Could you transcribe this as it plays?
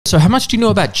So how much do you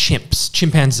know about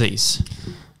chimpanzees?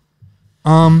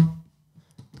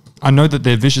 I know that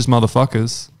they're vicious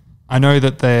motherfuckers. I know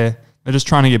that they're just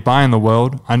trying to get by in the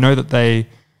world. I know that they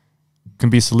can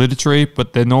be solitary,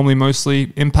 but they're normally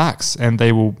mostly in packs, and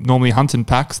they will normally hunt in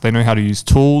packs. They know how to use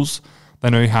tools. They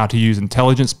know how to use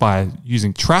intelligence by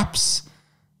using traps,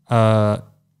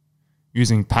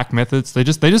 using pack methods. They're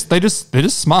just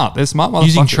smart. They're smart motherfuckers.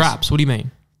 Using traps? What do you mean?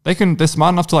 They're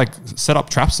smart enough to like set up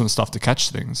traps and stuff to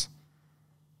catch things.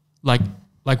 Like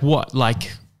what?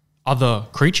 Like other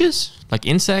creatures? Like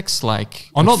insects?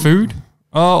 Like not food?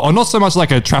 Or not so much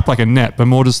like a trap, like a net, but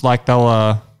more just like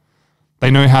they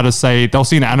know how to say, they'll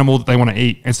see an animal that they want to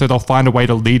eat, and so they'll find a way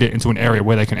to lead it into an area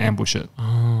where they can ambush it.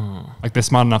 Oh. Like they're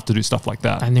smart enough to do stuff like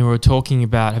that. And they were talking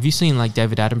about, have you seen like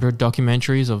David Attenborough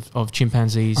documentaries of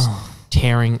chimpanzees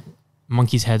tearing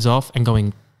monkeys' heads off and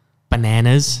going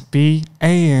bananas?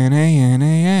 BANANAA.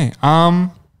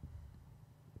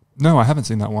 No, I haven't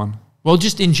seen that one. Well,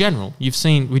 just in general, we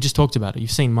just talked about it.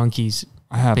 You've seen monkeys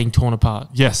being torn apart.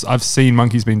 Yes, I've seen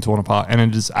monkeys being torn apart, and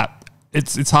it is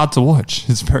it's hard to watch.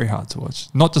 It's very hard to watch.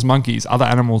 Not just monkeys, other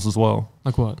animals as well.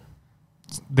 Like what?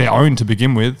 Their own to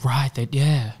begin with. Right,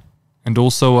 yeah. And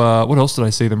also, what else did I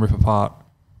see them rip apart?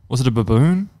 Was it a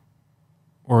baboon?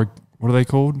 Or what are they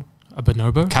called? A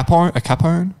bonobo? A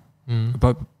capone?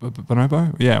 A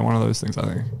bonobo? Yeah, one of those things, I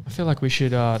think. I feel like we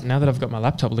should, now that I've got my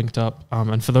laptop linked up,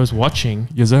 and for those watching,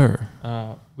 yes, sir.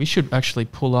 We should actually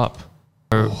pull up.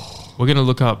 We're going to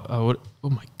look up, oh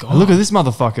my God. Look at this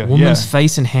motherfucker. Woman's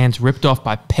face and hands ripped off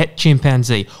by pet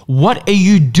chimpanzee. What are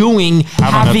you doing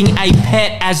having a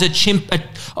pet as a chimp?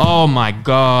 Oh my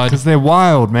God. Because they're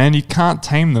wild, man. You can't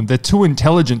tame them. They're too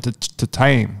intelligent to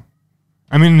tame.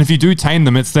 I mean, if you do tame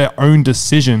them, it's their own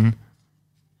decision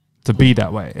to be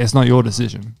that way. It's not your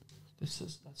decision.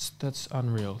 That's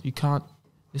unreal. You can't.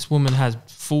 This woman has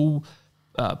full.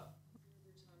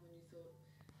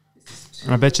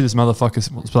 And I bet you this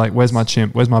motherfucker was like, "Where's my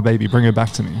chimp? Where's my baby? Bring her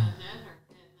back to me."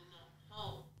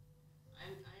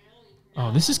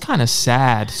 Oh, this is kind of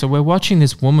sad. So we're watching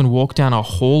this woman walk down a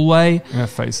hallway. And her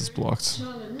face is blocked.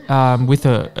 With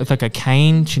a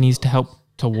cane. She needs to help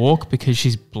to walk because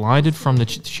she's blinded from the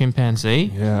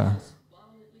chimpanzee. Yeah.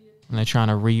 And they're trying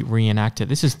to reenact it.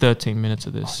 This is 13 minutes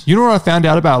of this. You know what I found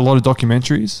out about a lot of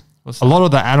documentaries? A lot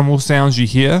of the animal sounds you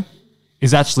hear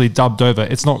is actually dubbed over.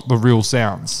 It's not the real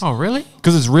sounds. Oh, really?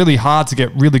 Because it's really hard to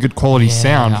get really good quality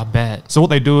sound. I bet. So what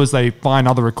they do is they find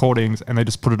other recordings and they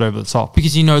just put it over the top.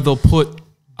 Because,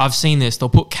 I've seen this, they'll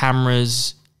put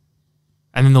cameras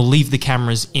and then they'll leave the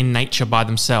cameras in nature by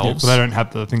themselves. Yeah, but they don't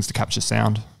have the things to capture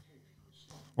sound.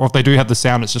 Or if they do have the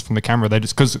sound, it's just from the camera.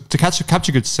 Because to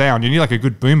capture good sound, you need like a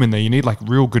good boom in there. You need like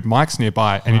real good mics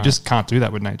nearby, and you just can't do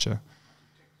that with nature.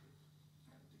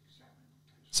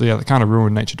 So yeah, they kind of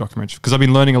ruin nature documentaries. Because I've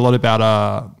been learning a lot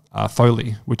about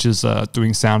Foley, which is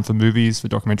doing sound for movies, for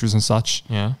documentaries and such.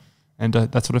 Yeah, and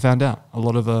that's what I found out. A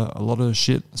lot of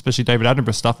shit, especially David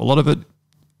Attenborough stuff. A lot of it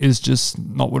is just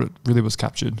not what it really was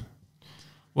captured.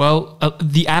 Well,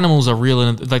 the animals are real,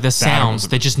 and like the sounds,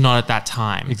 they're just not at that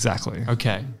time. Exactly.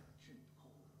 Okay.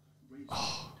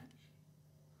 Oh.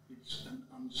 It's an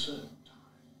uncertain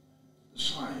time. The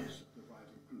size of the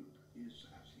rival group is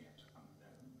as yet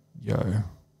unknown. Yo.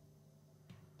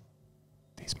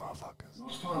 These motherfuckers.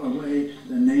 Not far away,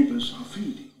 their neighbours are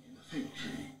feeding in a fig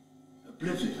tree,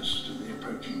 oblivious to the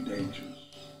approaching dangers.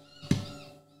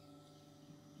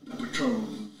 The patrol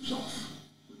moves off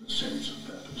with a sense of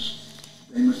purpose.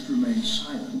 They must remain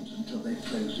silent until they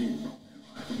close in on their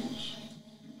rivals.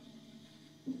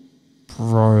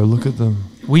 Bro, look at them.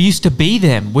 We used to be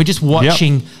them. We're just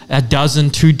watching a dozen,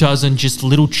 2 dozen, just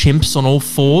little chimps on all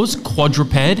fours,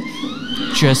 quadruped,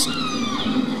 just...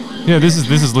 Yeah, this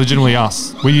is legitimately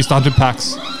us. We used to hunt in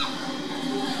packs.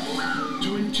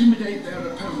 To intimidate their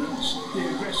opponents, the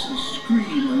aggressors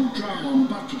scream and drum on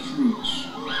buttress roots.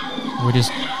 We're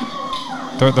just...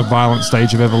 They're at the violent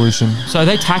stage of evolution. So are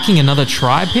they attacking another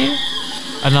tribe here?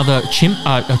 Another chimp,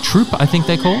 a troop, I think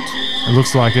they're called? It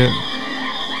looks like it.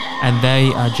 And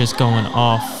they are just going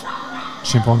off.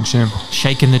 Chimp on chimp.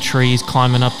 Shaking the trees,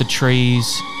 climbing up the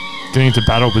trees. Getting into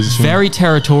battle position. Very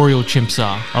territorial chimps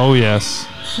are. Oh, yes.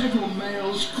 Several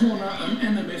males corner an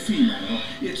enemy female.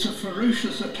 It's a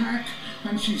ferocious attack,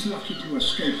 and she's lucky to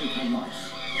escape with her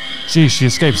life. Gee, she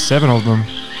escaped 7 of them.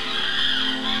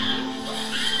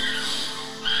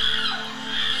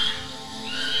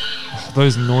 Oh,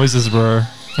 those noises, bro.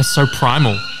 That's so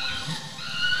primal.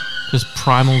 Just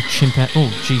primal chimpanzee.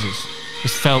 Oh, Jesus.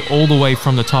 Just fell all the way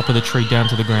from the top of the tree down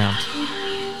to the ground.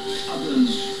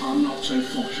 Others are not so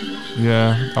fortunate.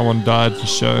 Yeah, that one died for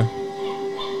sure.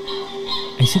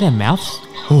 And you see their mouths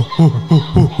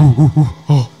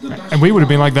And we would have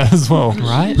been like that as well.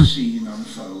 Right? The scene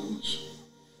unfolds.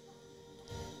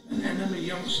 An enemy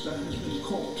youngster has been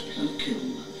caught and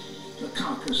killed. The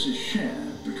carcass is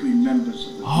shared between members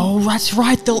of the Oh, that's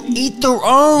right. They'll eat their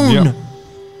own. Yep.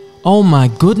 Oh my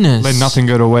goodness. Let nothing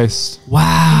go to waste.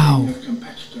 Wow. Killing a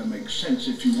competitor makes sense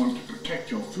if you want to protect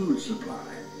your food supply.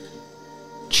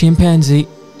 Chimpanzee.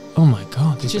 Oh my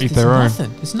god. There's eat their own.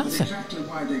 nothing. There's But nothing. exactly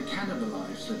why they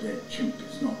cannibalize the dead chimp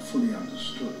is not fully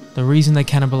understood. The reason they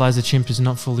cannibalize the chimp is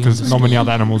not fully Because understood. not many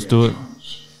other animals do it.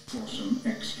 For some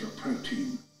extra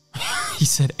protein. He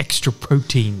said extra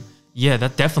protein. Yeah,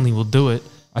 that definitely will do it.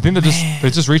 I think they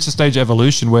just reached a stage of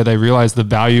evolution where they realize the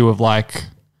value of, like,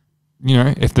 you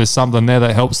know, if there's something there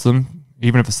that helps them,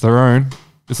 even if it's their own,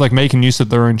 it's like making use of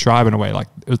their own tribe in a way. Like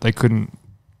they couldn't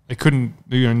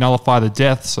nullify the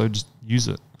death, so just use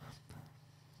it.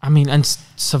 I mean, and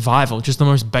survival, just the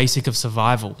most basic of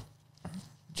survival.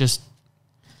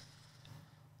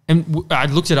 I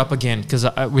looked it up again because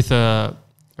with a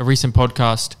recent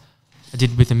podcast I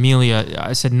did with Amelia,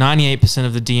 I said 98%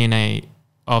 of the DNA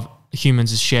of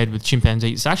humans is shared with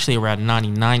chimpanzees. It's actually around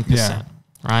 99%,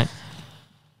 right?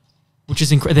 Which is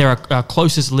they're our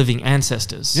closest living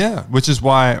ancestors. Yeah, which is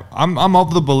why I'm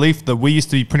of the belief that we used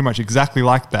to be pretty much exactly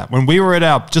like that. When we were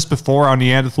at just before our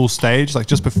Neanderthal stage, like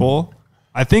just before,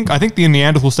 I think the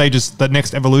Neanderthal stage is the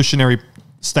next evolutionary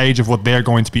stage of what they're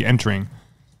going to be entering.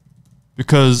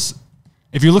 Because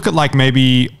if you look at like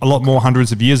maybe a lot more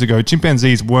hundreds of years ago,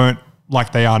 chimpanzees weren't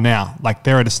like they are now. Like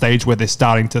they're at a stage where they're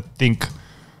starting to think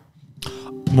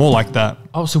more like that.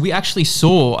 Oh, so we actually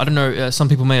saw, I don't know, some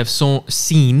people may have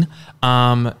seen,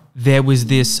 there was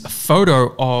this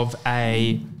photo of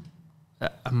a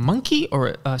monkey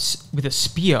or with a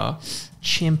spear,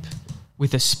 chimp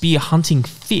with a spear hunting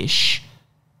fish.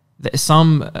 That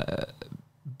some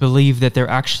believe that they're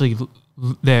actually,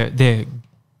 they're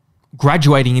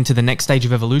graduating into the next stage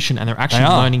of evolution and they're actually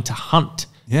learning to hunt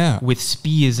with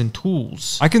spears and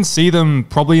tools. I can see them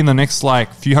probably in the next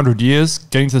like few hundred years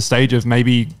getting to the stage of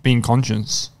maybe being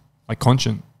conscious.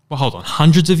 Well, hold on.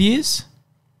 Hundreds of years?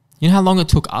 You know how long it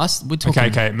took us? We're talking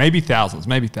Okay. Maybe thousands.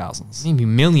 maybe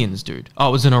millions, dude. Oh,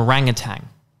 it was an orangutan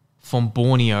from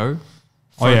Borneo.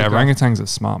 Oh yeah, orangutans are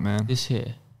smart, man. This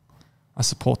here. I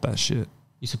support that shit.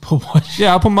 You support what?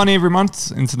 Yeah, I put money every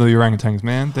month into the orangutans,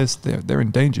 man. They're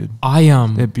endangered.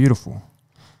 They're beautiful.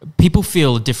 People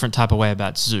feel a different type of way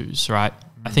about zoos, right?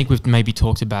 I think we've maybe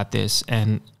talked about this,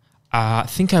 and I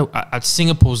think at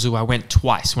Singapore Zoo I went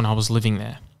twice when I was living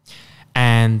there,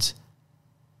 and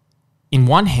in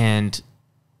one hand,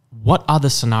 what other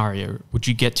scenario would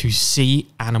you get to see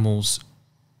animals,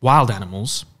 wild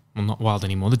animals, well not wild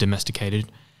anymore, they're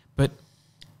domesticated, but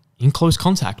in close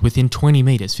contact within 20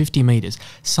 meters, 50 meters.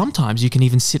 Sometimes you can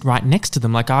even sit right next to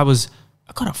them. Like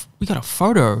we got a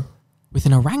photo with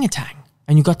an orangutan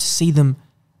and you got to see them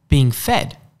being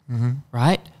fed,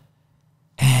 right?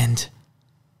 And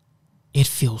it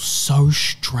feels so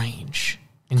strange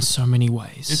in so many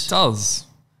ways. It does.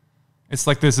 It's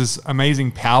like there's this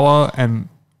amazing power and,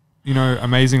 you know,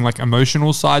 amazing like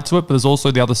emotional side to it, but there's also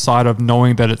the other side of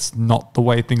knowing that it's not the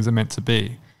way things are meant to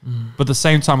be. But at the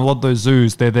same time, a lot of those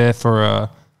zoos, they're there for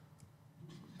a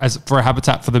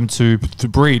habitat for them to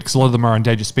breed, because a lot of them are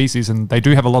endangered species, and they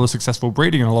do have a lot of successful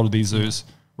breeding in a lot of these zoos.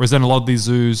 Whereas then a lot of these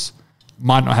zoos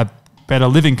might not have better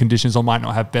living conditions or might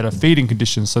not have better feeding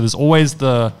conditions. So there's always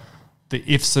the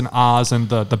ifs and ahs and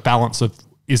the balance of,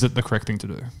 is it the correct thing to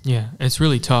do? Yeah, it's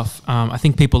really tough. I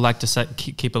think people like to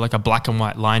keep it like a black and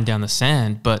white line down the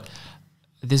sand, but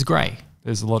there's grey.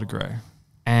 There's a lot of grey.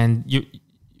 And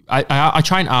I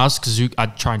try and ask I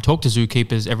try and talk to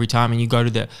zookeepers every time, and you go to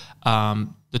the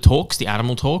talks, the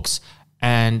animal talks,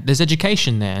 and there's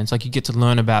education there. It's like you get to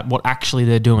learn about what actually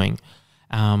they're doing.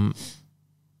 And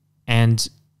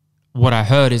what I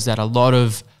heard is that a lot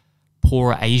of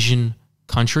poorer Asian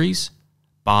countries,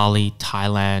 Bali,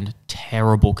 Thailand,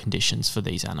 terrible conditions for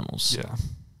these animals. Yeah.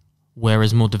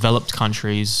 Whereas more developed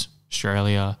countries,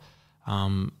 Australia,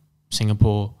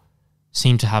 Singapore,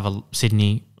 seem to have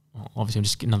Sydney, obviously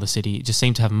just another city, just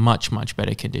seem to have much, much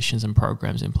better conditions and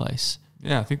programs in place.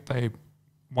 Yeah, I think they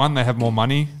have more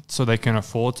money, so they can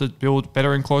afford to build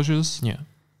better enclosures. Yeah.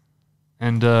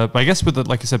 And but I guess with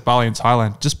like you said, Bali and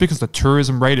Thailand, just because the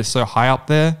tourism rate is so high up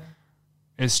there,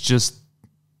 it's just,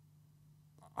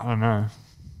 I don't know.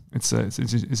 It's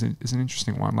an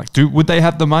interesting one. Like, would they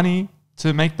have the money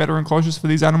to make better enclosures for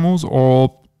these animals,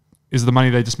 or is the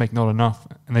money they just make not enough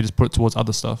and they just put it towards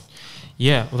other stuff?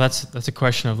 Yeah, well, that's a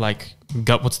question of like,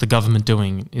 what's the government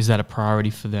doing? Is that a priority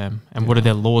for them? And what are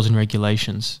their laws and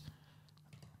regulations?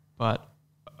 But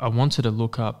I wanted to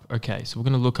look up. Okay, so we're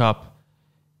going to look up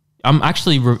I'm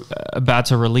actually about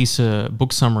to release a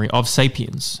book summary of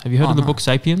Sapiens. Have you heard of the book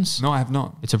Sapiens? No, I have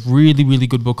not. It's a really, really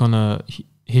good book on the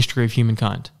history of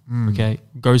humankind. Okay,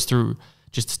 goes through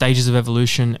just stages of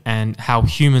evolution and how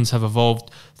humans have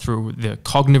evolved through the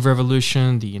cognitive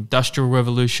revolution, the industrial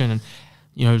revolution, and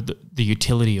the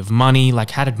utility of money.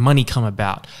 Like, how did money come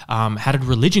about? How did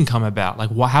religion come about? Like,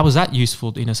 how was that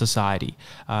useful in a society?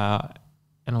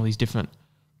 And all these different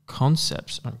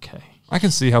concepts. Okay, I can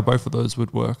see how both of those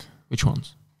would work. Which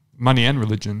ones? Money and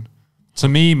religion. To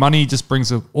me, money just brings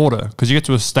an order, because you get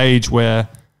to a stage where,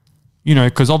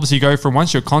 because obviously you go from,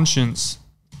 once you're conscious,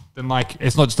 then like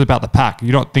it's not just about the pack.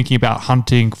 You're not thinking about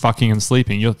hunting, fucking, and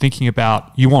sleeping. You're thinking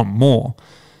about you want more.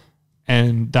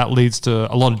 And that leads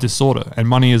to a lot of disorder. And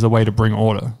money is a way to bring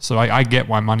order. So I get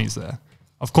why money's there.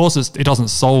 Of course, it doesn't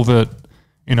solve it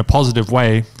in a positive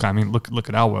way. I mean, look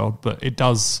at our world, but it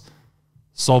does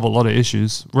solve a lot of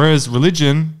issues. Whereas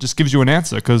religion just gives you an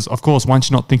answer, because of course, once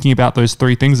you're not thinking about those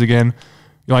three things again,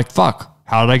 you're like, fuck,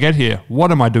 how did I get here?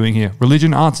 What am I doing here?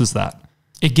 Religion answers that.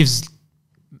 It gives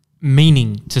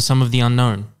meaning to some of the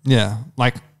unknown. Yeah.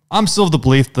 Like, I'm still of the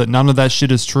belief that none of that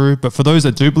shit is true, but for those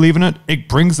that do believe in it, it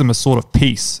brings them a sort of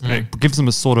peace. And it gives them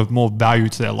a sort of more value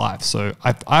to their life. So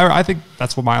I think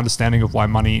that's what my understanding of why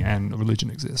money and religion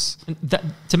exists.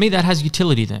 To me, that has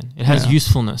utility then. It has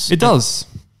usefulness. It does.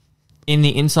 In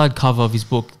the inside cover of his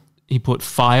book, he put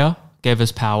fire gave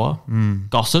us power,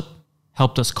 gossip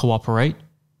helped us cooperate,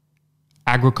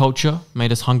 agriculture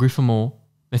made us hungry for more,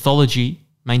 mythology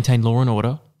maintained law and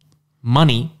order,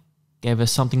 money gave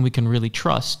us something we can really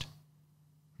trust,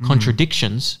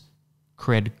 contradictions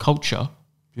created culture,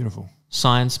 beautiful,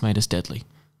 science made us deadly.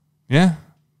 Yeah,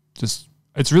 just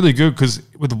it's really good, because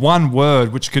with one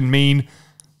word, which can mean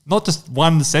not just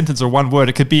one sentence or one word,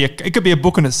 it could be a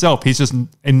book in itself. He's just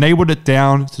enabled it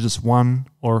down to just one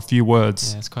or a few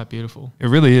words. Yeah, it's quite beautiful. It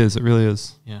really is. It really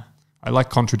is. Yeah. I like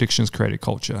contradictions created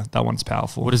culture. That one's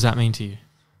powerful. What does that mean to you?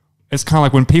 It's kind of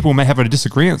like when people may have a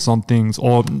disagreement on things,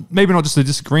 or maybe not just a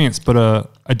disagreement, but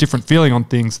a different feeling on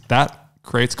things, that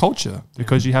creates culture,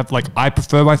 because you have like, I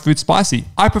prefer my food spicy.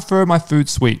 I prefer my food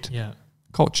sweet. Yeah.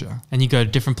 Culture. And you go to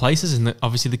different places, and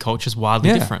obviously the culture is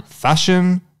wildly different.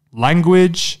 Fashion,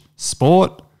 language,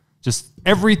 sport, just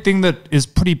everything that is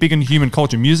pretty big in human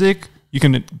culture. Music, you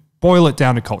can boil it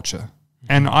down to culture.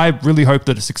 And I really hope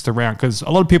that it sticks around, because a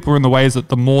lot of people are in the ways that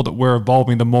the more that we're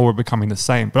evolving, the more we're becoming the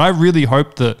same. But I really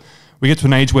hope that we get to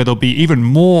an age where there'll be even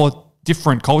more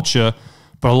different culture,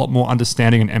 but a lot more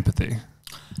understanding and empathy.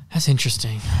 That's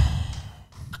interesting.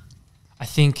 I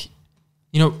think,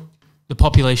 the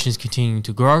population is continuing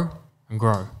to grow and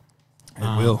grow.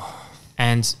 It will.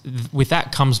 And with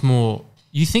that comes more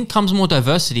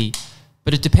diversity,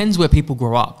 but it depends where people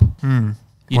grow up.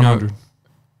 100.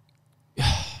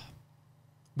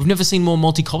 We've never seen more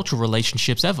multicultural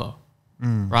relationships ever,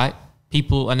 right?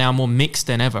 People are now more mixed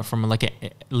than ever from like a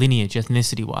lineage,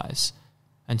 ethnicity-wise.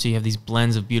 And so you have these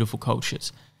blends of beautiful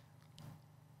cultures.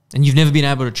 And you've never been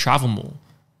able to travel more.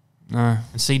 No.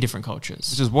 And see different cultures.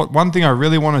 Which is one thing I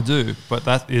really want to do, but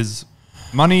that is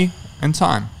money and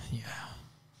time. Yeah.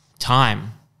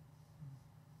 Time.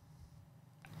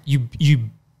 You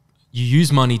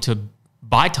use money to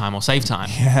buy time or save time.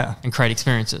 Yeah. And create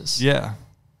experiences. Yeah.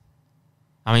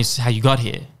 I mean, it's how you got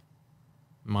here.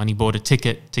 Money bought a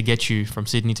ticket to get you from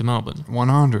Sydney to Melbourne.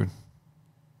 100.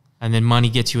 And then money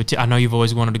gets you I know you've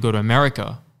always wanted to go to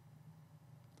America.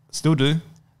 Still do.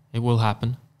 It will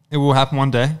happen. It will happen one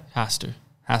day. Has to.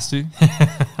 Has to.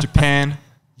 Japan,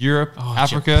 Europe,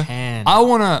 Africa. Japan. I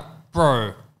want to,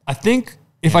 bro, I think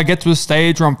if I get to a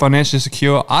stage where I'm financially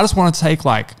secure, I just want to take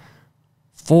like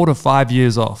 4 to 5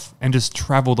 years off and just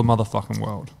travel the motherfucking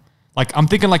world. Like, I'm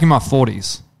thinking like in my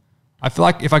 40s. I feel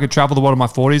like if I could travel the world in my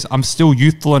 40s, I'm still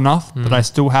youthful enough that I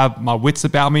still have my wits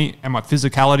about me and my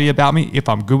physicality about me if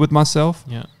I'm good with myself.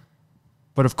 Yeah.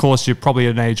 But of course, you're probably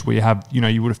at an age where you have,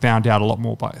 you would have found out a lot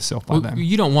more by yourself by then.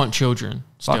 You don't want children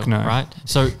still, Fuck no. right?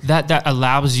 So that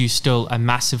allows you still a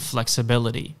massive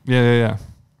flexibility. Yeah.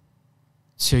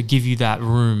 To give you that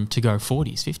room to go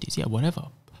 40s, 50s, yeah, whatever.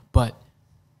 But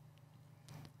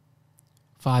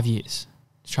 5 years,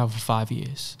 to travel for 5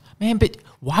 years. Man, but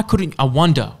why couldn't, I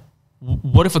wonder,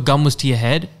 what if a gun was to your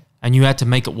head and you had to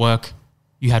make it work?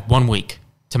 You had 1 week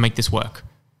to make this work,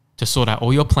 to sort out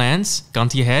all your plans, gun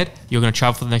to your head, you're going to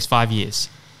travel for the next 5 years.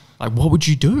 Like, what would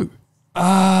you do?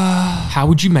 How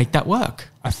would you make that work?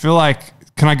 I feel like,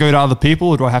 can I go to other people,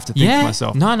 or do I have to think to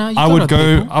myself? No, I would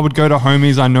go to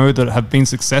homies I know that have been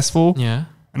successful. Yeah.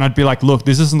 And I'd be like, look,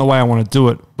 this isn't the way I want to do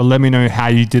it, but let me know how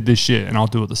you did this shit and I'll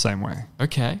do it the same way.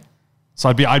 Okay. So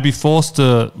I'd be forced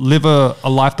to live a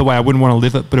life the way I wouldn't want to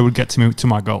live it, but it would get to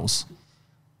my goals.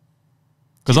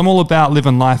 Because I'm all about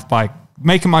living life by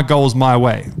making my goals my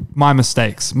way, my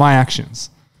mistakes, my actions.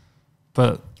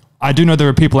 But I do know there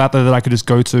are people out there that I could just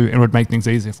go to and would make things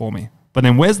easier for me. But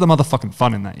then where's the motherfucking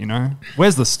fun in that, you know?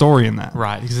 Where's the story in that?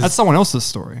 Right. That's someone else's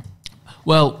story.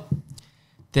 Well,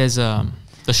 there's the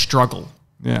struggle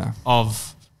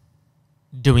of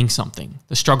doing something,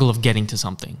 the struggle of getting to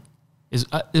something. Is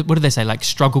what do they say? Like,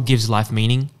 struggle gives life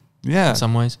meaning. Yeah. In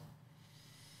some ways.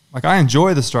 Like, I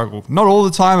enjoy the struggle. Not all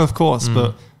the time, of course,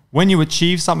 but when you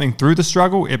achieve something through the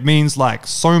struggle, it means like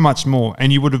so much more.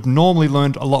 And you would have normally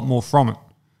learned a lot more from it.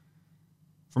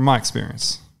 From my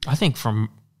experience. I think from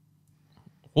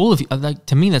all of you, like,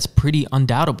 to me, that's pretty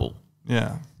undoubtable.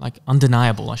 Yeah. Like,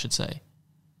 undeniable, I should say.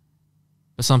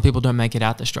 But some people don't make it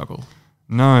out the struggle.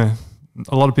 No,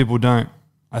 a lot of people don't.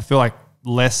 I feel like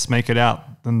less make it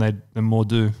out than more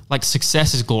do. Like,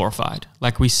 success is glorified.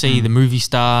 Like, we see the movie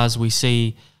stars, we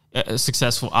see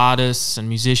successful artists and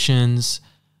musicians,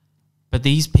 but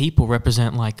these people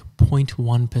represent like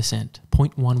 0.1%,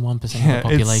 0.11% of the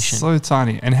population. It's so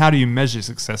tiny. And how do you measure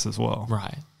success as well?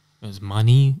 Right. There's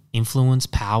money, influence,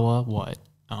 power, what?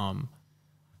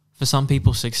 For some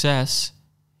people, success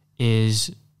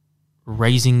is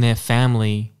raising their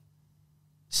family,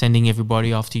 sending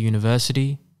everybody off to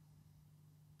university,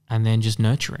 and then just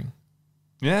nurturing.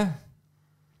 Yeah.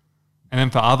 And then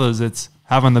for others, it's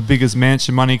having the biggest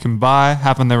mansion money can buy,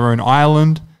 having their own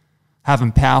island,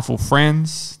 having powerful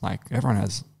friends. Like, everyone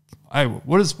has. Hey,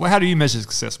 how do you measure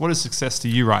success? What is success to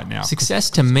you right now? Success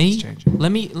to me.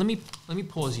 Let me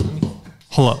pause you.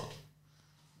 Hello.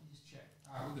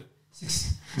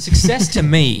 Success to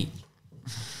me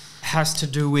has to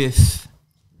do with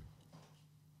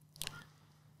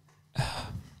yeah,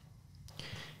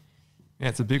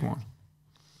 it's a big one.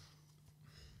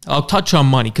 I'll touch on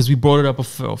money because we brought it up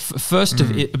before. First,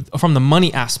 from the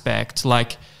money aspect,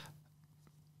 like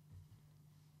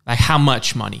how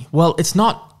much money? Well,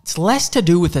 it's less to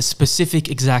do with a specific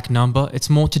exact number. It's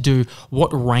more to do what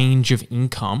range of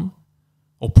income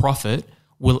or profit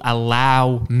will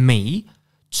allow me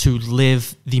to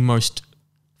live the most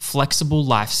flexible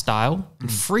lifestyle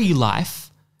and free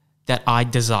life that I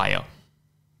desire.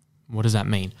 What does that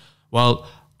mean? Well,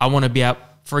 I want to be able,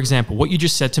 for example, what you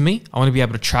just said to me, I want to be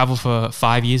able to travel for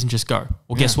 5 years and just go.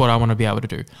 Well, guess what I want to be able to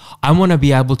do? I want to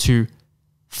be able to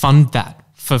fund that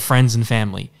for friends and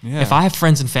family. Yeah. If I have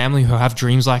friends and family who have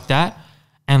dreams like that,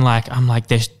 and like, I'm like,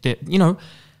 they're you know,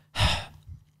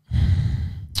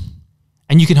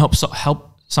 and you can help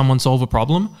someone solve a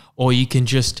problem, or you can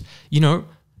just, you know,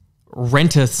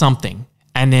 rent something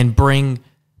and then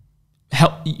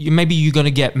maybe you're going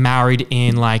to get married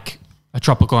in like a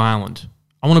tropical island.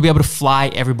 I want to be able to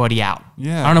fly everybody out.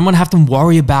 Yeah. I don't want to have to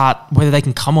worry about whether they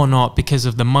can come or not because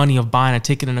of the money of buying a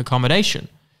ticket and accommodation.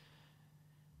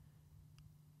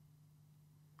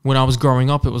 When I was growing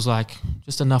up, it was like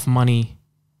just enough money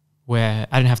where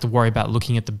I didn't have to worry about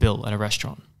looking at the bill at a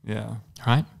restaurant. Yeah.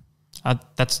 Right?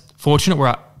 That's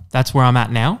fortunate. That's where I'm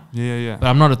at now. Yeah. But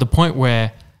I'm not at the point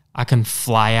where I can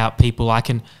fly out people. I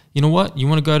can, you know what? You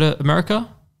want to go to America?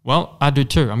 Well, I do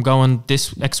too. I'm going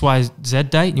this XYZ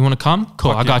date. You want to come?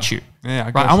 Cool. I got you. Yeah,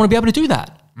 I got right. you. I want to be able to do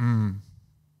that. And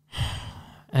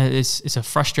it's a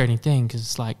frustrating thing because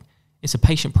it's like, it's a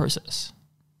patient process.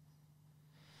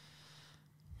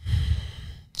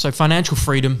 So financial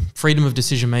freedom of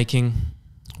decision-making,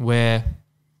 where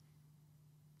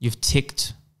you've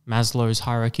ticked Maslow's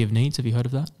hierarchy of needs. Have you heard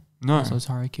of that? No. Maslow's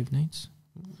hierarchy of needs.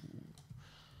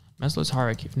 Maslow's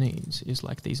hierarchy of needs is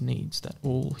like these needs that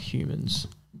all humans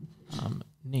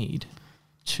need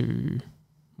to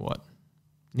what?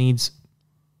 Needs,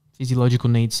 physiological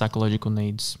needs, psychological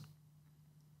needs.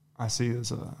 I see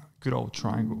there's a good old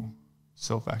triangle.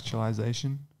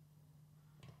 Self-actualization.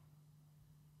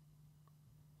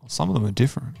 Well, some of them are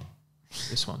different.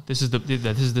 This one. This is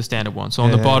the standard one. So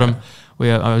on the bottom,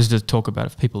 I was just talk about it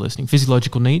for people listening.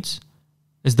 Physiological needs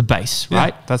is the base,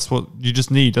 right? That's what you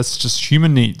just need. That's just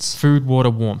human needs. Food, water,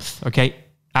 warmth. Okay.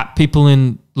 People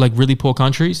in like really poor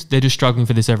countries, they're just struggling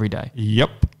for this every day. Yep.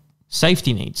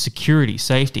 Safety needs, security,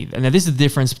 safety. And now this is the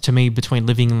difference to me between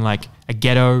living in like a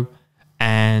ghetto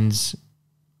and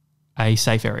a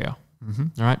safe area. All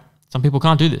right. Some people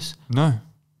can't do this. No.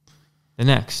 The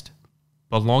next,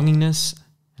 belongingness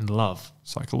and love.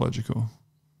 Psychological.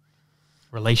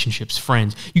 Relationships,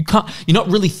 friends. You're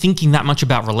not really thinking that much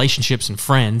about relationships and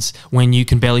friends when you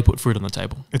can barely put food on the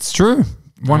table. It's true.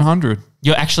 100.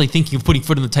 You're actually thinking of putting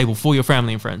food on the table for your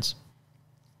family and friends.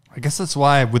 I guess that's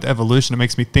why with evolution, it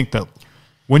makes me think that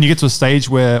when you get to a stage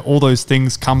where all those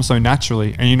things come so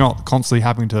naturally and you're not constantly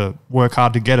having to work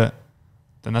hard to get it,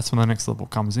 then that's when the next level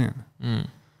comes in.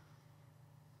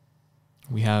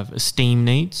 We have esteem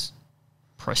needs,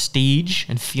 prestige,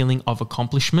 and feeling of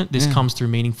accomplishment. This comes through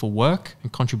meaningful work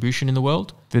and contribution in the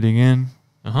world. Fitting in.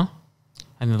 And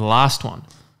then the last one,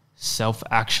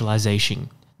 self-actualization.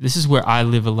 This is where I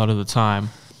live a lot of the time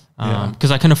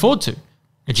because I can afford to.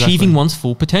 Achieving one's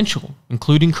full potential,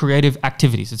 including creative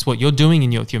activities. It's what you're doing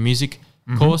in your music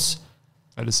course.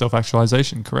 That is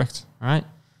self-actualization, correct. Right.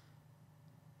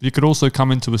 You could also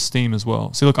come into esteem as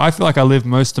well. See, look, I feel like I live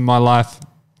most of my life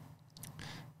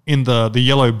in the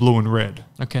yellow, blue, and red.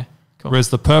 Okay, cool. Whereas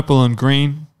the purple and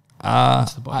green,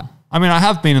 That's the bottom. I mean, I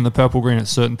have been in the purple green at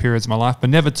certain periods of my life, but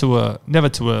never to a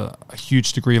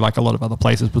huge degree like a lot of other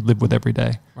places would live with every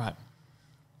day. Right.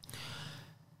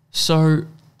 So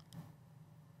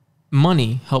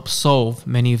money helps solve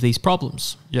many of these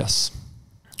problems. Yes.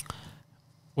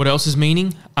 What else is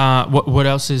meaning? What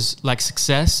else is like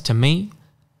success to me?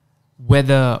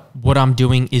 Whether what I'm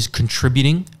doing is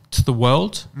contributing to the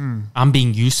world, I'm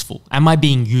being useful. Am I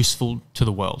being useful to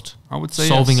the world? I would say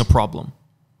solving yes. a problem.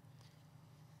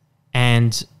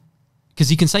 And because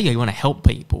you can say, you want to help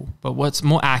people, but what's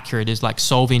more accurate is like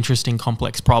solve interesting,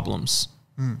 complex problems.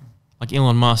 Like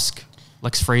Elon Musk,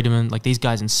 Lex Friedman, like these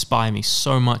guys inspire me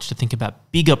so much to think about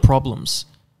bigger problems.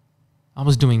 I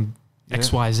was doing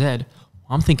X, Y, Z.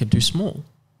 I'm thinking do small.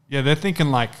 Yeah, they're thinking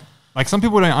like some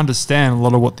people don't understand a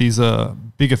lot of what these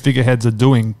bigger figureheads are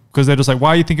doing because they're just like, why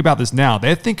are you thinking about this now?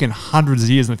 They're thinking hundreds of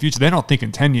years in the future. They're not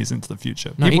thinking 10 years into the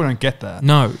future. No, people don't get that.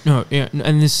 No. Yeah,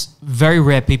 and there's very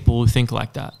rare people who think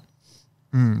like that.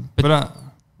 But I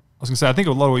was going to say, I think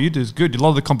a lot of what you do is good. A lot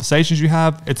of the conversations you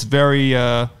have, it's very,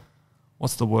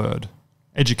 what's the word?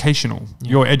 Educational.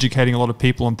 Yeah. You're educating a lot of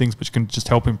people on things which can just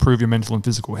help improve your mental and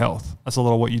physical health. That's a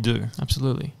lot of what you do.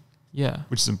 Absolutely. Yeah.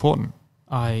 Which is important.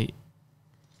 I'm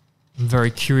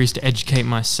very curious to educate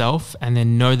myself and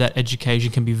then know that education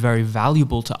can be very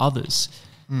valuable to others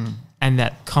and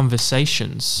that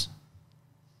conversations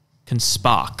can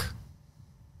spark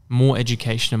more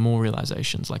education and more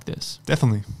realizations like this.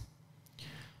 Definitely.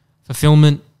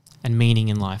 Fulfillment and meaning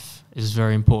in life is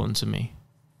very important to me.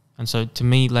 And so to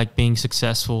me, like being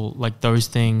successful, like those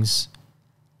things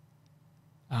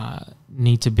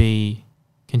need to be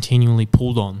continually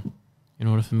pulled on in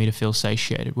order for me to feel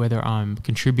satiated, whether I'm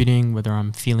contributing, whether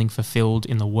I'm feeling fulfilled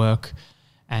in the work.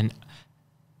 And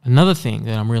another thing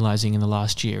that I'm realizing in the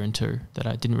last year and two that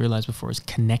I didn't realize before is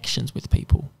connections with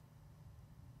people.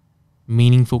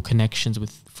 Meaningful connections with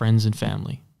friends and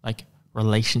family, like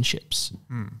relationships.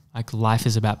 Like life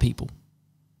is about people.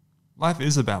 Life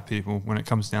is about people when it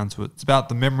comes down to it. It's about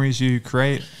the memories you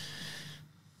create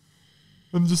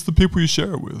and just the people you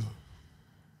share it with.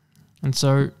 And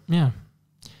so, yeah.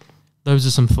 Those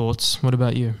are some thoughts. What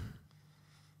about you?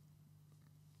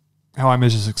 How I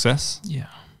measure success? Yeah.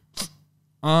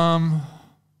 Wait,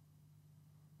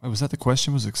 was that the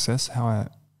question? Was success how I...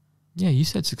 Yeah, you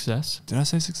said success. Did I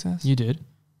say success? You did.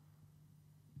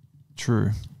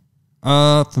 True.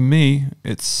 For me,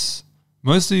 it's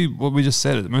mostly what we just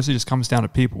said. It mostly just comes down to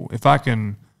people. If I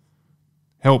can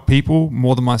help people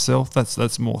more than myself,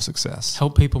 that's more success.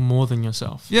 Help people more than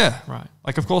yourself. Yeah. Right.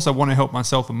 Like, of course, I want to help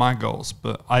myself with my goals,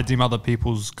 but I deem other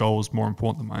people's goals more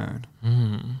important than my own,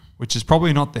 which is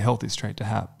probably not the healthiest trait to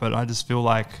have. But I just feel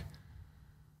like,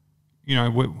 you know,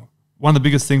 one of the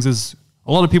biggest things is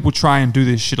a lot of people try and do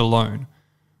this shit alone.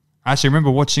 I actually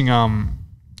remember watching,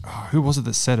 who was it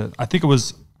that said it? I think it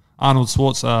was Arnold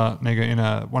Schwarzenegger in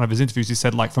one of his interviews. He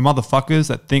said, like, for motherfuckers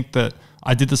that think that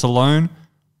I did this alone,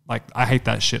 like, I hate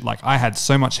that shit. Like, I had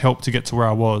so much help to get to where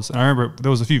I was. And I remember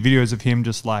there was a few videos of him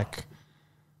just like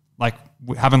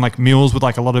having like meals with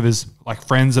like a lot of his like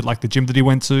friends at like the gym that he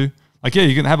went to. Like, yeah,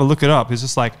 you can have a look it up. It's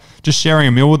just like just sharing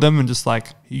a meal with them and just like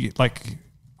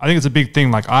I think it's a big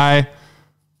thing. Like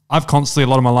I've constantly a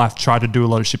lot of my life tried to do a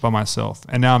lot of shit by myself.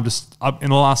 And now I'm just in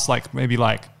the last like maybe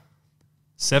like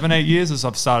 7-8 years as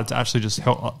I've started to actually just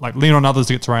help like lean on others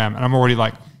to get to where I am. And I'm already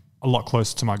like a lot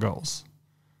closer to my goals.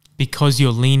 Because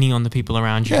you're leaning on the people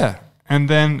around you. Yeah.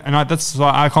 That's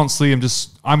why I'm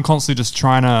constantly just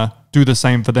trying to do the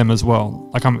same for them as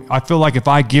well. Like I feel like if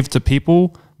I give to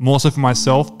people more so for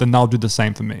myself, then they'll do the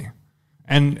same for me.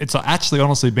 And it's actually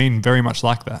honestly been very much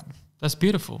like that. That's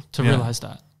beautiful to realize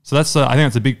that. So I think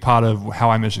that's a big part of how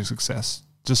I measure success.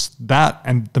 Just that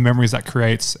and the memories that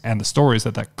creates and the stories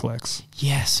that collects.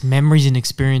 Yes, memories and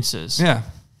experiences. Yeah.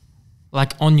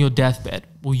 Like on your deathbed,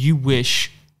 will you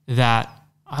wish that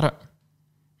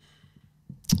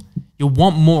you'll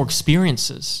want more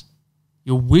experiences.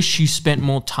 You'll wish you spent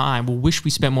more time. We'll wish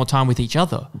we spent more time with each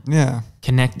other. Yeah.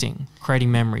 Connecting, creating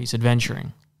memories,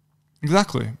 adventuring.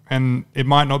 Exactly. And it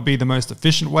might not be the most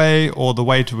efficient way or the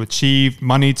way to achieve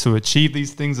money to achieve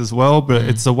these things as well, but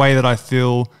it's a way that I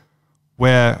feel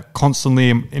where constantly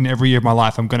in every year of my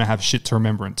life, I'm going to have shit to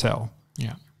remember and tell.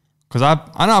 Yeah. Because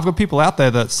I know I've got people out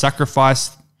there that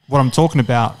sacrifice what I'm talking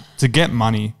about to get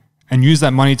money and use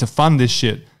that money to fund this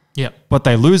shit. Yeah. But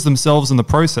they lose themselves in the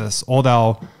process, or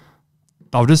they'll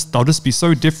just be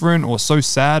so different or so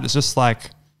sad. It's just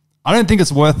like, I don't think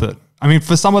it's worth it. I mean,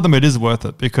 for some of them, it is worth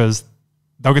it because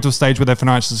they'll get to a stage where they're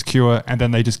financially secure and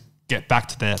then they just get back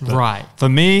to there. But right. For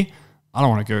me, I don't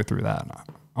want to go through that.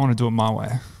 I want to do it my way.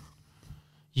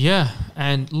 Yeah.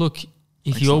 And look,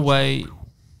 if your way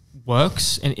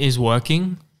works and is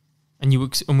working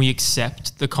and we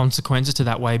accept the consequences to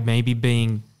that way maybe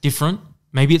being different,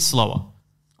 maybe it's slower.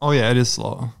 Oh, yeah, it is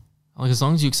slower. Like, as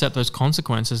long as you accept those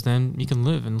consequences, then you can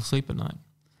live and sleep at night.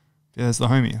 Yeah, that's the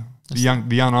homie. The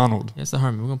young Arnold. Yeah, it's the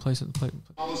homie. We're going to place it.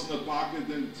 $1 in the pocket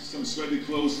and some sweaty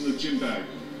clothes in the gym bag.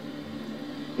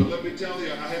 But let me tell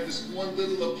you, I had this one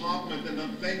little apartment, and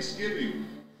on Thanksgiving,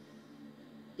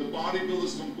 the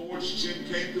bodybuilders from Gorge Gym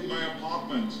came to my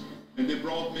apartment, and they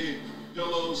brought me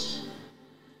pillows,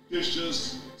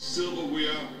 dishes,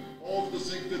 silverware, all of the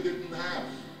things they didn't have.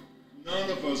 None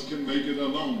of us can make it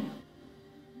alone.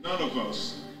 None of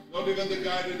us. Not even the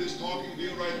guy that is talking to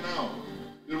you right now.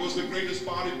 It was the greatest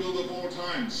bodybuilder of all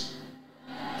times.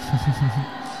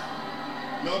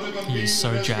 Not even me. He's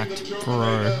so jacked,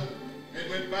 bro. And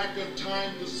went back in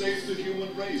time to save the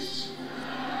human race.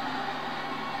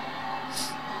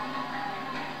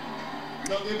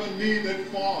 Not even me that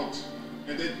fought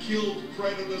and that killed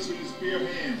predators with his bare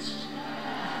hands.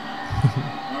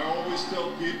 I always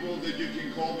tell people that you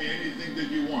can call me anything that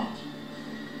you want,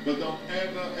 but don't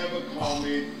ever call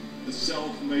me a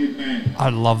self-made man. I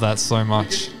love that so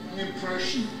much. I get the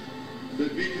impression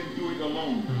that we can do it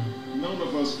alone. None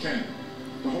of us can.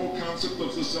 The whole concept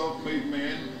of the self-made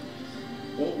man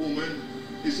or woman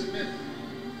is a myth.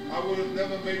 I would have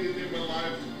never made it in my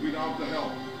life without the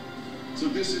help. So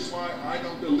this is why I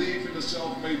don't believe in a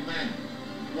self-made man.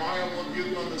 Why I want you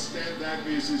to understand that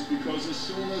is because as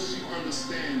soon as you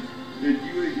understand that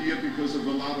you are here because of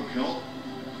a lot of help,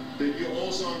 then you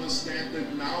also understand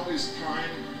that now is time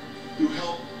to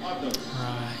help others.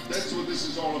 Right. That's what this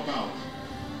is all about.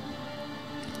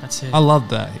 That's it. I love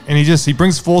that. And he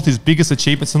brings forth his biggest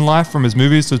achievements in life from his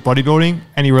movies to his bodybuilding,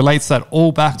 and he relates that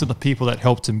all back to the people that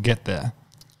helped him get there.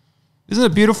 Isn't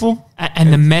it beautiful?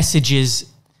 And the message is,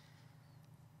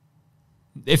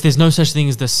 if there's no such thing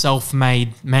as the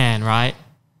self-made man, right?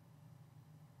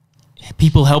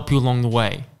 People help you along the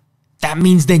way. That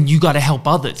means then you got to help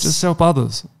others. Just help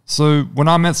others. So when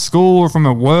I'm at school or if I'm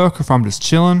at work or if I'm just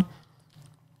chilling,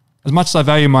 as much as I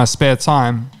value my spare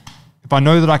time, if I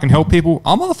know that I can help people,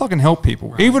 I'll motherfucking help people.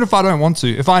 Right. Even if I don't want to.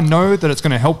 If I know that it's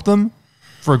going to help them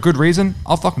for a good reason,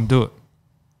 I'll fucking do it.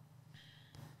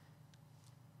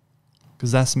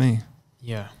 Because that's me.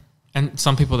 Yeah. And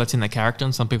some people that's in their character,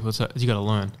 and some people you got to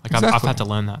learn. Like exactly. I've had to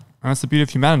learn that. And that's the beauty of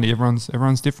humanity.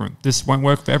 Everyone's different. This won't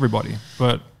work for everybody,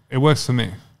 but it works for me.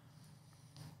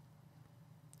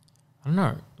 I don't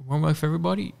know. It won't work for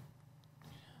everybody.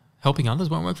 Helping others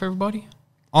won't work for everybody.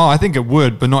 Oh, I think it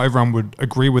would, but not everyone would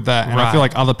agree with that. And I feel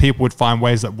like other people would find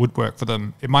ways that would work for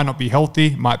them. It might not be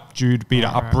healthy, it might due to be the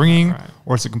upbringing,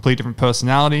 or it's a complete different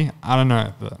personality. I don't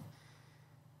know, but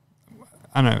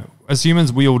I don't know. As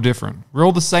humans, we're all different. We're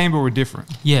all the same, but we're different.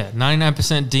 Yeah,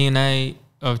 99% DNA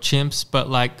of chimps, but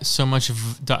like so much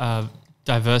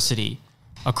diversity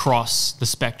across the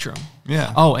spectrum.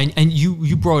 Yeah. Oh, and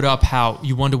you brought up how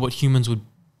you wonder how humans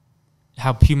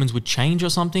would change or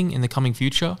something in the coming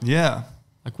future. Yeah.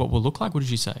 Like what we'll look like? What did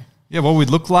you say? Yeah, what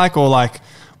we'd look like, or like,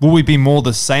 will we be more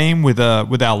the same with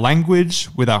our language,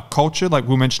 with our culture, like we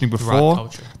were mentioning before,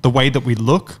 the way that we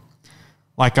look?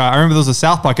 Like I remember there was a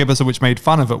South Park episode which made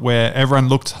fun of it, where everyone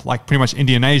looked like pretty much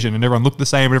Indian Asian, and everyone looked the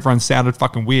same, but everyone sounded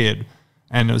fucking weird.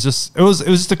 And it was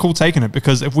just a cool take on it,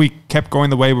 because if we kept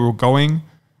going the way we were going,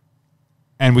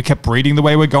 and we kept breeding the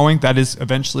way we're going, that is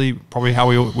eventually probably how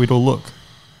we'd all look,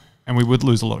 and we would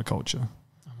lose a lot of culture.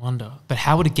 I wonder, but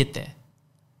how would it get there?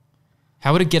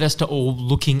 How would it get us to all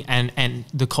looking and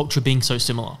the culture being so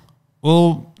similar?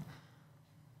 Well,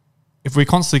 if we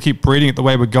constantly keep breeding it the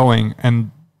way we're going, and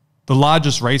the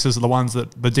largest races are the ones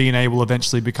that the DNA will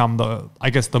eventually become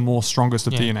the more strongest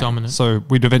of DNA. Dominant. So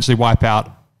we'd eventually wipe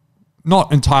out,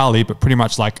 not entirely, but pretty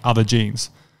much like other genes.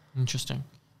 Interesting.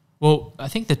 Well, I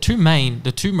think the two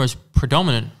most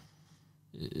predominant,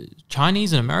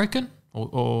 Chinese and American,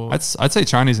 or I'd say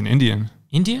Chinese and Indian.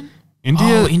 Indian?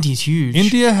 India, India's huge.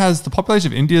 India has the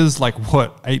population of India is like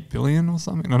what, 8 billion or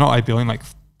something? No, not 8 billion, like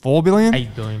 4 billion.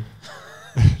 8 billion.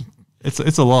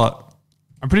 It's a lot.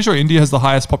 I'm pretty sure India has the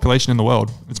highest population in the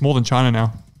world. It's more than China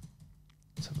now.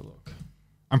 Let's have a look.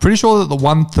 I'm pretty sure that the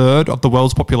 1/3 of the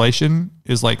world's population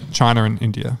is like China and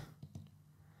India.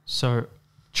 So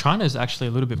China is actually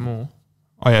a little bit more.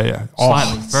 Oh, yeah.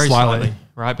 Slightly, very slightly,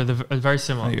 right? But they're very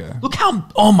similar. There you go. Look how,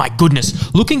 oh my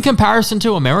goodness. Look in comparison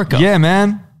to America. Yeah,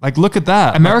 man. Like, look at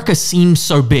that. America seems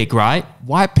so big, right?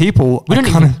 White people, we're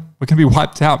going to be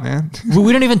wiped out, man.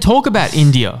 We don't even talk about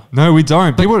India. No, we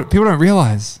don't. People don't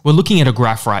realize. We're looking at a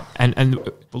graph, right? And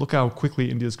But look how quickly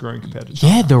India's growing compared to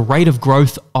China. yeah, the rate of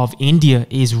growth of India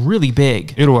is really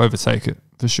big. It'll overtake it,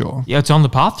 for sure. Yeah, it's on the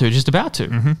path to, just about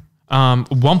to.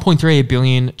 1.38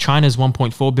 billion. China's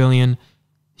 1.4 billion.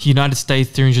 United States,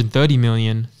 330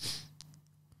 million.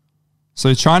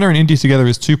 So China and India together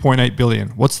is 2.8 billion.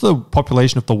 What's the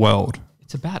population of the world?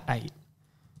 It's about 8.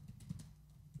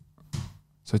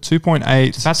 So 2.8,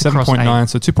 about to cross 7.9. 8.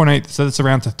 So 2.8, so that's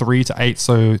around to 3 to 8.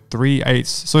 So 3/8.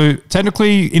 So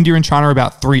technically, India and China are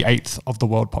about 3/8 of the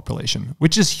world population,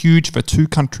 which is huge for two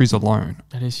countries alone.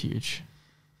 That is huge.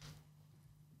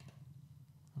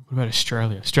 What about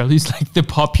Australia? Australia's like the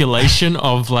population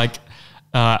of like,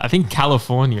 I think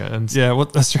California. And Yeah,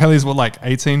 what Australia's like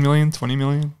 18 million, 20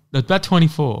 million? about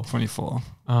 24. 24.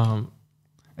 Um,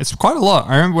 It's quite a lot.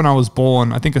 I remember when I was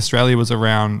born, I think Australia was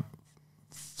around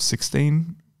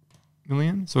 16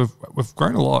 million. So we've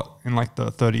grown a lot in like the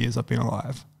 30 years I've been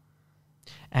alive.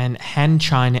 and Han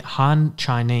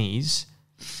Chinese.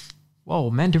 Whoa,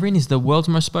 Mandarin is the world's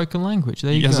most spoken language.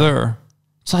 There you Yes, go. sir.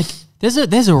 It's like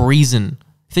there's a reason.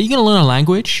 If you're gonna learn a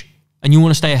language and you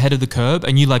want to stay ahead of the curve,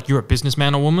 and you're a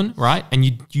businessman or woman, right? And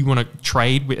you want to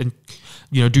trade with, and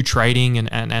do trading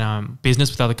and business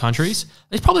with other countries,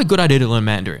 it's probably a good idea to learn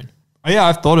Mandarin. Oh, yeah,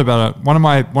 I've thought about it. One of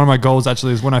my goals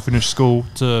actually is when I finish school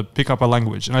to pick up a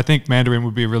language, and I think Mandarin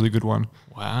would be a really good one.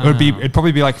 Wow. It'd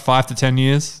probably be like 5 to 10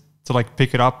 years to like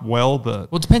pick it up well, but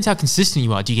Well, it depends how consistent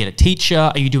you are. Do you get a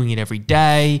teacher? Are you doing it every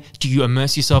day? Do you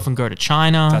immerse yourself and go to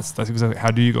China? that's exactly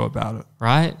how do you go about it.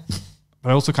 right. But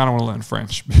I also kind of want to learn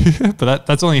French, but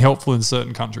that's only helpful in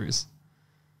certain countries.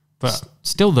 But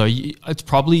Still, though, it's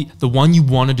probably the one you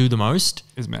want to do the most.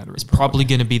 is Mandarin It's probably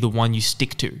going to be the one you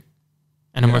stick to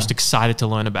and are Yeah. most excited to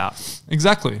learn about.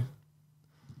 exactly.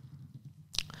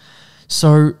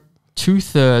 So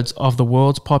 2/3 of the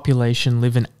world's population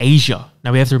live in Asia.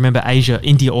 Now we have to remember Asia.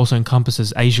 India also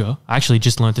encompasses Asia. I actually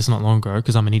just learned this not long ago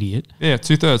because I'm an idiot. Yeah,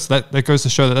 2/3. That goes to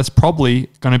show that that's probably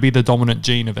going to be the dominant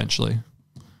gene eventually.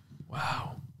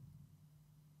 Wow.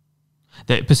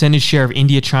 The percentage share of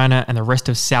India, China, and the rest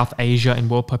of South Asia in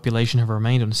world population have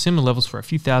remained on similar levels for a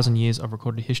few thousand years of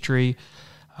recorded history.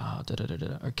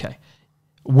 Okay.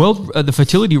 The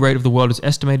fertility rate of the world is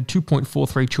estimated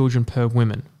 2.43 children per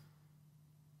woman.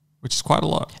 Which is quite a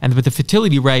lot. But the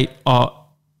fertility rate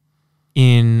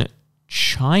in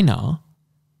China,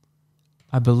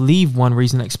 I believe one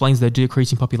reason that explains their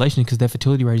decreasing population is because their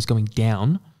fertility rate is going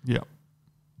down, Yeah,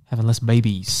 having less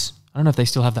babies. I don't know if they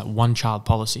still have that one-child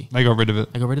policy. they got rid of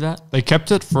it. They got rid of that? They kept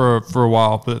it for a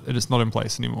while, but it is not in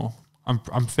place anymore.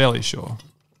 I'm fairly sure.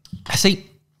 I see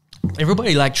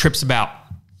everybody like trips about,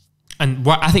 and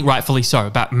I think rightfully so,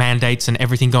 about mandates and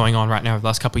everything going on right now over the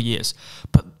last couple of years.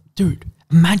 But dude,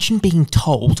 imagine being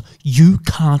told you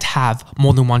can't have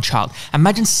more than one child.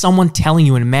 Imagine someone telling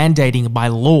you and mandating by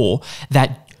law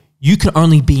that you can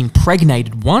only be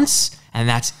impregnated once,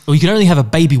 or you can only have a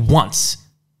baby once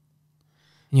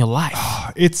in your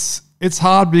life. It's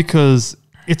hard because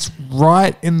it's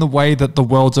right in the way that the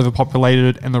world's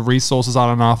overpopulated and the resources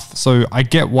aren't enough. So I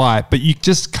get why, but you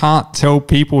just can't tell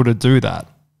people to do that.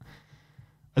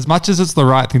 As much as it's the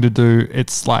right thing to do,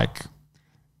 it's like,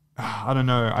 I don't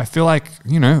know. I feel like,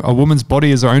 a woman's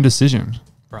body is her own decision.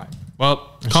 Right.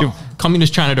 Well, She-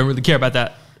 communist China don't really care about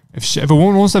that. If a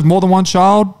woman wants to have more than one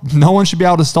child, no one should be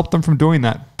able to stop them from doing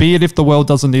that. Be it if the world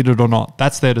doesn't need it or not.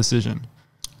 That's their decision.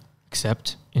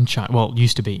 Except in China. Well,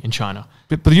 used to be in China.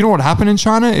 But you know what happened in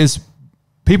China is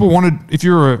people wanted, if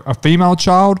you're a female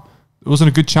child, there wasn't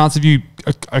a good chance of you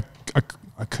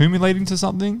accumulating to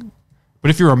something. But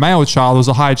if you're a male child, there was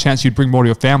a higher chance you'd bring more to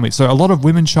your family. So a lot of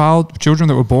children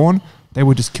that were born, they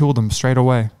would just kill them straight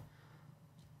away.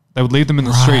 They would leave them in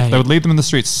the street. They would leave them in the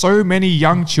streets. So many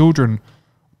young children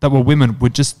that were women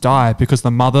would just die because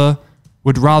the mother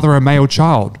would rather a male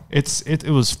child. It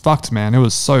was fucked, man. It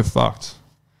was so fucked.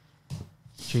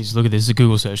 Jeez, look at this. It's a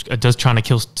Google search. Does China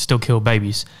still kill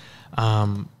babies?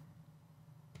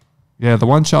 Yeah, the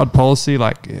one-child policy,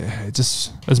 it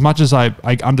just as much as I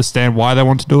understand why they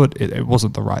want to do it, it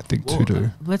wasn't the right thing to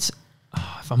do. If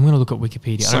I'm going to look at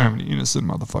Wikipedia. So many innocent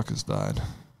motherfuckers died.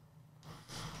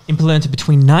 implemented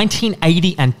between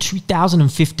 1980 and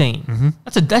 2015.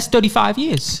 That's 35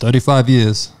 years. 35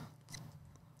 years.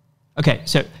 Okay,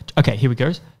 here we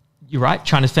go. You're right.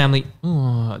 China's family.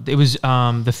 It was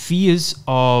the fears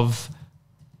of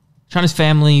China's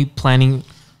family planning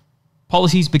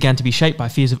policies began to be shaped by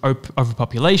fears of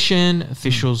overpopulation.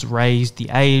 Officials raised the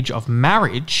age of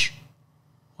marriage.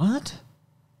 What?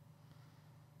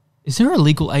 Is there a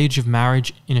legal age of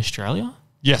marriage in Australia?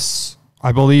 Yes.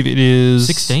 I believe it is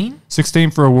 16?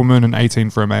 16 for a woman and 18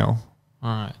 for a male. All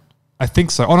right. I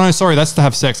think so. Oh, no, sorry. That's to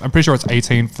have sex. I'm pretty sure it's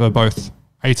 18 for both.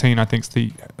 18, I think, is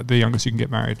the youngest you can get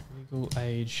married. Legal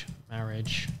age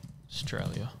marriage,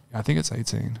 Australia. Yeah, I think it's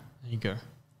 18. There you go.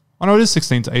 Oh, no, it is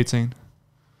 16 to 18.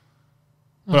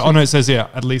 But, it says,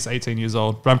 at least 18 years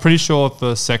old. But I'm pretty sure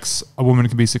for sex, a woman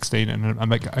can be 16 and a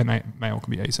male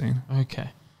can be 18. Okay.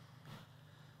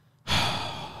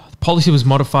 The policy was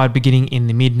modified beginning in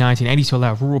the mid-1980s to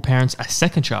allow rural parents a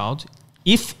second child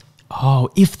if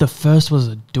the first was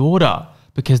a daughter,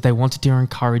 because they wanted to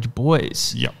encourage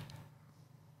boys. Yep.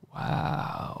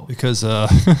 Wow. Because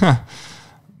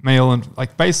male and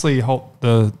like basically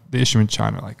the issue in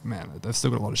China, like, man, they've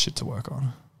still got a lot of shit to work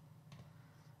on.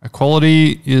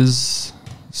 Equality is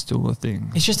still a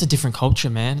thing. It's just a different culture,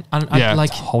 man. It's a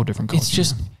whole different culture. It's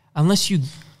just, unless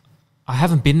I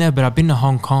haven't been there, but I've been to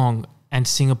Hong Kong and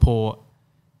Singapore,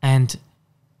 and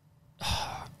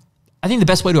I think the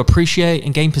best way to appreciate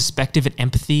and gain perspective and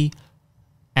empathy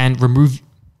and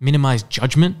minimize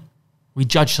judgment, we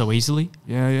judge so easily.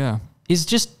 Yeah. Is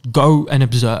just go and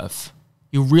observe.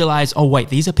 You'll realize, oh wait,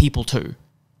 these are people too.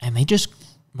 And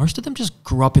most of them just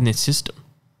grew up in this system.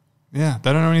 Yeah,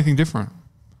 they don't know anything different.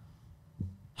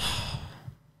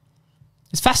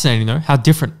 It's fascinating though, how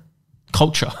different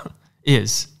culture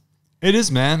is. It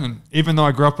is, man. And even though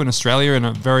I grew up in Australia in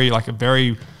a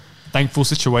very thankful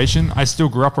situation, I still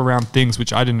grew up around things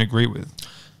which I didn't agree with.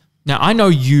 Now, I know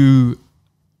you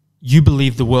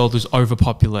believe the world is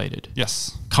overpopulated.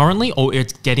 Yes. Currently, or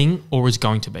it's getting, or is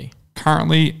going to be?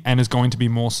 Currently, and is going to be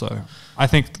more so. I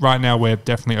think right now we're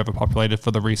definitely overpopulated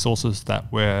for the resources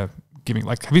that we're giving.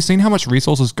 Like, have you seen how much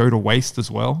resources go to waste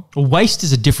as well? Well, waste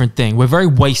is a different thing. We're very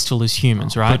wasteful as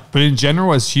humans, right? But in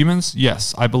general, as humans,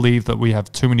 yes, I believe that we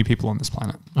have too many people on this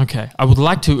planet. Okay. I would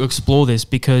like to explore this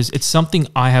because it's something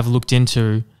I have looked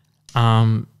into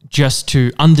just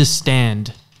to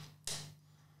understand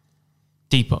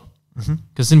deeper. Because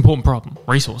it's an important problem,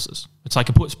 resources. It's like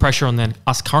it puts pressure on then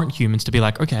us current humans to be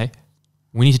like, okay,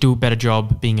 we need to do a better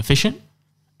job being efficient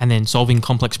and then solving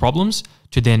complex problems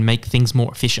to then make things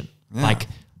more efficient. Yeah. Like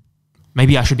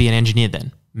maybe I should be an engineer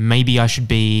then. Maybe I should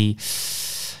be,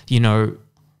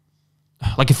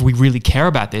 like if we really care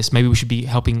about this, maybe we should be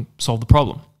helping solve the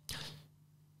problem.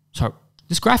 So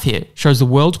this graph here shows the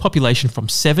world's population from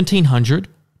 1700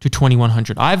 to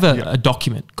 2100. I have a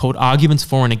document called Arguments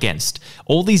For and Against.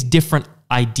 All these different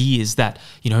ideas that,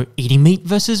 eating meat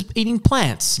versus eating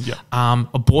plants,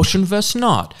 abortion versus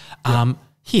not,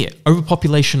 here,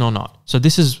 overpopulation or not. So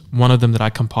this is one of them that I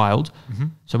compiled.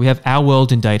 So we have our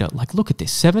world in data. Like, look at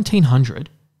this, 1700,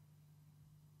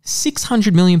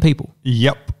 600 million people.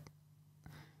 Yep.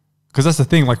 Because that's the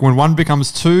thing, like when one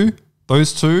becomes two,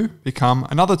 those two become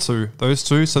another two, those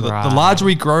two. So the larger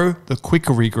we grow, the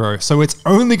quicker we grow. So it's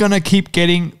only going to keep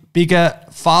getting bigger,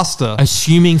 faster.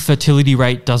 Assuming fertility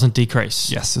rate doesn't decrease.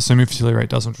 Yes, assuming fertility rate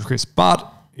doesn't decrease. But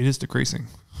it is decreasing.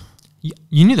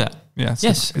 You knew that? Yeah.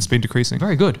 Yes. It's been decreasing.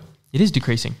 Very good. It is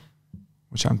decreasing.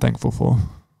 Which I'm thankful for.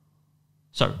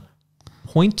 So,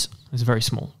 point is very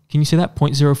small. Can you see that?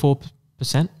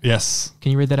 0.04%? Yes.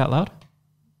 Can you read that out loud?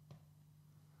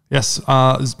 Yes,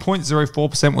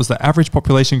 0.04% was the average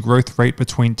population growth rate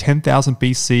between 10,000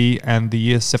 BC and the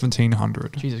year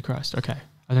 1700. Jesus Christ, okay.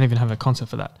 I don't even have a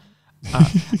concept for that.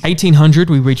 1800,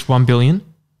 we reached 1 billion.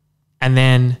 And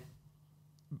then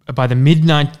by the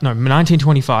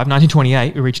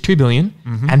 1928, we reached 2 billion.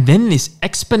 And then this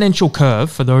exponential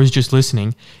curve, for those just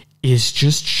listening,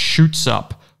 just shoots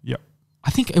up. Yep.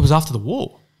 I think it was after the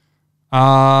war.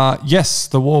 Yes,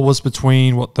 the war was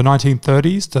between the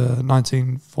 1930s to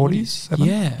 1940s?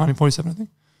 1947, I think.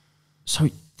 So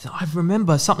I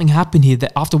remember something happened here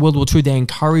that after World War II, they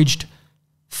encouraged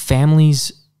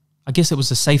families. I guess it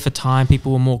was a safer time.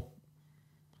 People were more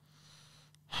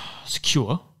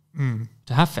secure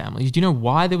to have families. Do you know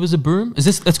why there was a boom?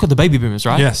 That's called the baby boomers,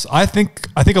 right? Yes, I think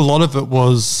a lot of it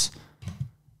was.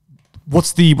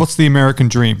 What's the American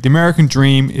dream? The American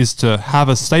dream is to have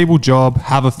a stable job,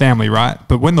 have a family, right?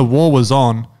 But when the war was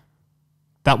on,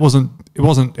 it wasn't,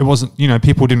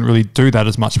 people didn't really do that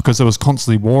as much because there was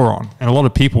constantly war on and a lot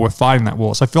of people were fighting that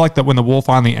war. So I feel like that when the war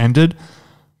finally ended,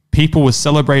 people were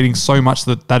celebrating so much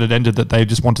that it ended that they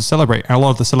just want to celebrate. And a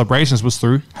lot of the celebrations was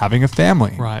through having a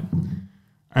family. Right.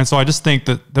 And so I just think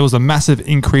that there was a massive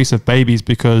increase of babies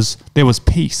because there was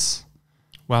peace.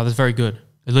 Wow, that's very good.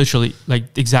 It literally,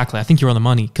 like, exactly. I think you're on the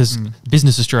money because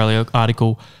Business Australia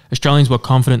article, Australians were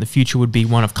confident the future would be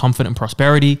one of comfort and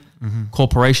prosperity.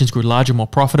 Corporations grew larger, more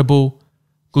profitable.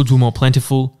 Goods were more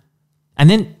plentiful. And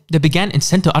then they began I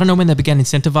don't know when they began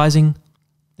incentivizing,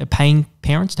 they're paying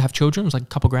parents to have children. It was like a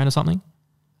couple grand or something.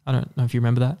 I don't know if you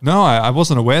remember that. No, I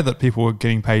wasn't aware that people were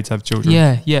getting paid to have children.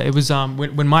 Yeah. It was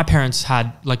when my parents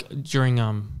had, like, during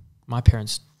my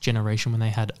parents' generation when they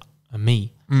had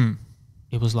me,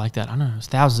 it was like that. I don't know, it was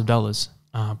thousands of dollars.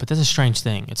 But that's a strange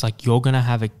thing. It's like you're going to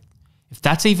have if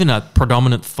that's even a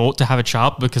predominant thought to have a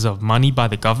child because of money by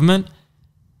the government,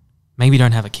 maybe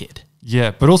don't have a kid.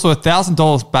 Yeah, but also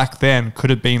 $1,000 back then could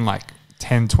have been like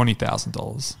 $10,000,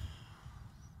 $20,000.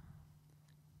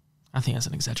 I think that's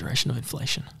an exaggeration of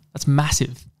inflation. That's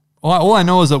massive. All I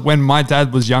know is that when my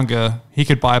dad was younger, he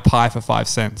could buy a pie for 5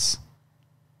 cents.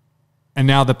 And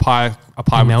now a pie In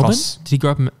would Melbourne? cost... Did he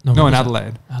grow up in... No, in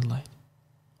Adelaide. Adelaide.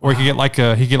 Or he could get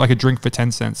like a drink for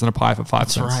 10 cents and a pie for 5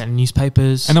 cents. That's right, and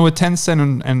newspapers. And there were 10 cent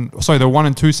and there were 1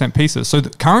 and 2 cent pieces. So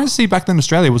the currency back then in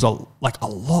Australia was a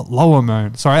lot lower,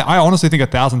 man. So I honestly think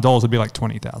 $1,000 would be like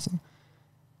 20,000,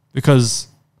 because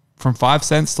from 5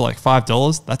 cents to like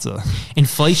 $5, that's a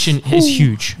Inflation is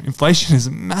huge. inflation is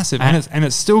massive, and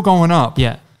it's still going up.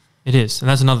 Yeah, it is, and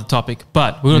that's another topic.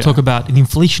 But we're going to talk about the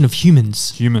inflation of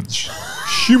humans.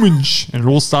 Humans, and it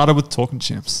all started with talking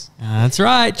chimps. That's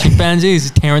right,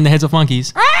 chimpanzees tearing the heads off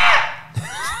monkeys.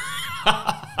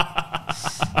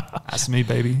 That's me,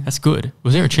 baby. That's good.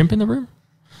 Was there a chimp in the room?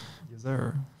 Yes,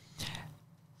 sir.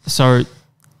 So,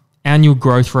 annual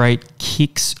growth rate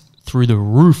kicks through the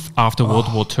roof after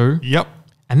World War II. Yep.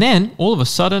 And then, all of a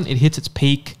sudden, it hits its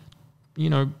peak. You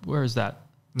know, where is that?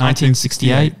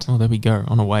 1968. Oh, there we go,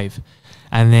 on a wave.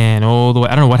 And then all the way,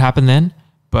 I don't know what happened then,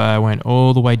 but it went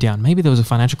all the way down. Maybe there was a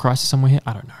financial crisis somewhere here.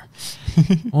 I don't know.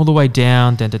 All the way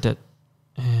down.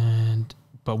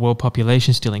 But world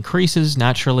population still increases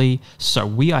naturally. So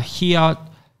we are here,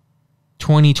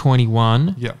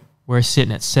 2021. Yep. We're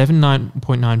sitting at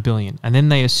 79.9 billion. And then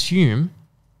they assume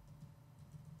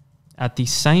at the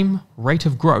same rate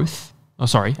of growth,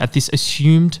 at this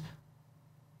assumed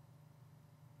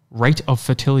rate of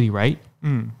fertility rate,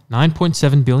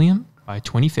 9.7 billion by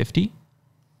 2050,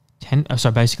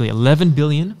 basically 11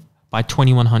 billion by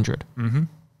 2100. Mm-hmm.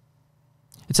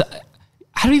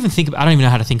 I don't even know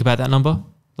how to think about that number.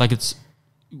 Like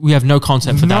we have no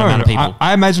concept for that amount of people.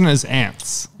 I imagine it as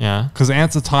ants. Yeah. Because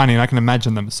ants are tiny and I can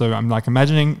imagine them. So I'm like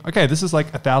imagining, okay, this is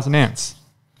like 1,000 ants.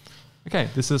 Okay,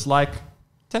 this is like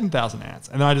 10,000 ants.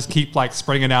 And then I just keep like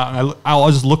spreading it out, and I'll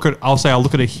look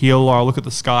at a hill, or I'll look at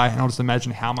the sky, and I'll just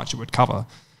imagine how much it would cover.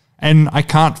 And I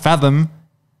can't fathom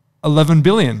 11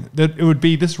 billion. That it would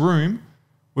be, this room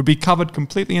would be covered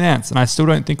completely in ants, and I still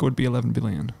don't think it would be 11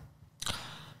 billion.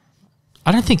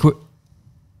 I don't think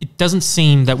it doesn't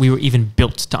seem that we were even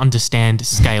built to understand the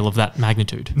scale of that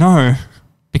magnitude. No.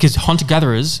 Because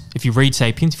hunter-gatherers, if you read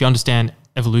Sapiens, if you understand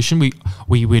evolution,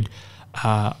 we would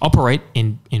operate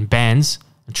in bands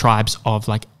and tribes of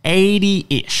like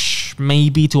 80-ish,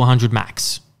 maybe to 100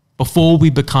 max, before we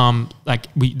become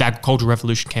that cultural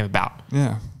revolution came about.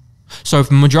 Yeah. So if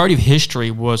the majority of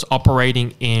history was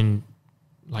operating in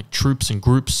like troops and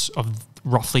groups of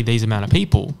roughly these amount of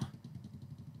people,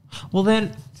 well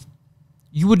then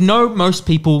you would know most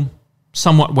people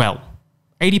somewhat well.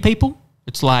 80 people,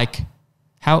 it's like,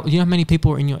 how many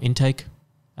people are in your intake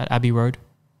at Abbey Road?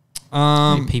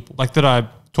 How many people? Like that I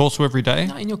talk to every day?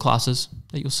 No, in your classes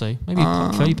that you'll see. Maybe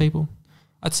 30 people.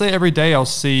 I'd say every day I'll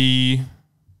see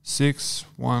 6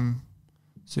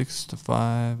 to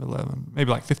 5, 11,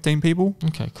 maybe like 15 people.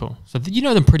 Okay, cool. So you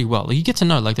know them pretty well. Like, you get to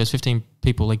know like those 15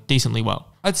 people like decently well.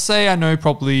 I'd say I know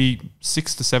probably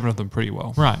 6 to 7 of them pretty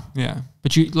well. Right. Yeah.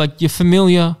 But you're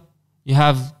familiar, you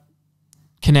have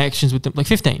connections with them, like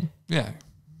 15. Yeah.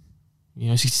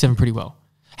 67 pretty well.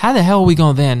 How the hell are we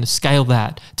going to then scale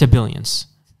that to billions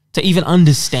to even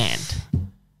understand?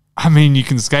 I mean, you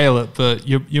can scale it, but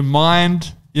your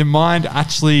mind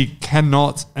actually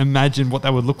cannot imagine what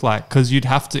that would look like, because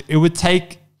it would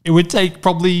take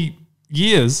probably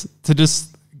years to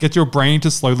just get your brain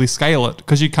to slowly scale it,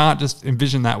 because you can't just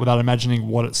envision that without imagining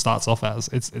what it starts off as.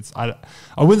 I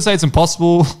wouldn't say it's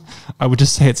impossible. I would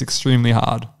just say it's extremely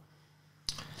hard.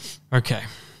 Okay.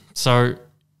 So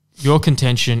your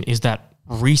contention is that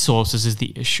resources is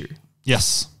the issue.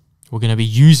 Yes. We're going to be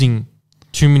using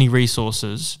too many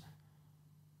resources,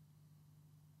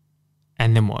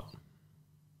 and then what?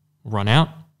 Run out?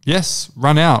 Yes,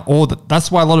 run out. Or that's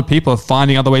why a lot of people are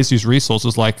finding other ways to use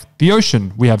resources like the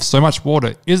ocean. We have so much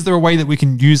water. Is there a way that we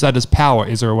can use that as power?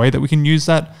 Is there a way that we can use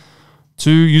that to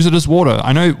use it as water?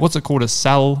 I know, what's it called? There's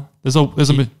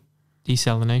a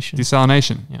Desalination.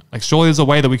 Desalination. Yeah. Like surely there's a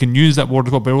way that we can use that water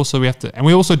as well, but also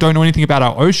we also don't know anything about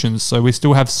our oceans. So we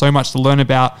still have so much to learn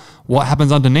about what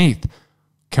happens underneath.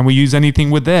 Can we use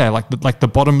anything with there? Like the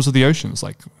bottoms of the oceans?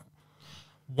 Like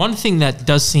one thing that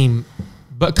does seem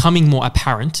becoming more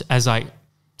apparent as I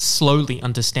slowly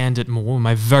understand it more,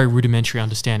 my very rudimentary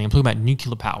understanding. I'm talking about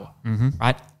nuclear power,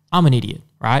 right? I'm an idiot,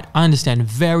 right? I understand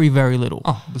very, very little.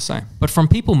 Oh, the same. But from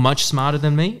people much smarter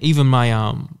than me, even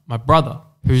my my brother,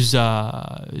 who's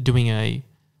doing a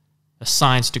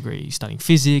science degree, studying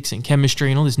physics and chemistry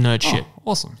and all this nerd shit.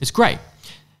 Awesome. It's great.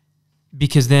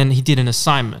 Because then he did an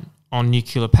assignment on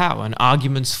nuclear power and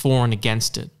arguments for and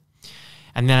against it.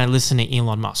 And then I listen to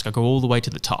Elon Musk. I go all the way to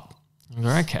the top. I go,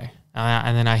 okay.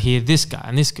 And then I hear this guy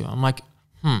and this girl. I'm like,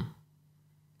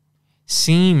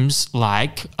 seems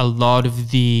like a lot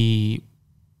of the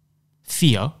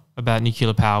fear about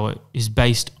nuclear power is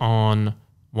based on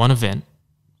one event,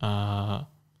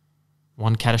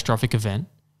 one catastrophic event,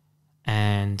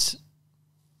 and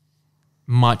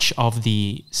much of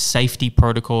the safety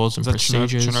protocols and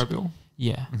procedures. Chernobyl?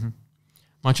 Yeah. Mm-hmm.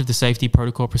 Much of the safety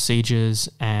protocol procedures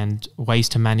and ways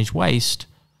to manage waste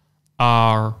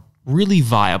are really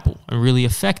viable and really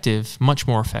effective, much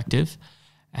more effective,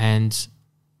 and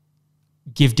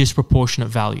give disproportionate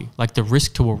value. Like the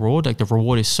risk to reward, like the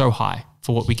reward is so high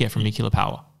for what we get from nuclear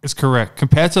power. It's correct.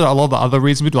 Compared to a lot of the other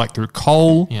reasons we do, like through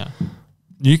coal,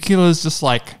 nuclear is just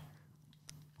like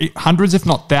hundreds, if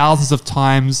not thousands of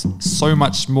times, so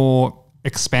much more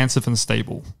expansive and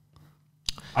stable.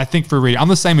 I think for reading, I'm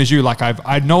the same as you. Like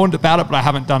I've known about it, but I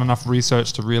haven't done enough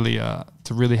research to really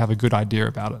have a good idea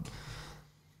about it.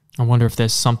 I wonder if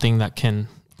there's something that can.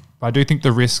 But I do think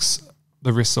the risks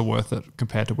are worth it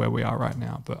compared to where we are right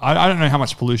now. But I don't know how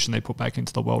much pollution they put back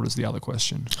into the world is the other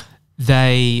question.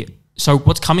 So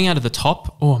what's coming out of the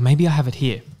top? Oh, maybe I have it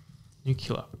here.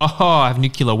 Nuclear. Oh, I have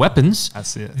nuclear weapons.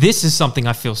 That's it. This is something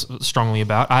I feel strongly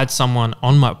about. I had someone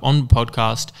on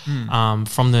podcast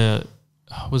from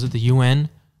was it the UN?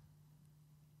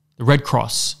 The Red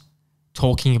Cross,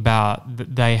 talking about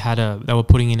that they were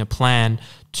putting in a plan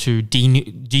to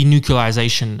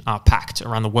denuclearization pact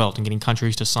around the world and getting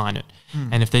countries to sign it.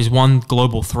 And if there's one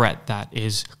global threat that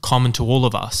is common to all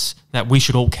of us that we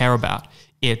should all care about,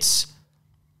 it's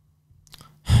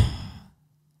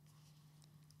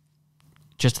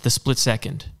just the split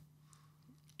second,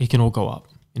 it can all go up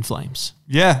in flames.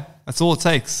 Yeah, that's all it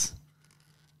takes.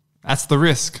 That's the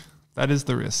risk. That is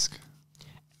the risk.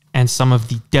 And some of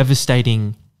the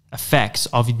devastating effects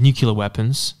of nuclear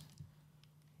weapons,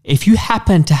 if you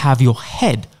happen to have your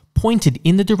head pointed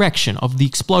in the direction of the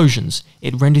explosions,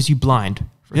 it renders you blind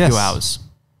for a few hours.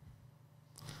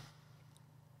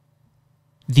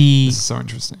 This is so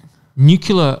interesting.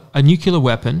 A nuclear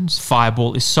weapon's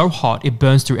fireball is so hot, it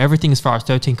burns through everything as far as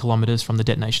 13 kilometers from the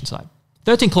detonation site.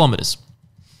 13 kilometers.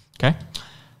 Okay?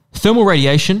 Thermal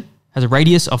radiation has a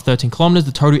radius of 13 kilometers.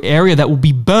 The total area that will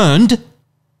be burned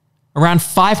around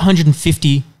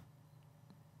 550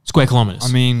 square kilometers.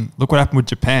 I mean, look what happened with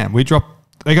Japan. They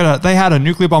had a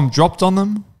nuclear bomb dropped on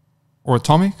them, or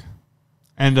atomic,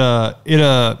 and it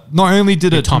not only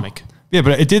did it atomic. Yeah,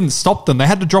 but it didn't stop them. They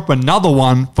had to drop another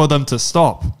one for them to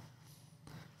stop.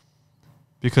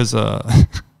 Because at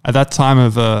that time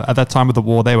of the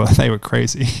war, they were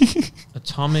crazy.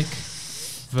 Atomic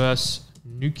versus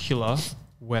nuclear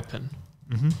weapon.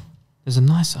 Mm-hmm. There's a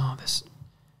nice this.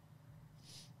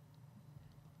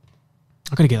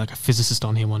 I gotta get like a physicist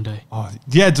on here one day. Oh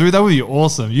yeah, dude, that would be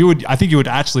awesome. I think you would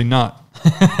actually nut.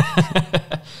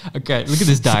 Okay, look at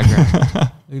this diagram.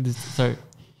 Look at this. So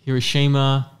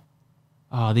Hiroshima.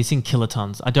 Oh, these in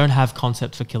kilotons. I don't have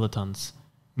concept for kilotons.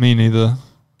 Me neither.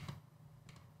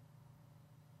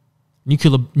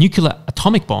 Nuclear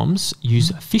atomic bombs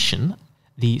use fission,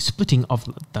 the splitting of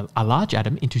a large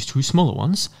atom into two smaller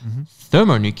ones. Mm-hmm.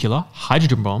 Thermonuclear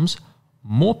hydrogen bombs,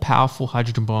 more powerful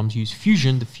hydrogen bombs use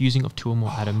fusion, the fusing of two or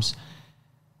more atoms.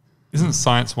 Isn't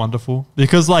science wonderful?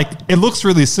 Because it looks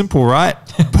really simple, right?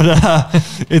 But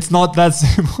it's not that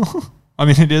simple. I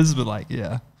mean, it is, but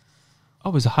yeah.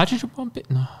 Oh, is a hydrogen bomb bit?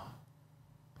 No,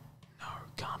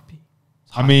 it can't be.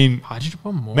 I mean, hydrogen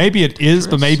bomb more maybe it is,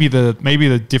 but maybe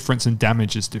the difference in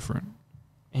damage is different.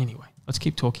 Anyway, let's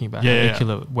keep talking about how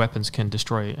nuclear weapons can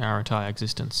destroy our entire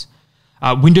existence.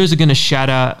 Windows are going to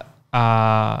shatter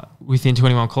within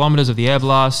 21 kilometers of the air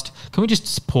blast. Can we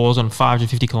just pause on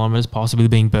 550 kilometers possibly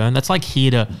being burned? That's like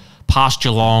here to past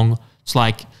Geelong. It's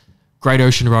like Great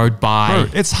Ocean Road by...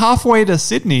 Bro, it's halfway to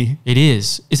Sydney. It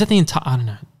is. Is that the entire... I don't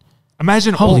know.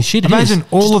 Imagine Holy all, shit, imagine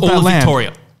all Just of that land.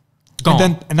 Victoria.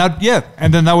 Gone.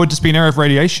 And then that would just be an area of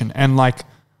radiation. And like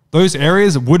those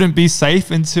areas wouldn't be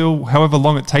safe until however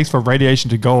long it takes for radiation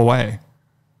to go away.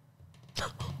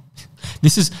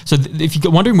 This is... So if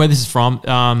you're wondering where this is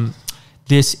from...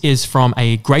 this is from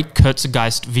a great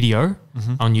Kurzgeist video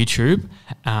on YouTube.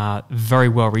 Very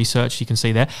well researched. You can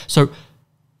see there. So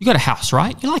you got a house,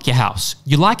 right? You like your house.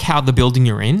 You like how the building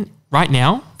you're in right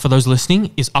now, for those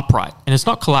listening, is upright and it's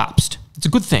not collapsed. It's a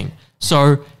good thing.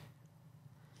 So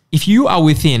if you are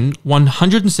within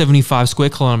 175 square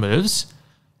kilometers,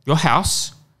 your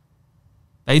house,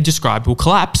 they described, will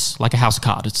collapse like a house of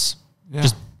cards. It's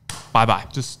just bye-bye.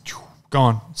 Just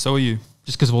gone. So are you.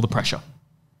 Just because of all the pressure.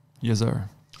 Yes, sir.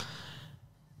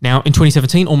 Now, in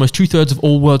 2017, almost 2/3 of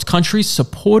all world's countries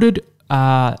supported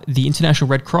the International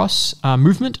Red Cross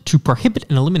movement to prohibit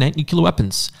and eliminate nuclear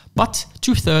weapons. But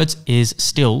 2/3 is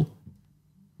still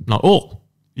not all.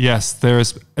 Yes, there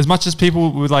is. As much as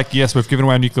people would like, yes, we've given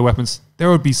away nuclear weapons, there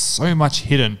would be so much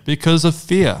hidden because of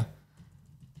fear.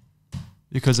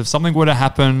 Because if something were to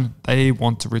happen, they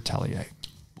want to retaliate.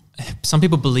 Some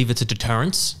people believe it's a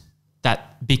deterrence,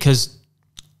 that because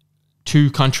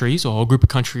two countries or a group of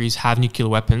countries have nuclear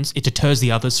weapons, it deters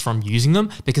the others from using them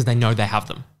because they know they have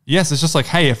them. Yes, it's just like,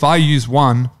 hey, if I use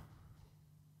one,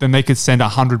 then they could send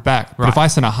 100 back. But if I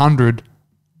send 100,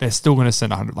 they're still going to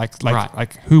send 100.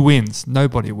 Like who wins?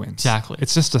 Nobody wins. Exactly.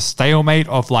 It's just a stalemate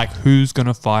of like who's going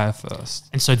to fire first.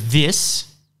 And so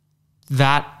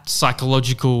that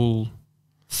psychological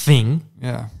thing,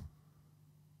 yeah,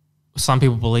 some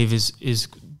people believe is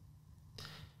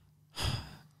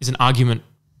an argument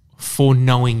for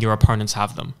knowing your opponents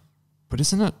have them. But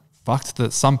isn't it fucked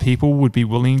that some people would be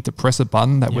willing to press a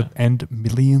button that would end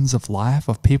millions of life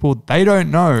of people they don't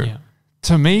know? Yeah.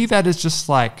 To me, that is just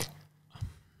like,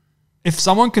 if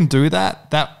someone can do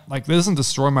that like doesn't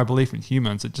destroy my belief in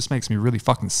humans. It just makes me really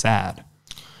fucking sad.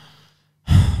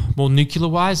 Well,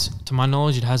 nuclear-wise, to my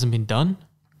knowledge, it hasn't been done,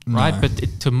 right?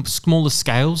 But to smaller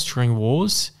scales during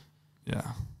wars,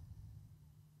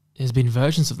 there's been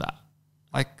versions of that.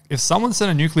 Like, if someone sent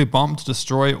a nuclear bomb to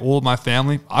destroy all of my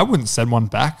family, I wouldn't send one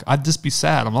back. I'd just be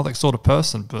sad. I'm not that sort of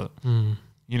person. But,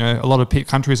 you know, a lot of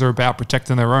countries are about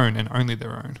protecting their own and only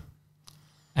their own.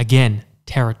 Again,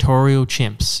 territorial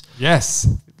chimps. Yes.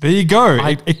 There you go.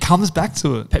 It comes back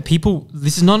to it. People,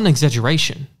 this is not an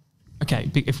exaggeration. Okay,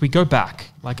 if we go back,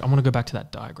 like I want to go back to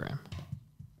that diagram.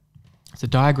 It's a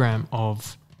diagram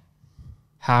of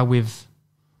how millions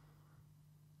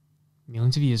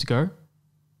of years ago,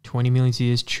 20 million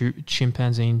years,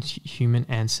 chimpanzee human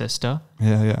ancestor.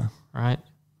 Yeah. Right?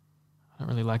 I don't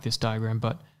really like this diagram,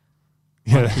 but...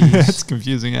 Yeah, it's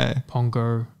confusing, eh?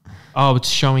 Pongo. Oh, it's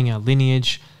showing our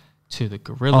lineage to the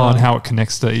gorilla. Oh, and how it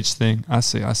connects to each thing. I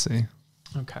see.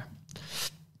 Okay.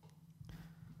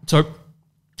 So,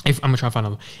 I'm going to try and find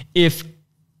another. If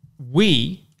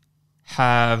we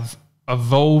have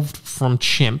evolved from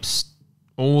chimps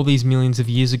all these millions of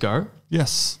years ago...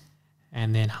 Yes.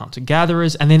 And then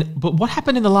hunter-gatherers, but what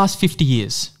happened in the last 50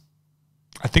 years?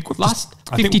 I think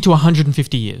 50 to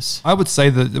 150 years. I would say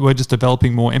that we're just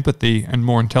developing more empathy and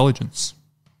more intelligence.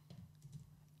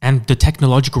 And the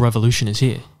technological revolution is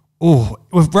here. Oh,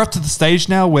 we're up to the stage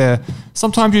now where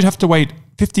sometimes you'd have to wait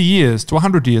 50 years to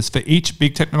 100 years for each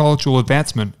big technological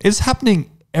advancement. It's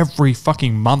happening every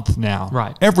fucking month now.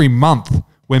 Right. Every month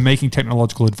we're making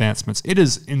technological advancements. It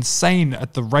is insane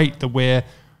at the rate that we're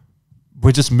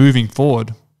just moving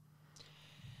forward.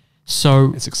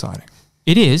 So it's exciting.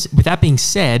 It is. With that being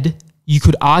said, you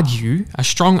could argue, a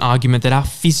strong argument, that our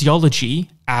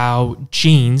physiology, our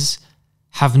genes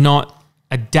have not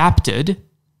adapted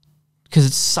because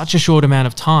it's such a short amount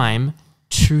of time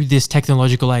to this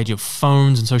technological age of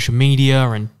phones and social media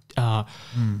and the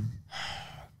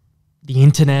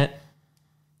internet.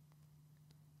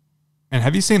 And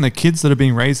have you seen the kids that are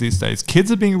being raised these days?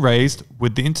 Kids are being raised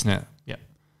with the internet. Yeah.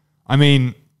 I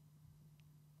mean,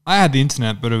 I had the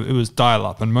internet, but it was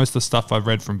dial-up, and most of the stuff I've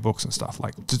read from books and stuff,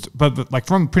 but like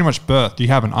from pretty much birth, you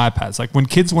have an iPad. It's like when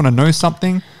kids want to know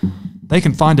something, they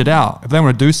can find it out. If they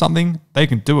want to do something, they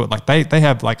can do it. Like they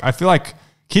have, like, I feel like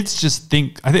kids just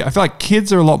think. I feel like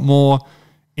kids are a lot more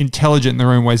intelligent in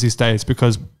their own ways these days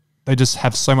because they just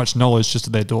have so much knowledge just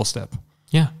at their doorstep.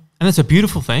 Yeah, and that's a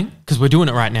beautiful thing because we're doing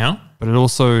it right now. But it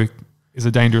also is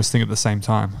a dangerous thing at the same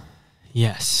time.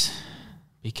 Yes.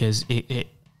 Because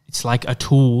it's like a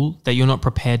tool that you're not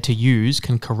prepared to use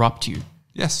can corrupt you.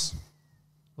 Yes.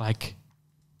 Like,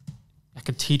 I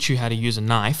could teach you how to use a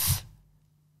knife.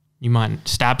 You might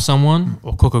stab someone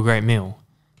or cook a great meal.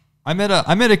 I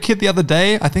met a kid the other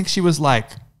day. I think she was like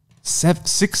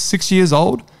 6 years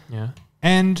old. Yeah.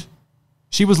 And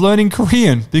she was learning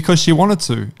Korean because she wanted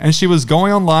to. And she was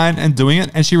going online and doing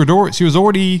it. And she was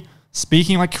already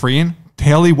speaking like Korean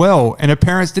fairly well. And her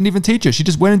parents didn't even teach her. She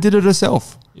just went and did it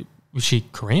herself. Was she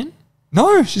Korean?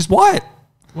 No, she's white.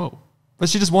 Whoa. But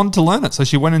she just wanted to learn it. So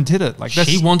she went and did it. Like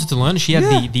She wanted to learn. She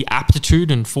had the aptitude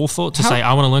and forethought to say,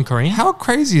 I want to learn Korean. How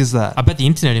crazy is that? I bet the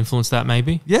internet influenced that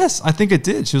maybe. Yes, I think it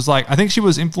did. She was like, I think she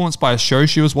was influenced by a show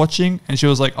she was watching. And she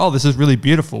was like, oh, this is really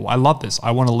beautiful. I love this. I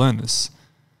want to learn this.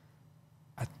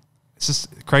 It's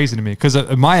just crazy to me. Because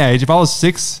at my age, if I was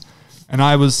 6 and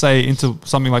I was, say, into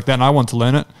something like that and I wanted to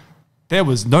learn it, there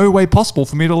was no way possible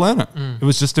for me to learn it. It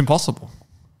was just impossible.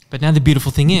 But now the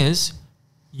beautiful thing is,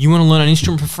 you want to learn an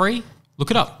instrument for free? Look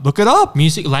it up. Look it up.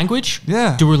 Music, language.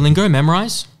 Yeah. Duolingo,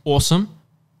 memorize. Awesome.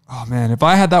 Oh, man. If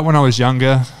I had that when I was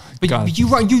younger. But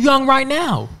you're young right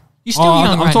now. You're still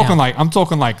young right now. I'm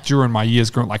talking like during my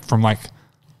years, like from like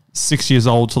 6 years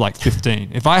old to like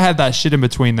 15. If I had that shit in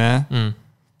between there.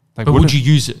 But would you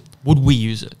use it? Would we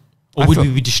use it? Or would we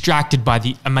be distracted by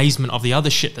the amazement of the other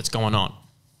shit that's going on?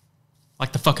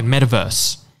 Like the fucking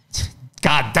metaverse.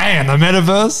 God damn, the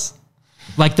metaverse.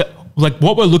 Like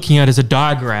what we're looking at is a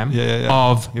diagram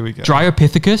of Here we go.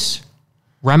 Dryopithecus,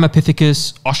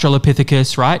 Ramapithecus,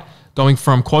 Australopithecus, right? Going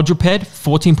from quadruped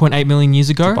 14.8 million years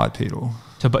ago. Bipedal.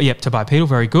 To bipedal,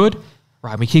 very good.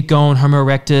 Right, we keep going. Homo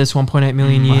erectus, 1.8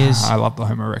 million years. I love the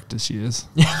Homo erectus years.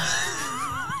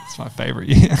 It's my favorite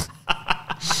year.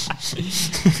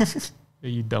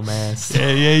 You dumbass.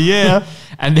 Yeah.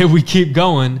 And then we keep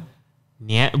going.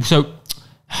 Yeah. So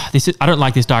I don't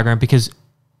like this diagram because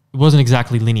it wasn't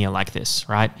exactly linear like this,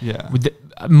 right? Yeah. With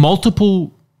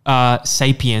multiple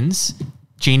sapiens,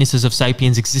 genuses of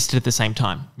sapiens existed at the same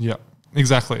time. Yeah,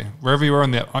 exactly. Wherever you were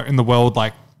in the world,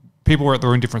 like people were at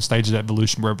their own different stages of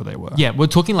evolution wherever they were. Yeah, we're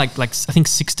talking like I think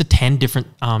 6 to 10 different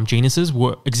genuses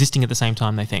were existing at the same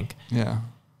time, they think. Yeah.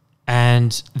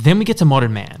 And then we get to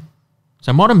modern man.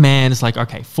 So modern man is like,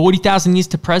 okay, 40,000 years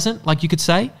to present, like you could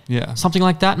say. Yeah. Something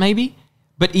like that maybe.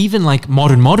 But even like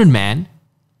modern man,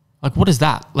 like what is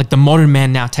that? Like the modern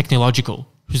man now technological,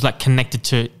 who's like connected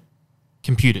to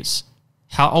computers.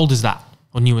 How old is that?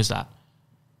 Or new is that?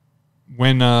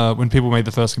 When people made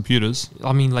the first computers.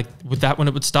 I mean, like, would that when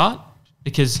it would start?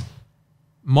 Because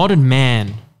modern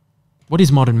man, what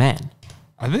is modern man?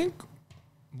 I think,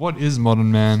 what is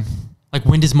modern man? Like,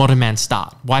 when does modern man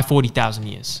start? Why 40,000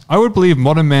 years? I would believe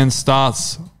modern man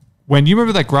starts when, you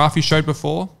remember that graph you showed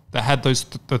before that had those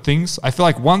the things? I feel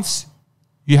like once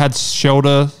you had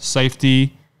shelter,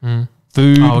 safety,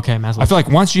 food. Oh, okay, Maslow. I feel like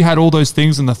once you had all those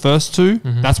things in the first two,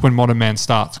 that's when modern man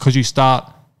starts, because you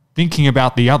start thinking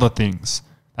about the other things.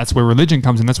 That's where religion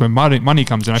comes in. That's where money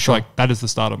comes in. I feel like that is the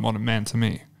start of modern man to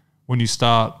me. When you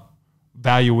start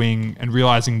valuing and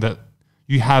realizing that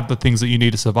you have the things that you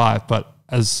need to survive, but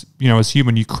as you know, as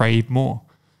human, you crave more.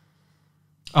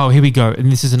 Oh, here we go.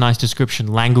 And this is a nice description.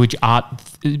 Language, art,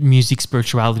 music,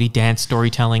 spirituality, dance,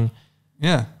 storytelling.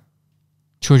 Yeah.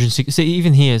 260. So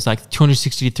even here is like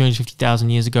 260 to 350,000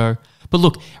 years ago. But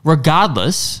look,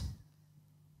 regardless,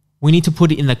 we need to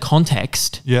put it in the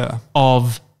context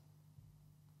of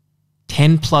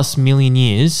 10 plus million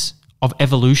years of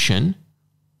evolution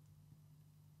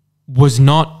was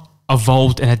not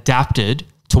evolved and adapted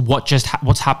to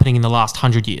what's happening in the last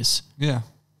 100 years. Yeah.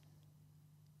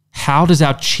 How does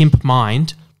our chimp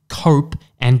mind cope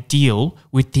and deal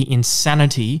with the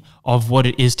insanity of what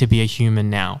it is to be a human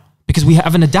now? Because we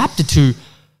haven't adapted to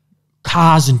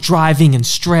cars and driving and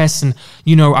stress and,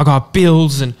 you know, I got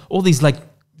bills and all these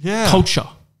culture.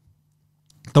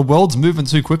 The world's moving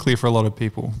too quickly for a lot of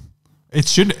people.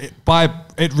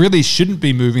 It really shouldn't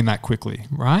be moving that quickly.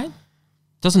 Right?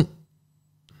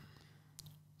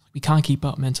 We can't keep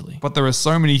up mentally. But there are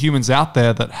so many humans out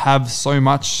there that have so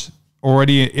much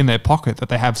already in their pocket that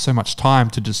they have so much time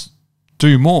to just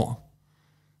do more.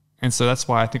 And so that's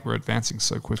why I think we're advancing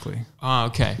so quickly. Oh,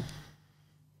 okay.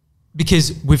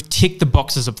 Because we've ticked the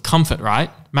boxes of comfort, right?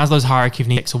 Maslow's hierarchy of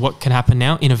needs. So what can happen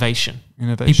now? Innovation.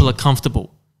 People are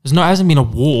comfortable. Hasn't been a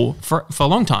war for a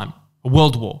long time. A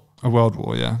world war. A world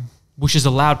war, yeah. Which has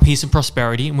allowed peace and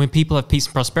prosperity. And when people have peace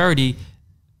and prosperity,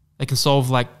 they can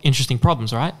solve interesting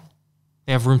problems, right?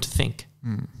 They have room to think.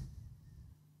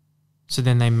 So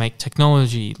then they make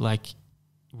technology,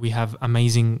 we have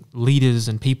amazing leaders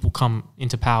and people come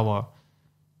into power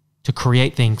to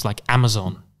create things like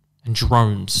Amazon and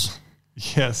drones.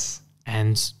 Yes.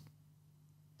 And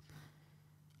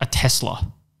a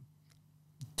Tesla.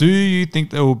 Do you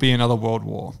think there will be another world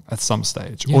war at some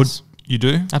stage? Yes. Or you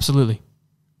do? Absolutely.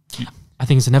 I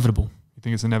think it's inevitable. You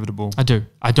think it's inevitable? I do.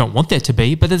 I don't want there to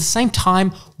be, but at the same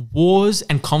time, wars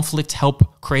and conflict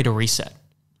help create a reset.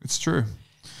 It's true.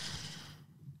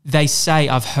 They say,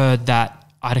 I've heard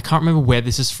that, I can't remember where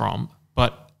this is from,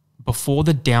 but before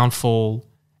the downfall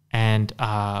and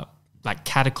like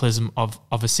cataclysm of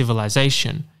a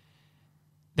civilization,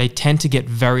 they tend to get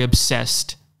very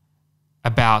obsessed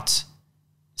about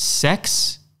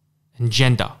sex and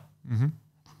gender and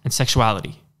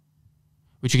sexuality,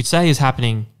 which you could say is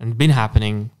happening and been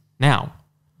happening now.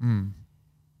 And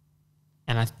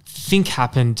I think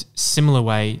happened similar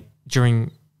way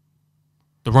during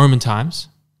the Roman times.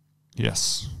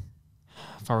 Yes.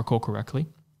 If I recall correctly.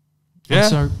 Yeah. And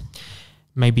so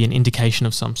maybe an indication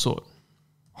of some sort.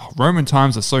 Roman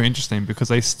times are so interesting because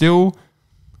they still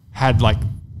had like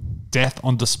death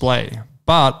on display,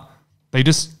 but they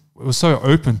just it was so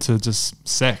open to just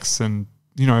sex and,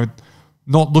 you know,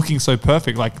 not looking so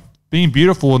perfect. Like being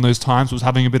beautiful in those times was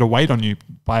having a bit of weight on you.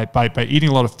 By eating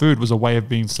a lot of food was a way of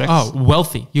being sexy. Oh,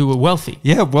 wealthy. You were wealthy.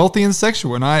 Yeah, wealthy and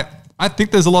sexual. And I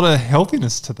think there's a lot of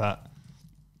healthiness to that.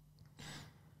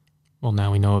 Well,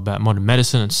 now we know about modern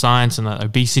medicine and science and that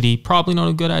obesity. Probably not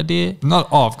a good idea.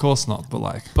 Of course not, but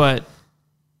like. But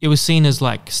it was seen as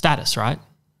like status, right?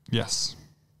 Yes.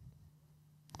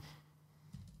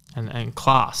 And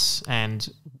class.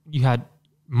 And you had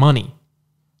money,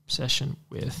 obsession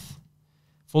with,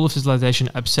 full of civilization,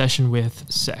 obsession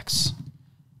with sex.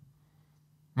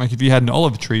 Like if you had an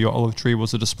olive tree, your olive tree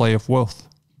was a display of wealth.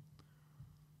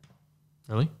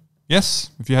 Really? Yes.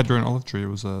 If you had your own olive tree, it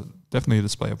was definitely a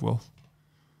display of wealth.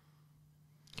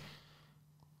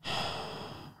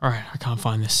 All right, I can't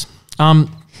find this.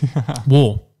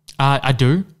 War. I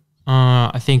do.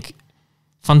 I think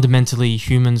fundamentally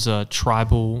humans are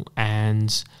tribal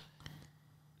and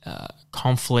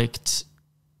conflict,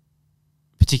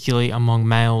 particularly among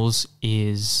males,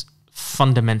 is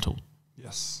fundamental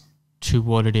Yes. to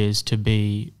what it is to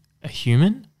be a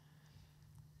human.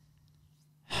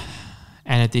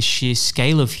 And at this sheer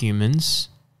scale of humans,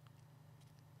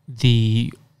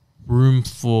 the room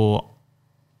for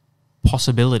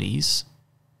possibilities,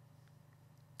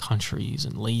 countries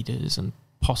and leaders and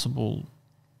possible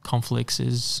conflicts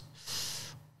is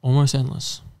almost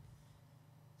endless.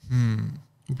 What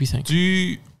do you think?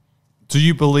 Do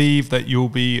you believe that you'll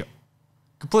be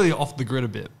completely off the grid a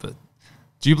bit, but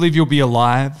do you believe you'll be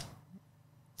alive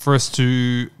for us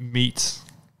to meet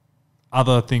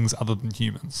other things other than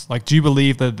humans? Like, do you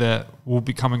believe that we'll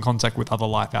come in contact with other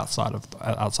life outside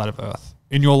of Earth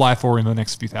in your life or in the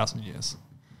next few thousand years?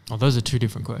 Well, those are two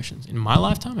different questions. In my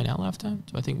lifetime, in our lifetime,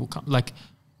 do I think we'll come like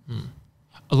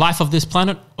a life of this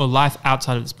planet or life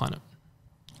outside of this planet?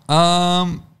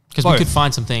 Because we could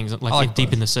find some things like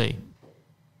deep in the sea,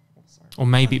 or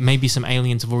maybe some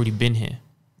aliens have already been here.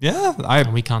 Yeah,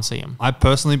 and we can't see them. I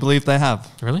personally believe they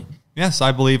have. Really? Yes,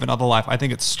 I believe in other life. I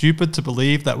think it's stupid to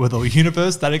believe that with a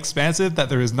universe that expansive, that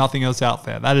there is nothing else out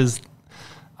there. That is,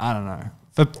 I don't know.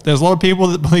 There's a lot of people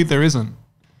that believe there isn't,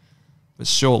 but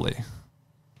surely.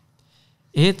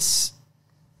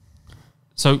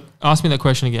 So ask me that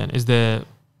question again.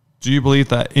 Do you believe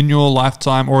that in your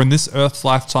lifetime or in this Earth's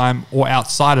lifetime or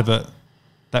outside of it,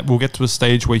 that we'll get to a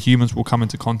stage where humans will come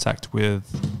into contact with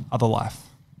other life?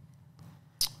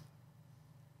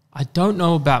 I don't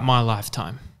know about my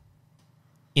lifetime.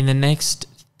 In the next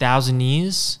 1,000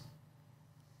 years,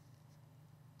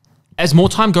 as more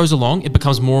time goes along, it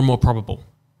becomes more and more probable.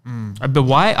 But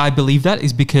why I believe that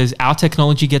is because our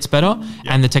technology gets better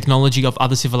and the technology of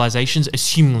other civilizations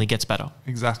assumingly gets better.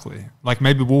 Exactly. Like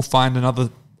maybe we'll find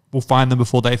them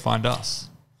before they find us.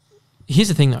 Here's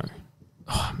the thing though.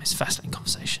 It's a fascinating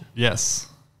conversation. Yes.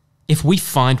 If we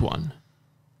find one,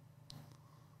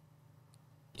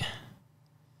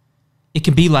 it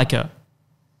can be like if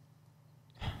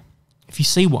you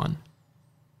see one,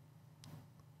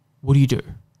 what do you do?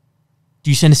 Do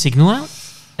you send a signal out?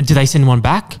 And do they send one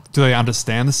back? Do they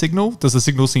understand the signal? Does the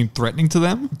signal seem threatening to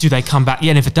them? Do they come back?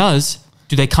 Yeah, and if it does,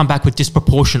 do they come back with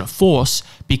disproportionate force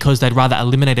because they'd rather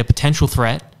eliminate a potential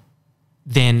threat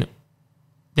than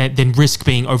risk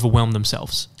being overwhelmed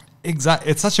themselves?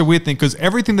 Exactly. It's such a weird thing because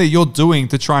everything that you're doing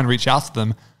to try and reach out to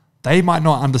them, they might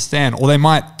not understand, or they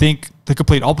might think the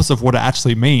complete opposite of what it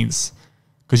actually means.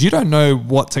 Because you don't know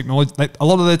what technology, like a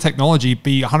lot of their technology,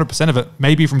 be 100% of it,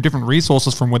 maybe from different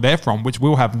resources from where they're from, which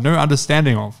we'll have no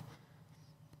understanding of.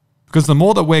 Because the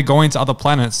more that we're going to other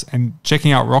planets and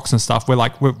checking out rocks and stuff, we're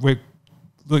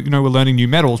learning new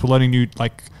metals, we're learning new,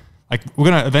 like we're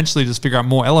going to eventually just figure out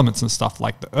more elements and stuff.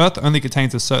 Like the Earth only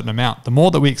contains a certain amount. The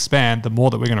more that we expand, the more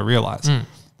that we're going to realize.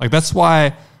 Like that's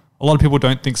why a lot of people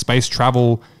don't think space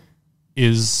travel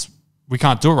we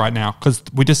can't do it right now, because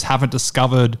we just haven't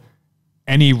discovered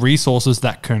any resources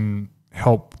that can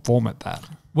help format that.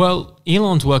 Well,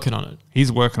 Elon's working on it.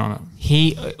 He's working on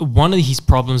it. One of his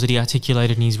problems that he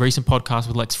articulated in his recent podcast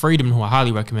with Lex Friedman, who I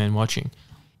highly recommend watching,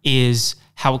 is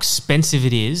how expensive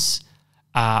it is.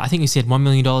 I think he said $1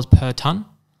 million per ton,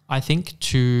 I think,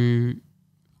 to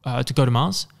go to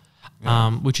Mars,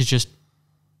 which is just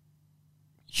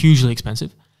hugely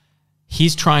expensive.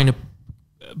 He's trying to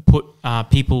put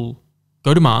people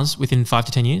go to Mars within 5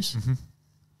 to 10 years. Mm-hmm.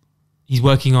 He's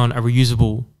working on a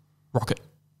reusable rocket,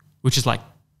 which is like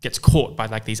gets caught by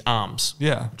like these arms.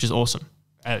 Yeah. Which is awesome.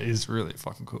 That is really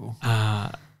fucking cool.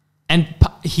 And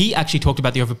he actually talked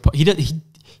about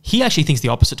he actually thinks the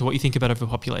opposite to what you think about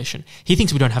overpopulation. He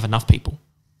thinks we don't have enough people.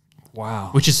 Wow.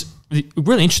 Which is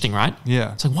really interesting, right?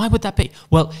 Yeah. It's like, why would that be?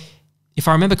 Well, if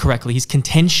I remember correctly, his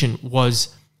contention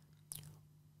was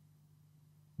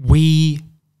we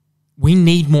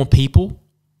need more people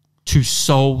to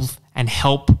solve and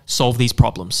help solve these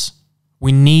problems.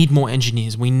 We need more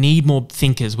engineers. We need more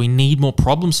thinkers. We need more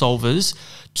problem solvers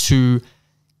to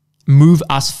move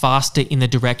us faster in the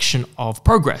direction of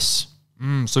progress.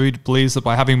 So he believes that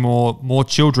by having more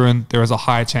children, there is a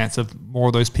higher chance of more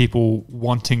of those people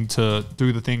wanting to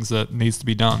do the things that needs to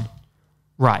be done.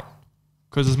 Right.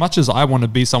 Because as much as I want to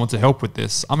be someone to help with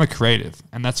this, I'm a creative,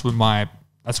 and that's where my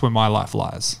life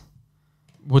lies.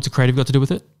 What's a creative got to do with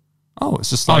it? Oh,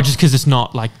 it's just like... just because it's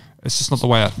not like... It's just not the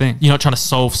way I think. You're not trying to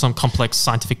solve some complex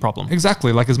scientific problem.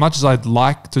 Exactly. Like as much as I'd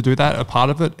like to do that, a part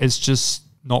of it, it's just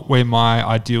not where my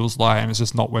ideals lie, and it's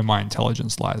just not where my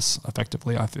intelligence lies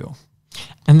effectively, I feel.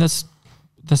 And that's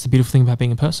the beautiful thing about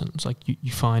being a person. It's like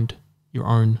you find your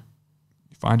own...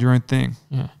 You find your own thing.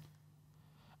 Yeah.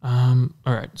 All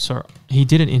right. So he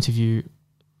did an interview.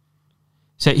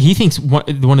 So he thinks one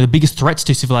of the biggest threats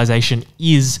to civilization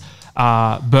is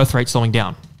birth rate slowing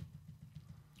down.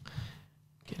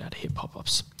 Get out of here,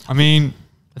 pop-ups. I mean,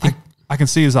 I can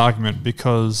see his argument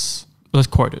because... Let's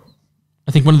quote it.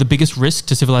 I think one of the biggest risks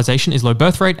to civilization is low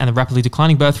birth rate and the rapidly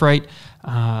declining birth rate.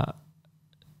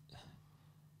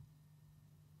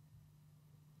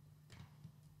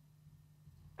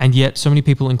 And yet so many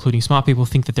people, including smart people,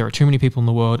 think that there are too many people in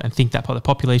the world and think that the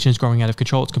population is growing out of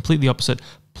control. It's completely opposite.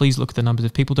 Please look at the numbers.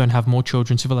 If people don't have more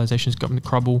children, civilization is going to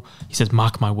crumble. He says,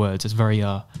 mark my words. It's very,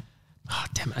 damn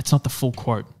it, it's not the full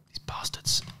quote. These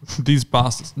bastards. These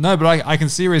bastards. No, but I can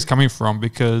see where he's coming from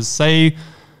because say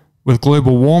with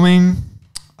global warming,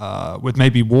 with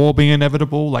maybe war being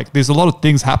inevitable, like there's a lot of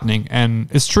things happening, and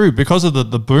it's true because of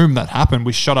the boom that happened,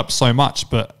 we shot up so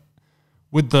much, but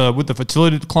with the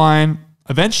fertility decline,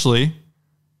 eventually,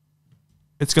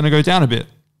 it's going to go down a bit.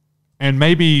 And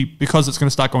maybe because it's going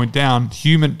to start going down,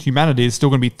 humanity is still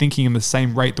going to be thinking in the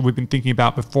same rate that we've been thinking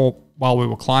about before while we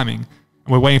were climbing. And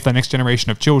we're waiting for the next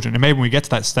generation of children. And maybe when we get to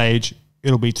that stage,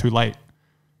 it'll be too late.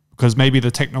 Because maybe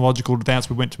the technological advance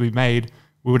we went to be made,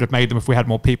 we would have made them if we had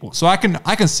more people. So I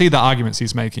can see the arguments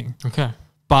he's making. Okay.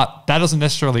 But that doesn't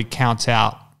necessarily count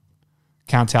out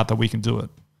that we can do it.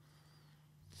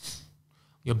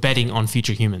 You're betting on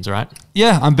future humans, right?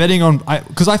 Yeah, I'm betting on...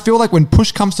 Because I feel like when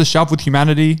push comes to shove with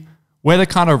humanity, we're the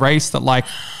kind of race that like,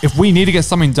 if we need to get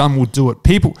something done, we'll do it.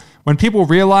 When people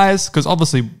realize... Because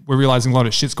obviously we're realizing a lot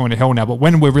of shit's going to hell now, but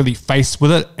when we're really faced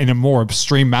with it in a more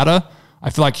extreme matter,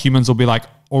 I feel like humans will be like,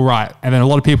 all right. And then a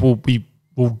lot of people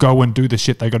will go and do the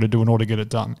shit they got to do in order to get it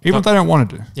done, even if they don't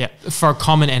want to do. Yeah, for a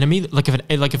common enemy, like if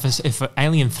an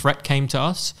alien threat came to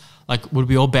us, like would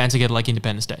we all band together like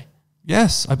Independence Day?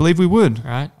 Yes, I believe we would.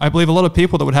 Right. I believe a lot of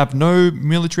people that would have no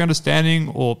military understanding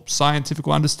or scientific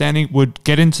understanding would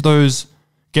get into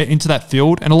that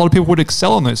field, and a lot of people would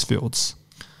excel in those fields,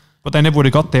 but they never would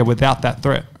have got there without that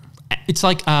threat. It's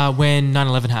like when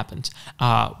 9/11 happened.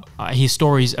 I hear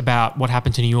stories about what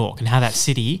happened to New York and how that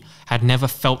city had never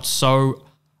felt so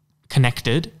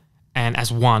connected and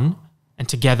as one and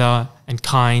together and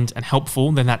kind and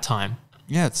helpful than that time.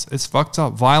 Yeah, it's fucked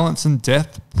up. Violence and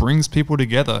death brings people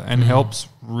together and helps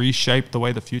reshape the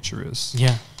way the future is.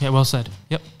 Yeah, well said.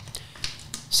 Yep.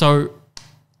 So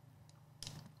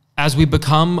as we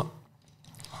become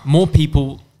more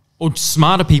people or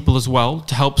smarter people as well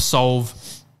to help solve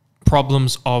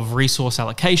problems of resource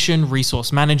allocation,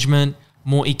 resource management,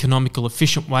 more economical,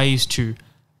 efficient ways to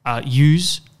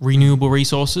use renewable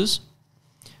resources,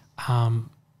 and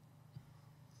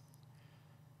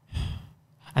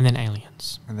then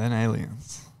aliens.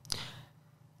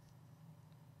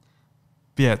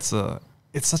 But yeah,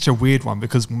 it's such a weird one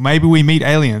because maybe we meet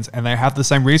aliens and they have the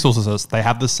same resources as us. They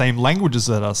have the same languages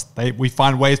as us. We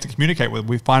find ways to communicate with them.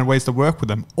 We find ways to work with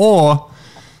them. Or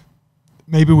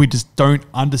maybe we just don't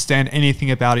understand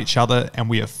anything about each other and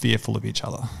we are fearful of each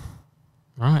other.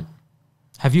 Right.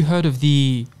 Have you heard of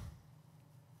the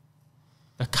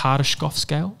the Kardashev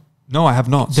scale? No, I have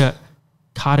not. The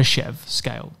Kardashev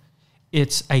scale.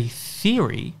 It's a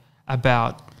theory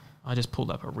about. I just pulled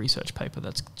up a research paper.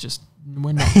 That's just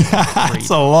we're not. That's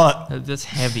a lot. That's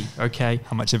heavy. Okay.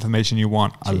 How much information you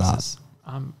want? A lot. Jesus.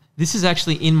 This is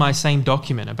actually in my same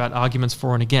document about arguments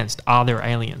for and against. Are there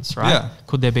aliens? Right? Yeah.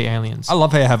 Could there be aliens? I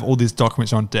love how you have all these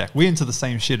documents on deck. We into the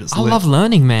same shit. It's I lit. love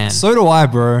learning, man. So do I,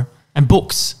 bro. And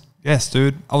books. Yes,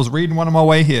 dude. I was reading one on my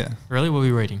way here. Really? What were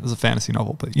you reading? It was a fantasy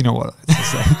novel, but you know what? It's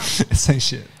the same, it's the same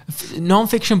shit.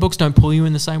 Non-fiction books don't pull you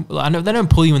in the same. I know they don't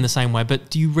pull you in the same way, but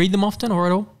do you read them often or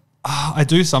at all? I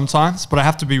do sometimes, but I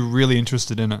have to be really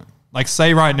interested in it. Like,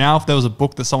 say right now, if there was a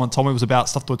book that someone told me was about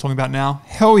stuff that we're talking about now,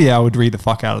 hell yeah, I would read the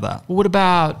fuck out of that. Well, what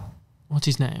about, what's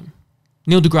his name?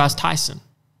 Neil deGrasse Tyson.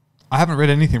 I haven't read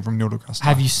anything from Neil deGrasse Tyson.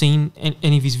 Have you seen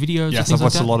any of his videos? Yes, I've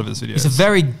watched a lot of his videos. He's a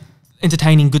very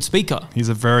entertaining, good speaker. He's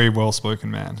a very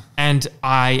well-spoken man. And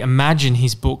I imagine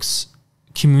his books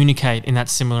communicate in that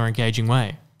similar engaging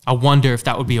way. I wonder if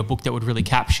that would be a book that would really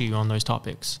capture you on those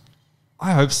topics.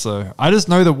 I hope so. I just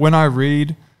know that when I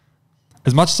read,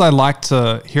 as much as I like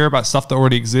to hear about stuff that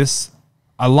already exists,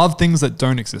 I love things that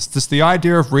don't exist. Just the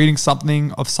idea of reading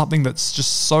something that's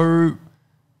just so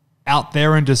out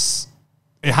there and just,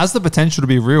 it has the potential to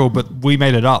be real, but we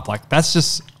made it up. Like, that's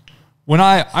just, when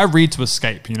I read to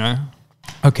escape, you know?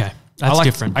 Okay, that's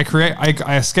different.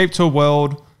 I escape to a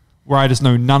world where I just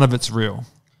know none of it's real.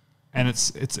 And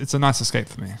it's a nice escape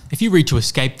for me. If you read to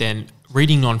escape, then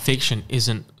reading nonfiction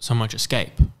isn't so much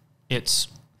escape. It's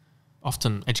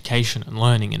often education and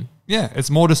learning. And yeah, it's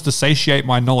more just to satiate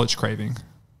my knowledge craving.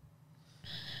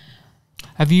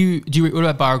 do you read, what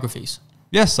about biographies?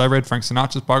 Yes, I read Frank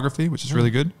Sinatra's biography, which is really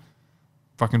good.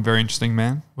 Fucking very interesting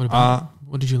man. What about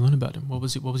what did you learn about him? What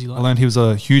was he like? I learned he was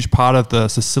a huge part of the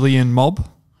Sicilian mob.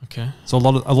 Okay. So a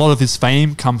lot of his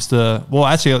fame comes to, well,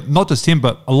 actually not just him,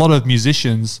 but a lot of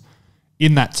musicians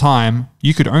in that time.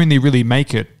 You could only really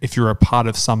make it if you're a part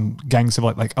of some gangs of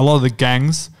like a lot of the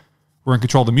gangs were in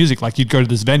control of the music. Like, you'd go to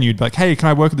this venue, you'd be like, hey, can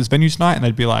I work at this venue tonight? And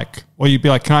they'd be like, or you'd be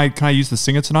like, can I use the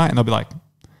singer tonight? And they'll be like,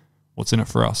 what's in it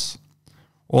for us?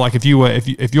 Or like if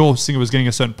your singer was getting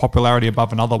a certain popularity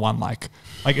above another one, like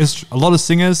it's a lot of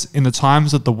singers in the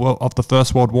times of the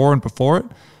First World War and before it,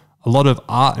 a lot of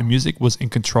art and music was in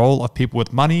control of people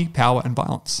with money, power, and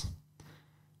violence.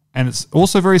 And it's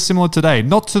also very similar today,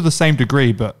 not to the same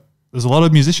degree, but there's a lot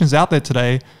of musicians out there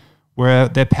today where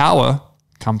their power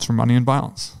comes from money and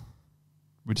violence.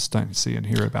 We just don't see and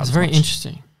hear about it. It's very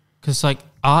interesting because like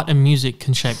art and music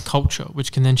can shape culture,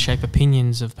 which can then shape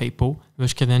opinions of people,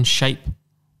 which can then shape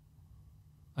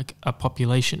like a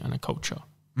population and a culture.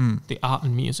 The art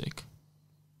and music,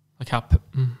 like how.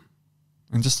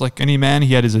 And just like any man,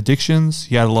 he had his addictions.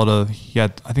 He had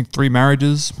I think 3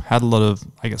 marriages. Had a lot of,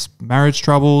 I guess, marriage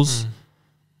troubles.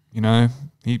 You know,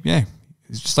 he's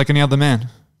just like any other man.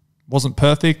 Wasn't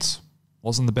perfect,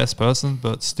 wasn't the best person,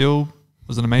 but still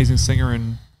was an amazing singer,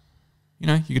 and you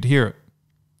know, you could hear it.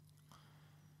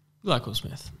 You like Will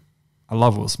Smith? I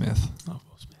love Will Smith.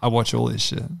 I watch all his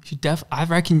shit. I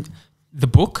reckon the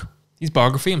book, his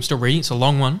biography, I'm still reading. It's a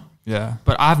long one. Yeah.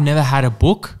 But I've never had a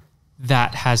book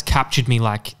that has captured me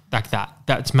like that.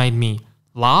 That's made me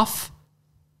laugh,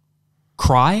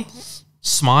 cry,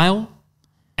 smile,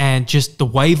 and just the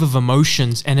wave of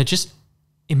emotions. And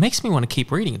it makes me want to keep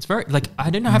reading. It's very, like, I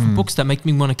don't have books that make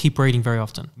me want to keep reading very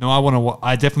often. No,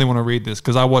 I definitely want to read this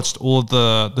because I watched all of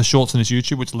the shorts on his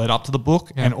YouTube, which led up to the book,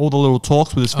 and all the little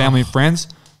talks with his family and friends.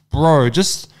 Bro,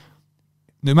 just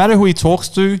no matter who he talks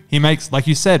to, he makes, like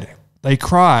you said, they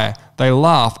cry, they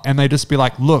laugh, and they just be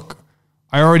like, look,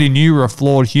 I already knew you were a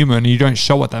flawed human and you don't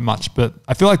show it that much. But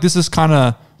I feel like this is kind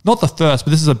of, not the first,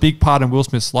 but this is a big part in Will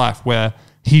Smith's life where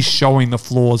he's showing the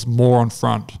flaws more on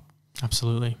front.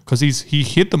 Absolutely. Because he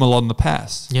hid them a lot in the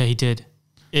past. Yeah, he did.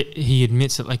 He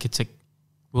admits that like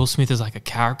Will Smith is like a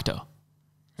character.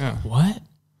 Yeah. What?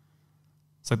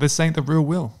 It's like this ain't the real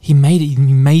Will. He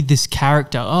made this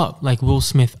character up, like Will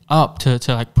Smith up to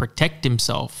like protect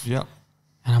himself. Yep.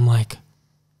 And I'm like,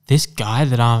 this guy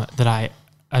that I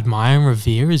admire and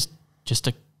revere is just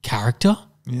a character?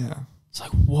 Yeah. It's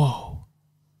like, whoa.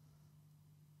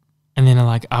 And then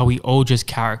like, are we all just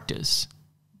characters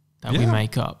that we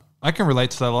make up? I can relate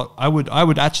to that a lot. I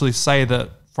would actually say that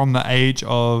from the age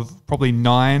of probably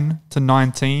 9 to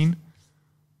 19,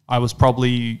 I was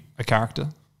probably a character.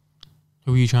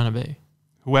 Who are you trying to be?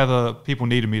 Whoever people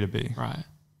needed me to be. Right.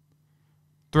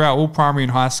 Throughout all primary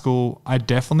and high school, I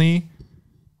definitely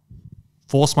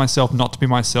forced myself not to be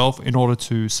myself in order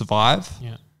to survive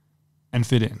and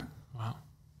fit in. Wow.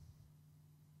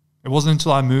 It wasn't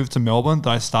until I moved to Melbourne that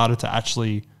I started to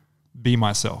actually be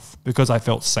myself because I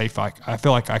felt safe. I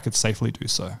feel like I could safely do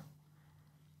so.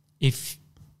 If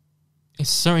it's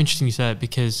so interesting you say that,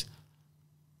 because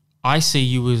I see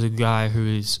you as a guy who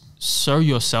is so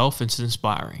yourself, it's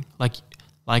inspiring. Like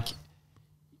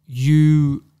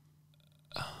you're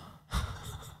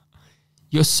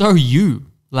so you.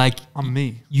 Like I'm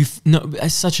me. No,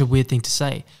 it's such a weird thing to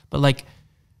say, but like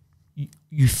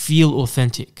you feel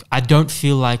authentic. I don't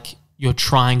feel like you're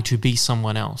trying to be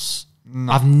someone else.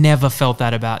 No. I've never felt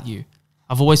that about you.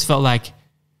 I've always felt like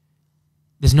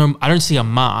I don't see a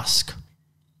mask.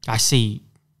 I see,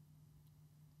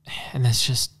 and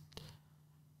it's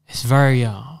very,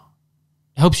 it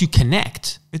helps you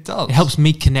connect. It does. It helps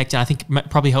me connect, and I think it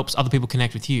probably helps other people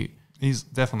connect with you. He's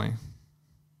definitely.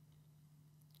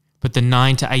 But the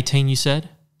 9 to 18 you said?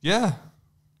 Yeah.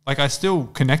 Like I still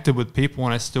connected with people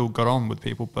and I still got on with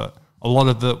people, but a lot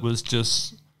of it was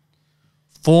just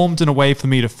formed in a way for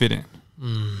me to fit in.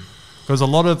 Because a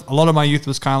lot of my youth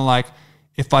was kind of like,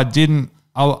 if I didn't,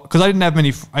 because I didn't have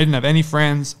any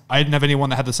friends, I didn't have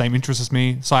anyone that had the same interests as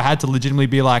me, so I had to legitimately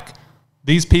be like,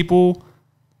 these people,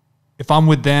 if I'm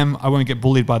with them, I won't get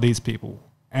bullied by these people.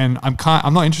 And I'm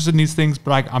not interested in these things,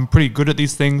 but I'm pretty good at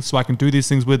these things, so I can do these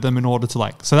things with them in order to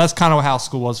like. So that's kind of how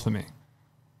school was for me.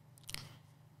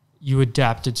 You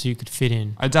adapted so you could fit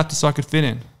in. I adapted so I could fit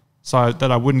in, so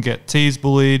that I wouldn't get teased,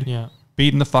 bullied,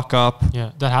 beaten the fuck up.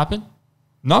 Yeah, that happened?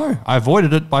 No, I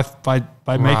avoided it by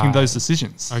making those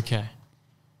decisions. Okay.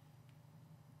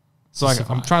 So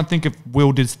I'm trying to think if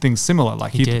Will did things similar.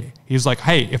 Like he did. He was like,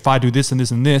 hey, if I do this and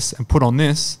this and this and put on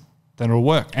this, then it'll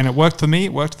work. And it worked for me.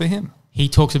 It worked for him. He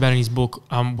talks about in his book,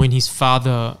 when his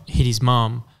father hit his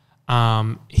mum,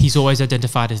 he's always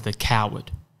identified as the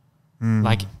coward.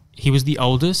 Like he was the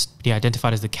oldest, but he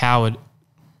identified as the coward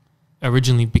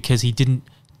originally because he didn't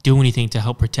do anything to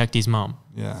help protect his mum.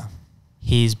 Yeah.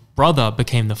 His brother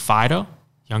became the fighter,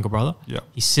 younger brother. Yeah.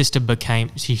 His sister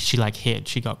she like hid,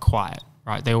 she got quiet,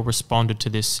 right? They all responded to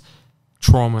this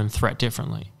trauma and threat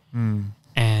differently.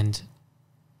 And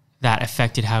that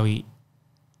affected how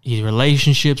his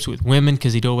relationships with women,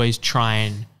 because he'd always try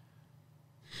and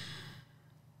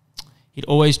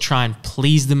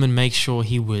please them and make sure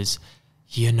he was,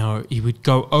 he would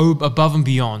go above and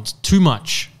beyond too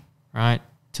much, right?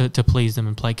 To please them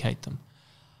and placate them.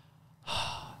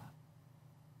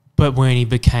 But when he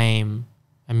became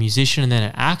a musician and then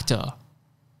an actor,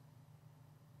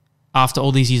 after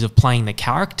all these years of playing the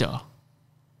character,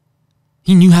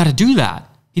 he knew how to do that.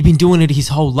 He'd been doing it his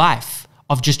whole life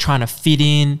of just trying to fit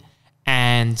in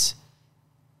and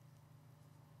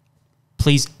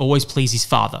always please his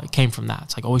father. It came from that.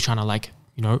 It's like always trying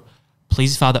to please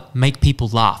his father, make people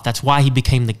laugh. That's why he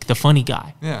became the funny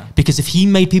guy. Yeah. Because if he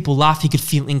made people laugh, he could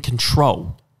feel in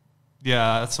control.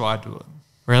 Yeah, that's why I do it.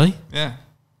 Really? Yeah.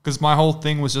 Because my whole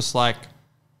thing was just like,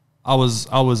 I was a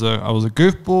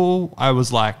goofball. I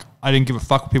was like, I didn't give a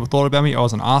fuck what people thought about me. I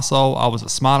was an arsehole. I was a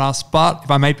smart ass. But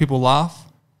if I made people laugh,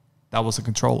 that was a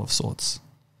control of sorts.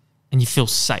 And you feel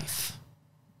safe.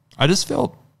 It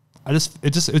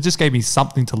just gave me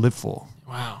something to live for.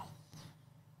 Wow.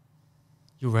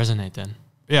 You'll resonate then.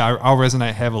 Yeah, I'll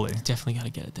resonate heavily. Definitely got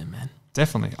to get it then, man.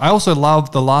 Definitely. I also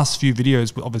love the last few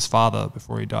videos of his father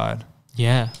before he died.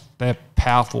 Yeah. They're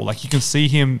powerful. Like you can see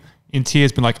him in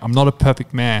tears being like, I'm not a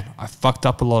perfect man. I fucked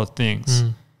up a lot of things.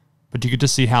 But you could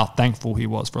just see how thankful he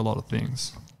was for a lot of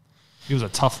things. He was a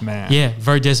tough man. Yeah,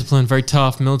 very disciplined, very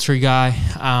tough, military guy.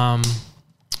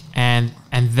 And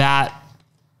that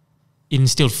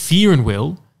instilled fear in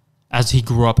Will as he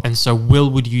grew up. And so Will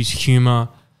would use humor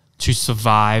to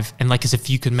survive. And like as if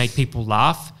you could make people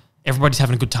laugh, everybody's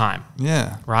having a good time.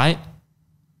 Yeah. Right?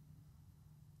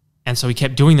 And so he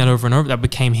kept doing that over and over. That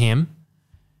became him.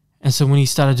 And so when he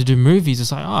started to do movies,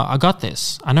 it's like, oh, I got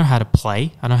this. I know how to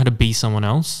play. I know how to be someone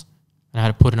else. I know how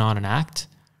to put it on and act.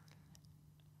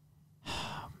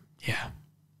 Yeah.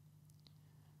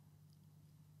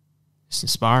 It's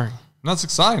inspiring. That's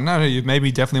exciting. No, you made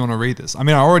me definitely want to read this. I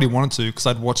mean, I already wanted to because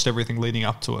I'd watched everything leading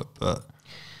up to it, but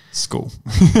it's cool.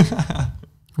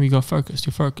 You got focused.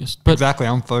 You're focused. But exactly,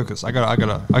 I'm focused. I got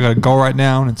a goal right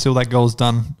now, and until that goal's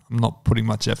done, I'm not putting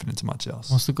much effort into much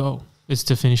else. What's the goal? It's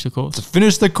to finish the course. To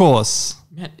finish the course.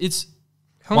 Man,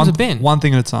 how long's it been? One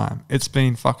thing at a time. It's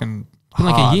been fucking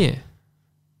hard. Like a year.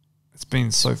 It's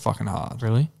been so fucking hard.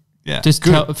 Really? Yeah. Just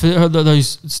tell, for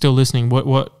those still listening,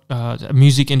 what a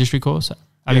music industry course?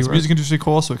 Yeah, it's a music industry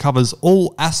course, so it covers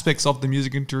all aspects of the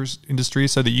music industry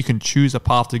so that you can choose a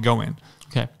path to go in.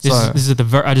 Okay. This is at the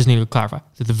very, I just need to clarify.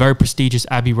 It's at the very prestigious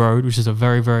Abbey Road, which is a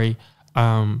very, very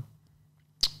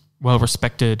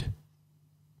well-respected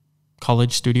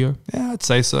college studio. Yeah, I'd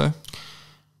say so.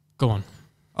 Go on.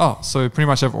 Oh, so pretty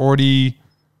much I've already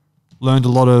learned a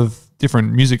lot of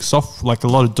different music like a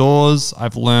lot of DAWs.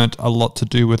 I've learned a lot to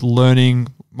do with learning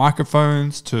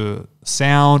microphones, to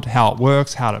sound, how it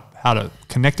works, how to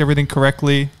connect everything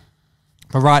correctly.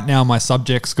 But right now my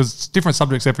subjects, because it's different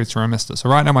subjects every trimester. So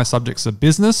right now my subjects are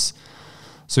business.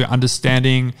 So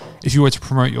understanding if you were to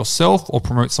promote yourself or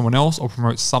promote someone else or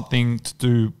promote something to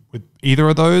do with either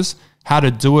of those, how to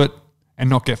do it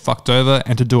and not get fucked over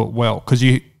and to do it well. Because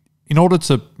in order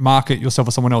to market yourself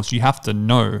or someone else, you have to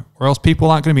know, or else people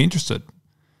aren't going to be interested.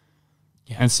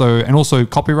 Yeah. And also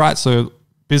copyright. So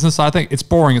business, I think it's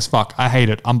boring as fuck. I hate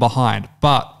it. I'm behind,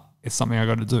 but it's something I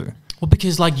got to do. Well,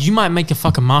 because like you might make a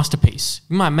fucking masterpiece.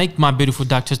 You might make My Beautiful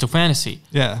Dark Twisted Fantasy.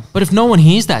 Yeah. But if no one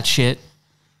hears that shit,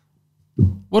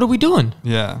 what are we doing?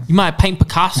 Yeah. You might paint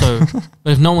Picasso,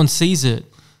 but if no one sees it,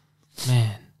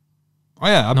 man. Oh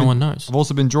yeah. No one knows. I've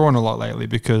also been drawing a lot lately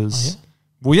because,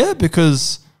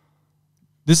 because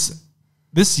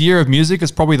this year of music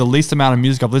is probably the least amount of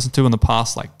music I've listened to in the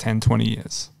past like 10, 20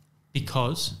 years.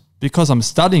 Because I'm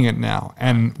studying it now.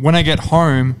 And when I get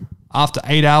home after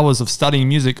 8 hours of studying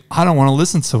music, I don't want to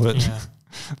listen to it. Yeah.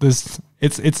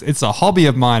 It's a hobby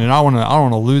of mine and I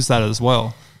want to lose that as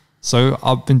well. So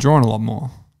I've been drawing a lot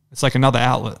more. It's like another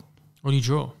outlet. What do you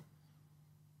draw?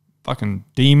 Fucking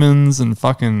demons and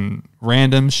fucking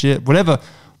random shit. Whatever.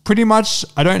 Pretty much,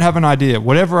 I don't have an idea.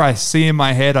 Whatever I see in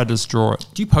my head, I just draw it.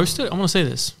 Do you post it? I want to see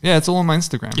this. Yeah, it's all on my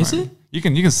Instagram. Is it? You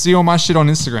can see all my shit on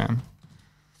Instagram.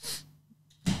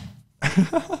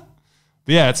 But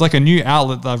yeah, it's like a new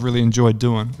outlet that I've really enjoyed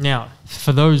doing. Now,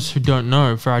 for those who don't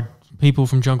know, for our people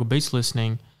from Jungle Beats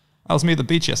listening, I was me at the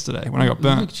beach yesterday when I got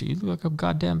burnt. Look at you. You look like a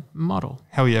goddamn model.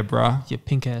 Hell yeah, bruh. Your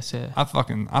pink ass hair. I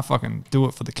fucking do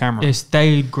it for the camera. It's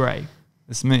Thade Grey.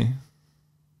 It's me.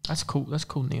 That's cool. That's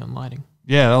cool neon lighting.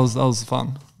 Yeah, that was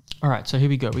fun. All right, so here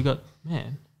we go. We got,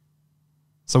 man.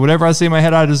 So whatever I see in my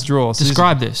head, I just draw. So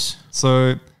describe this.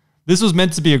 So this was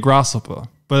meant to be a grasshopper,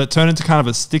 but it turned into kind of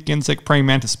a stick insect praying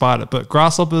mantis spider. But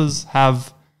grasshoppers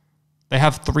have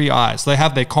 3 eyes. They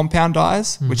have their compound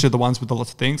eyes, which are the ones with the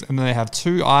lots of things, and then they have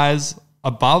 2 eyes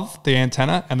above the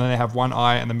antenna, and then they have 1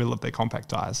 eye in the middle of their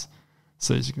compact eyes.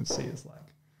 So as you can see, it's like,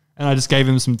 and I just gave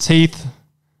him some teeth,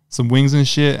 some wings and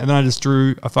shit, and then I just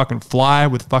drew a fucking fly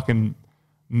with fucking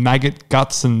maggot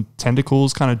guts and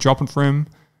tentacles kind of dropping from him,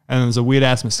 and then there's a weird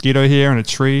ass mosquito here and a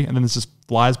tree, and then there's just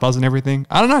flies buzzing everything.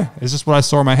 I don't know. It's just what I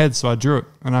saw in my head, so I drew it,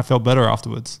 and I felt better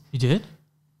afterwards. You did?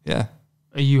 Yeah.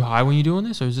 Are you high when you're doing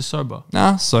this, or is this sober?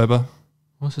 Nah, sober.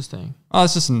 What's this thing? Oh,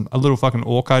 it's just a little fucking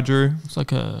orc I drew. Looks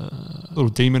like a little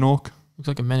demon orc. Looks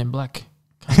like a Men in Black.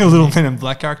 A little Men in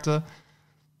Black character.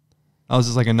 That was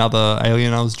just like another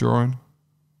alien I was drawing.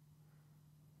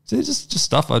 See, just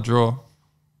stuff I draw.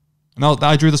 And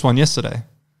I drew this one yesterday.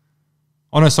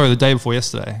 Oh no, sorry, the day before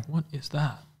yesterday. What is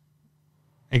that?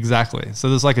 Exactly. So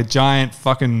there's like a giant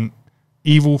fucking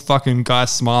evil fucking guy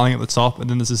smiling at the top, and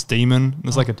then there's this demon. And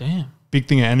there's like a big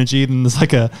thing of energy. Then there's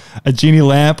like a genie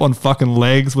lamp on fucking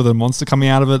legs with a monster coming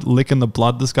out of it, licking the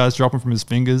blood this guy's dropping from his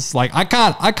fingers. Like I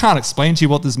can't explain to you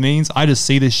what this means. I just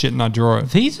see this shit and I draw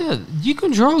it. You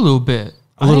can draw a little bit.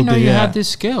 I didn't know you had this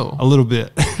skill. A little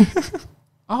bit.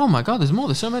 Oh my god, there's more.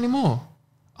 There's so many more.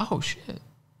 Oh shit.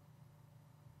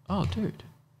 Oh dude.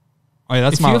 Oh yeah,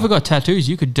 if you ever got tattoos,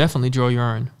 you could definitely draw your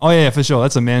own. Oh yeah, for sure.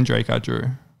 That's a mandrake I drew.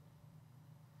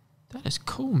 That is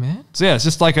cool, man. So yeah, it's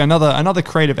just like another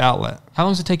creative outlet. How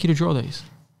long does it take you to draw these?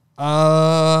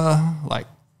 Like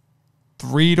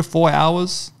 3 to 4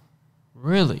 hours.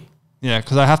 Really? Yeah,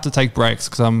 because I have to take breaks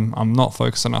because I'm not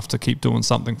focused enough to keep doing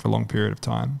something for a long period of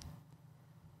time.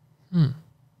 There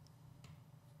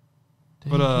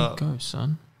you go,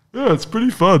 son. Yeah, it's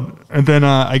pretty fun. And then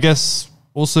I guess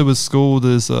also with school,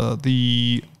 there's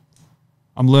I'm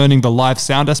learning the live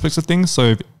sound aspects of things.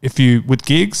 So if you with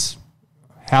gigs,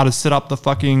 how to set up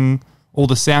all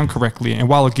the sound correctly, and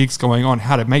while a gig's going on,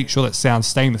 how to make sure that sound's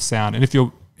staying the sound. And if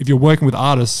you're working with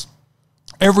artists,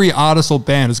 every artist or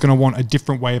band is going to want a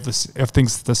different way of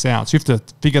things to sound. So you have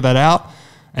to figure that out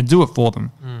and do it for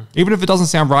them. Even if it doesn't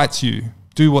sound right to you,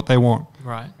 do what they want.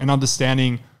 Right. And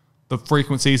understanding the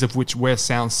frequencies of where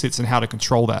sound sits and how to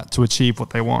control that to achieve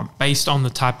what they want. Based on the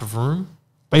type of room?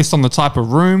 Based on the type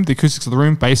of room, the acoustics of the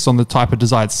room, based on the type of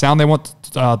desired sound they want,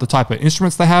 the type of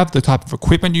instruments they have, the type of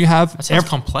equipment you have. That sounds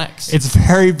complex. It's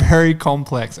very, very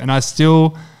complex, and I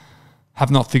still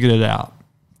have not figured it out.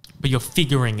 But you're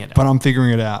figuring it out. But I'm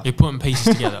figuring it out. You're putting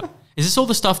pieces together. Is this all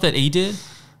the stuff that E did?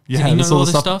 Yeah, he know all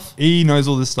this stuff? E knows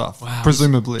all this stuff, wow.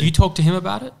 Presumably. Do you talk to him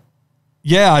about it?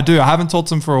 Yeah, I do. I haven't talked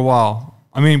to him for a while.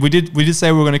 I mean, we did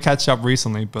say we were going to catch up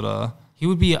recently, but... he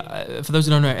would be, for those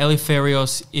who don't know, Eli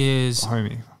Ferios is...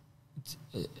 homie.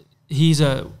 he's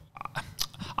a.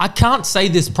 I can't say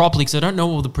this properly because I don't know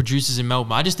all the producers in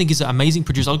Melbourne. I just think he's an amazing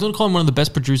producer. I'm going to call him one of the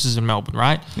best producers in Melbourne,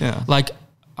 right? Yeah. Like,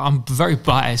 I'm very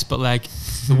biased, but like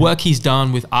the work he's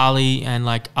done with Ali and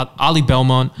like Ali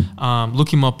Belmont,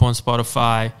 look him up on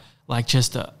Spotify. Like,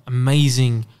 just an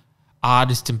amazing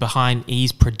artist and behind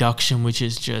E's production, which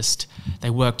is just, they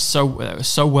worked so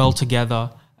well together.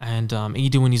 And E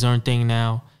doing his own thing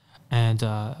now. And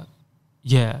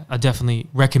yeah, I definitely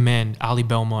recommend Ali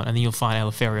Belmont, and then you'll find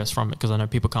Eleftherios from it, because I know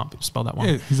people can't spell that one.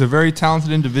 Yeah, he's a very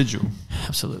talented individual.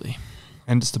 Absolutely.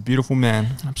 And just a beautiful man.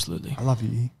 Absolutely. I love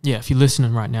you. Yeah, if you're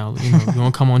listening right now, you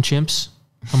want to come on, Chimps?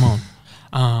 Come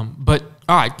on. But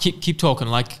all right, keep talking.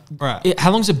 Like, right.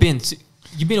 How long's it been?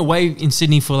 You've been away in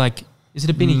Sydney for like, has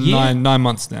it been a year? 9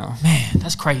 months now. Man,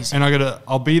 that's crazy. And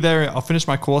I'll be there. I'll finish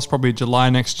my course probably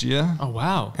July next year. Oh,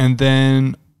 wow. And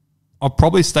then I'll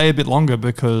probably stay a bit longer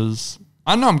because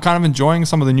I don't know, I'm kind of enjoying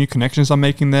some of the new connections I'm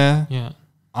making there. Yeah.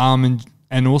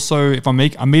 And also if I'm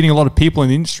meeting a lot of people in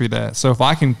the industry there. So if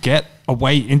I can get a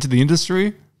way into the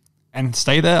industry and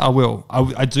stay there, I will.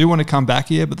 I do want to come back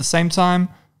here, but at the same time,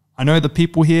 I know the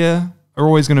people here are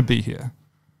always going to be here.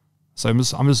 So I'm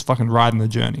just fucking riding the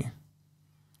journey.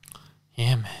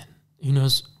 Yeah, man. Who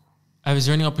knows? Is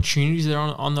there any opportunities that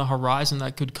are on the horizon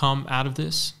that could come out of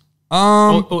this?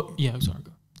 Yeah, sorry.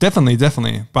 Go.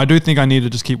 Definitely. But I do think I need to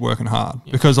just keep working hard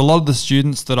because a lot of the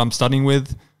students that I'm studying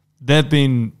with, they've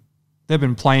been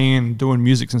playing and doing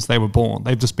music since they were born.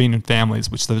 They've just been in families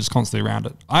which they're just constantly around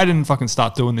it. I didn't fucking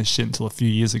start doing this shit until a few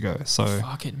years ago. So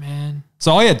fuck it, man.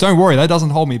 So yeah, don't worry. That doesn't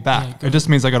hold me back. Yeah, it just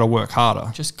means I got to work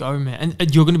harder. Just go, man.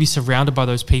 And you're going to be surrounded by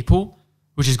those people,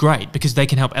 which is great because they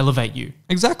can help elevate you.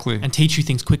 Exactly. And teach you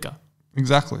things quicker.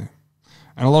 Exactly.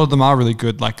 And a lot of them are really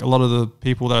good. Like a lot of the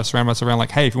people that I surround myself around,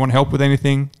 like, hey, if you want help with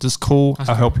anything, just call.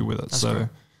 I'll help you with it. So great.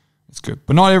 It's good.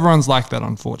 But not everyone's like that,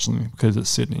 unfortunately, because it's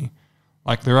Sydney.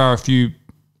 Like there are a few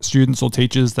students or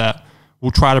teachers that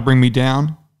will try to bring me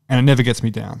down, and it never gets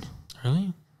me down.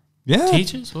 Really? Yeah.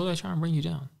 Teachers? What are they trying to bring you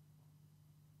down?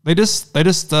 They just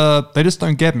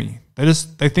don't get me.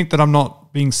 They think that I'm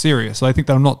not being serious. So they think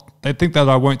that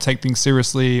I won't take things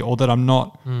seriously, or that I'm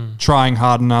not trying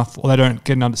hard enough, or they don't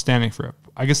get an understanding for it.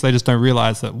 I guess they just don't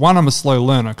realize that, one, I'm a slow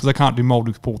learner because I can't do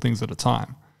multiple things at a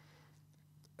time.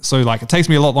 So like it takes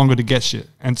me a lot longer to get shit.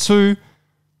 And two,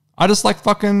 I just like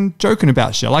fucking joking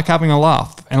about shit. I like having a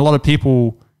laugh. And a lot of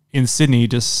people in Sydney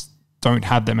just don't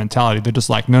have that mentality. They're just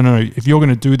like, no. If you're going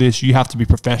to do this, you have to be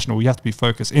professional. You have to be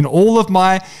focused. In all of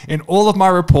my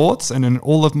reports and in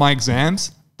all of my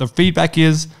exams, the feedback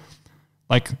is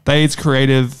like Thade's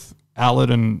creative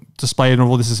outlet and display and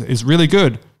all this is really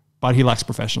good, but he lacks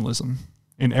professionalism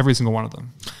in every single one of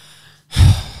them.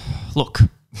 Look,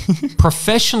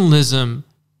 professionalism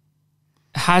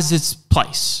has its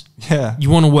place. Yeah.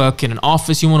 You want to work in an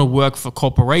office. You want to work for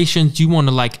corporations. You want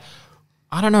to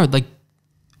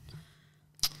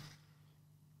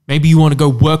maybe you want to go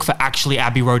work for actually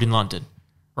Abbey Road in London,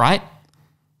 right?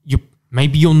 You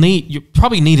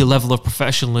probably need a level of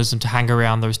professionalism to hang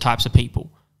around those types of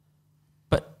people.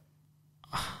 But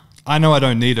I know I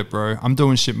don't need it, bro. I'm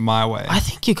doing shit my way. I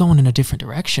think you're going in a different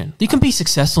direction. You can be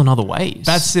successful in other ways.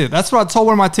 That's it. That's what I told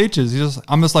one of my teachers.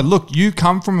 I'm just like, look, you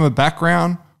come from a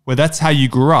background where that's how you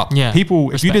grew up. Yeah.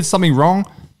 People, if you did something wrong,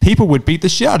 people would beat the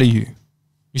shit out of you.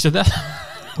 You said that?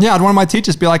 Yeah, I had one of my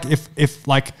teachers be like,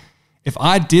 if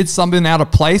I did something out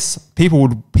of place, people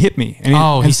would hit me. And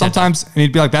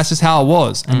he'd be like, that's just how it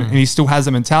was. And he still has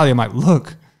a mentality. I'm like,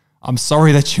 look, I'm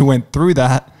sorry that you went through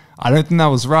that. I don't think that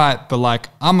was right. But like,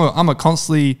 I'm a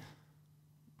constantly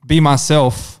be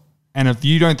myself. And if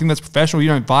you don't think that's professional, you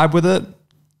don't vibe with it,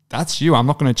 that's you. I'm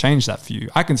not going to change that for you.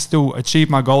 I can still achieve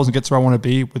my goals and get to where I want to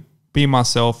be with being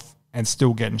myself and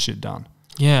still getting shit done.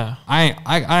 Yeah.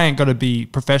 I ain't got to be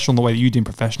professional in the way that you deem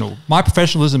professional. My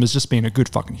professionalism is just being a good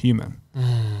fucking human.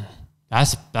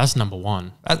 That's number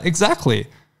one. Exactly.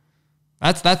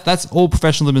 That's all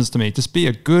professionalism is to me. Just be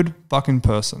a good fucking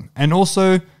person. And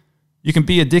also, you can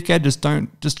be a dickhead.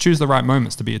 Just choose the right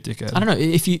moments to be a dickhead. I don't know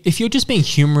if you're just being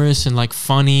humorous and like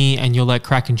funny and you're like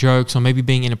cracking jokes or maybe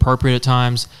being inappropriate at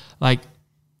times. Like,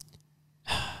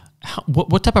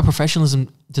 what type of professionalism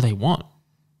do they want?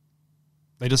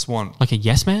 They just want like a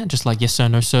yes man, just like yes sir,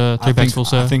 no sir, three bags full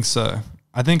sir. I think so.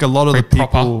 I think a lot of the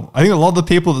people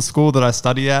at the school that I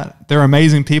study at, they're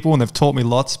amazing people and they've taught me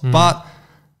lots, but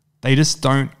they just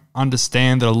don't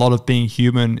understand that a lot of being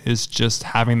human is just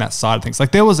having that side of things.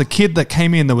 Like there was a kid that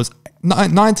came in that was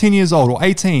 19 years old or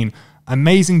 18,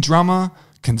 amazing drummer,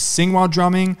 can sing while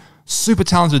drumming, super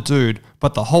talented dude,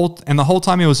 but the whole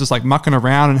time he was just like mucking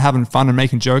around and having fun and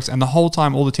making jokes, and the whole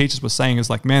time all the teachers were saying is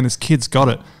like, man, this kid's got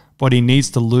it. but he needs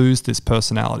to lose this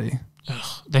personality.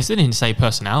 They didn't say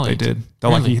personality. They did.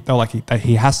 Really? They're like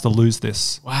he has to lose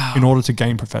this Wow. in order to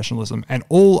gain professionalism. And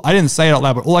I didn't say it out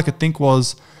loud, but all I could think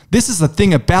was, this is the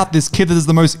thing about this kid that is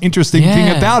the most interesting thing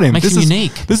about him. Makes this him is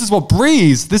unique. This is what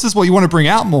breathes. This is what you want to bring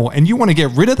out more, and you want to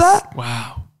get rid of that.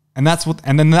 Wow. And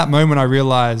then in that moment, I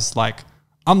realized, like,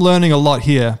 I'm learning a lot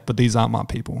here, but these aren't my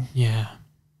people. Yeah.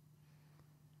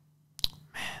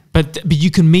 Man. But you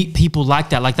can meet people like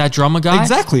that drummer guy.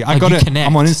 Exactly. I Like, got you it. connect.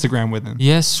 I'm on Instagram with him.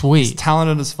 Yeah, He's sweet.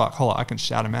 talented as fuck. Hold on, I can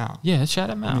shout him out. Yeah, shout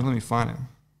him out. Let me find him.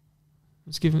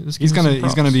 Let's give him He's some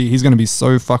props. gonna be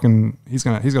so fucking. He's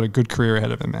got a good career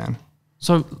ahead of him, man.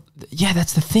 So, yeah,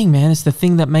 that's the thing, man. It's the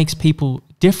thing that makes people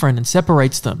different and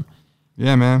separates them.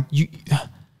 Yeah, man. You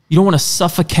don't want to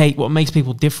suffocate what makes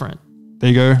people different. There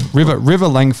you go. River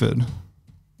Langford.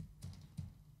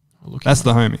 Look That's at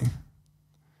the homie.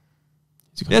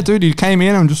 He's got- Yeah, dude, he came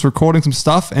in and just recording some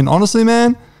stuff. And honestly,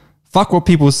 man, fuck what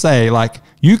people say. Like,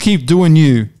 you keep doing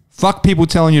you. Fuck people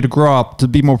telling you to grow up, to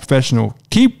be more professional.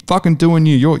 Keep fucking doing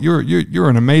you. You're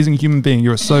an amazing human being.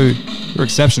 You're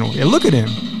exceptional. Yeah, look at him.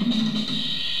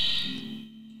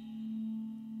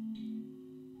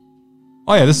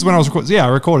 Oh yeah, this is when I was recording. Yeah, I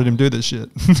recorded him do this shit.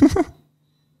 Coming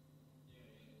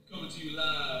to you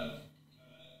live.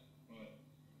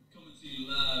 Coming to you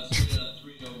live. Straight out of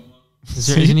 301.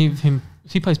 Isn't he him?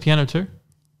 He plays piano too.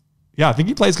 Yeah, I think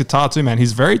he plays guitar too, man.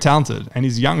 He's very talented and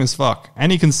he's young as fuck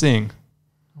and he can sing.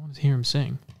 I want to hear him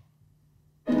sing.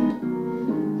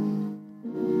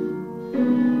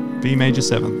 B major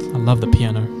 7th. I love the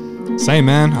piano. Same,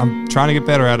 man. I'm trying to get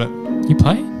better at it. You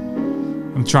play?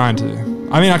 I'm trying to.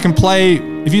 I mean, I can play.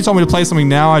 If you told me to play something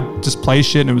now, I'd just play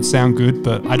shit and it would sound good,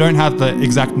 but I don't have the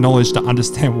exact knowledge to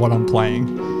understand what I'm playing.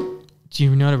 Do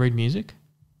you know how to read music?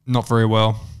 Not very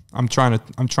well. I'm trying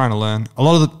to learn. A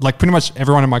lot of pretty much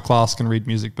everyone in my class can read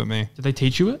music but me. Did they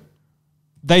teach you it?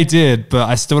 They did, but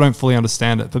I still don't fully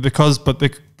understand it. But because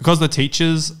the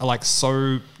teachers are like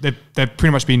they've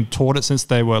pretty much been taught it since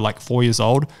they were like 4 years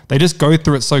old. They just go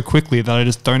through it so quickly that I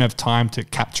just don't have time to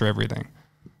capture everything.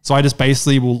 So I just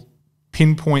basically will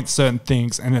pinpoint certain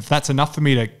things, and if that's enough for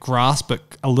me to grasp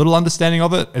a little understanding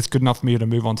of it, it's good enough for me to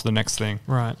move on to the next thing.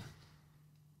 Right.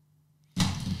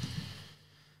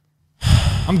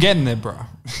 I'm getting there, bro.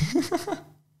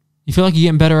 You feel like you're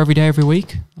getting better every day, every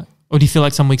week? Or do you feel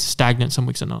like some weeks are stagnant, some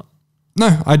weeks are not?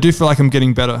 No, I do feel like I'm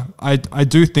getting better. I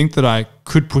do think that I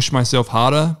could push myself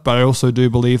harder, but I also do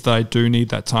believe that I do need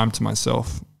that time to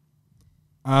myself.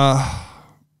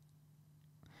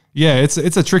 Yeah, it's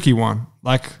a tricky one.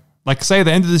 Like say at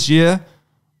the end of this year,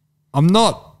 I'm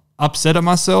not upset at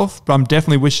myself, but I'm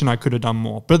definitely wishing I could have done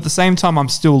more. But at the same time, I'm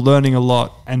still learning a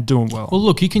lot and doing well. Well,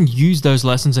 look, you can use those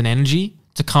lessons and energy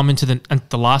to come into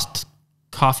the last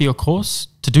half of your course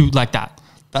to do like that.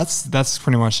 That's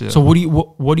pretty much it. So what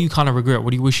do you kind of regret?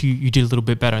 What do you wish you did a little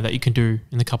bit better that you can do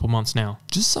in the couple months now?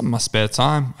 Just some of my spare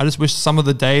time. I just wish some of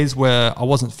the days where I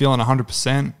wasn't feeling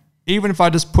 100%, even if I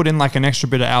just put in like an extra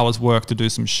bit of hours work to do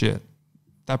some shit,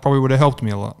 that probably would have helped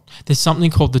me a lot. There's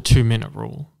something called the 2-minute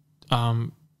rule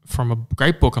from a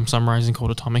great book I'm summarizing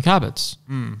called Atomic Habits.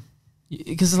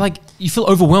 Because like you feel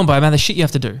overwhelmed by the amount of shit you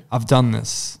have to do. I've done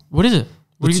this. What is it?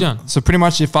 What have you done? So pretty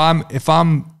much if I'm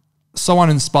so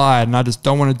uninspired and I just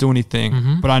don't want to do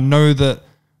anything, but I know that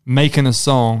making a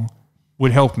song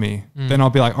would help me, then I'll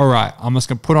be like, all right, I'm just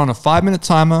going to put on a 5-minute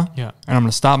timer and I'm going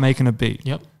to start making a beat.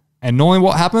 Yep. And normally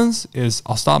what happens is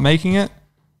I'll start making it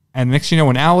and next thing you know,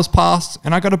 an hour's passed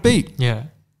and I got a beat. Yeah.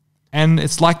 And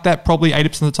it's like that probably 80%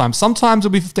 of the time. Sometimes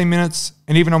it'll be 15 minutes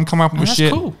and even I'm coming up with that's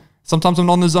shit. cool. Sometimes I'm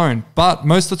not in the zone, but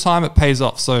most of the time it pays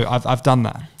off. So I've done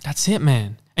that. That's it,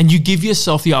 man. And you give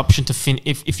yourself the option to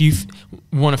if you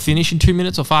want to finish in 2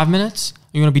 minutes or 5 minutes,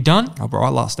 you want to be done. Oh, bro, I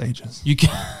lost ages. You can.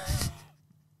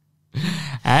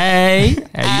 Hey,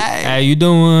 how you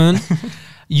doing?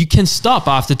 You can stop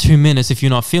after 2 minutes if you're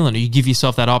not feeling it. You give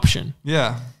yourself that option.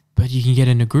 Yeah, But you can get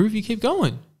in a groove. You keep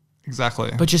going.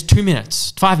 exactly. But just 2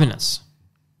 minutes, 5 minutes.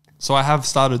 So I have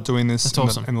started doing this That's in,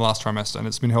 awesome. in the last trimester and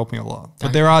it's been helping a lot.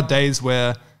 But there are days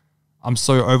where I'm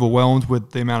so overwhelmed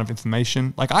with the amount of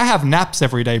information. Like I have naps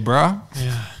every day, bro,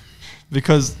 Yeah.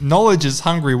 because knowledge is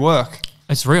hungry work.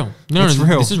 It's real. No, It's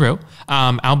real. This is real.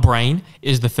 Our brain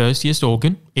is the thirstiest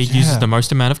organ. It uses the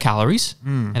most amount of calories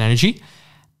and energy.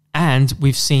 And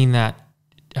we've seen that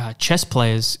chess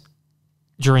players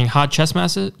during hard chess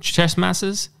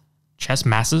matches,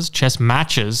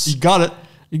 You got it.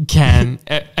 can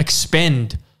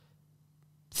expend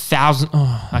thousands.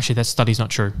 Oh, actually, that study's not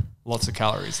true. Lots of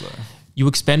calories though. You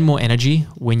expend more energy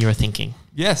when you're thinking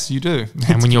Yes, you do.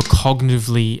 and when you're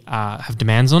cognitively have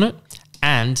demands on it.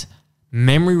 And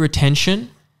memory retention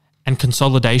and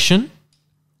consolidation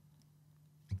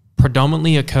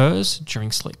predominantly occurs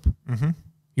during sleep. Mm-hmm.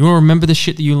 You want to remember the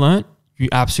shit that you learnt? You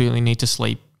absolutely need to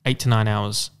sleep 8 to 9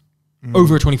 hours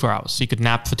over 24 hours. So you could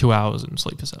nap for 2 hours and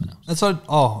sleep for 7 hours. That's what,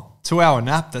 2-hour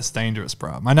nap, that's dangerous,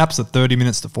 bro. My naps are 30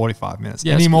 minutes to 45 minutes.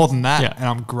 Yeah, Any that's more good. than that, Yeah. and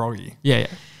I'm groggy. Yeah.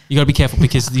 You got to be careful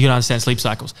because you got to understand sleep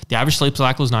cycles. The average sleep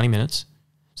cycle is 90 minutes.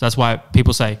 So that's why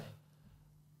people say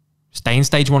stay in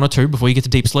stage 1 or 2 before you get to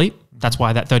deep sleep. That's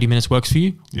why that 30 minutes works for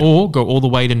you. Yeah. Or go all the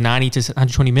way to 90 to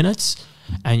 120 minutes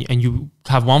and you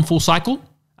have one full cycle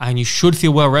and you should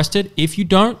feel well rested. If you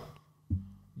don't,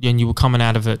 then you were coming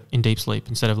out of it in deep sleep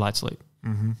instead of light sleep.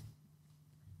 Mm-hmm.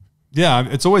 Yeah,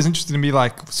 it's always interesting to me,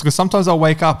 like, because sometimes I'll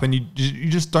wake up and you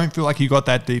just don't feel like you got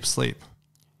that deep sleep.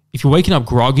 If you're waking up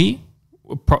groggy,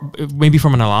 maybe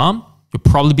from an alarm, you're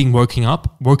probably being woken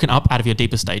up out of your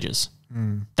deeper stages.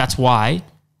 That's why,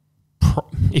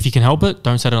 if you can help it,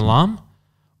 don't set an alarm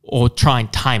or try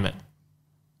and time it.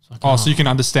 So you can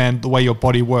understand the way your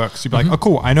body works. You'd be like, oh,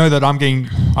 cool. I know that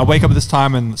I wake up at this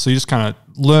time. And so you just kind of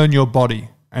learn your body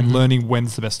and learning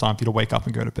when's the best time for you to wake up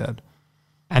and go to bed.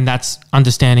 And that's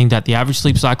understanding that the average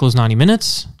sleep cycle is 90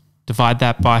 minutes. Divide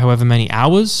that by however many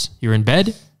hours you're in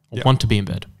bed or want to be in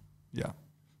bed. Yeah.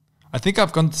 I think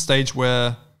I've gone to the stage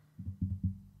where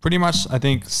pretty much, I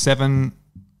think 6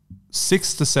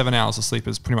 to 7 hours of sleep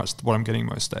is pretty much what I'm getting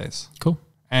most days. Cool.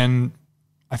 And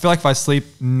I feel like if I sleep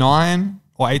 9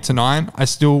 or 8 to 9, I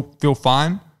still feel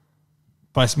fine,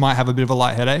 but I might have a bit of a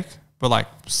light headache. But like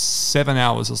 7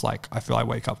 hours is like, I feel I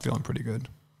wake up feeling pretty good.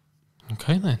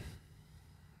 Okay, then.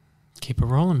 Keep it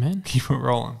rolling, man. Keep it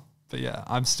rolling. But yeah,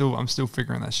 I'm still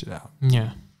figuring that shit out.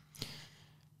 Yeah.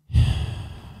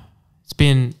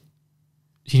 You're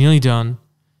nearly done.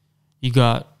 You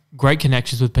got great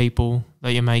connections with people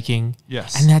that you're making.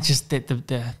 Yes. And that's just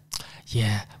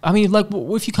yeah. I mean, like,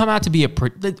 if you come out to be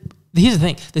here's the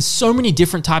thing. There's so many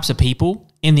different types of people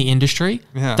in the industry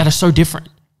that are so different.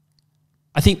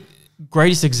 I think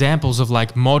greatest examples of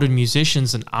like modern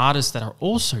musicians and artists that are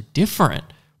also different.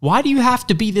 Why do you have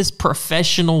to be this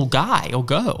professional guy or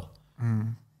girl?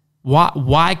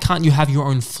 Why can't you have your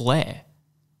own flair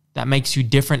that makes you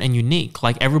different and unique?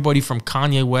 Like everybody from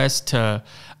Kanye West to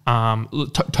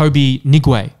Toby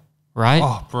Nigwe, right?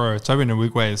 Oh, bro, Toby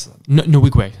Nwigwe is...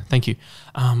 Nwigwe, thank you.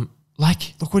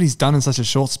 Look what he's done in such a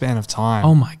short span of time.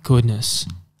 Oh my goodness.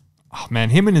 Oh, man,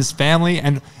 him and his family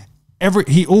and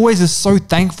he always is so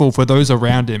thankful for those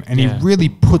around him, and he really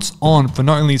puts on for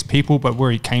not only his people but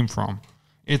where he came from.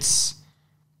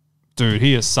 Dude,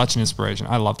 he is such an inspiration.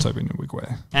 I love Toby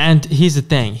Nwigwe. And here's the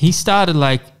thing. He started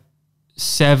like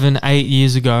 7-8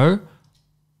 years ago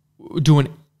doing...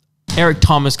 Eric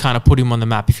Thomas kind of put him on the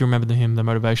map, if you remember him, the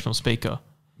motivational speaker.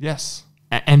 Yes.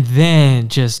 And then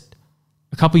just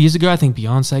a couple of years ago, I think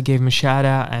Beyonce gave him a shout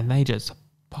out, and they've just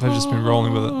been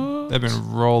rolling with it. They've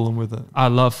been rolling with it. I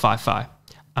love Fi-Fi.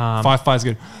 Fi-Fi's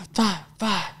good.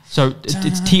 So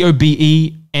it's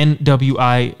TOBENWIGWE.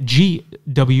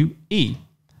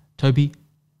 Toby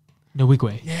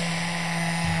Nwigwe.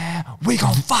 Yeah, we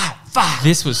gon' Fi-Fi.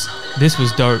 This was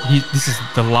dope. This is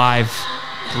the live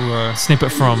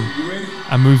snippet from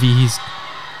a movie. He's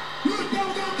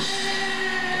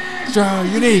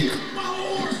unique.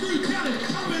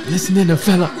 Listening to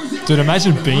fella. Dude,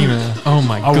 imagine being there. Oh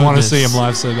my god. I want to see him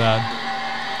live so bad.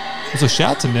 Also,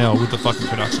 shout out to Nell with the fucking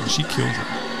production. She kills it.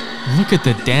 Look at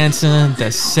the dancing,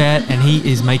 the set, and he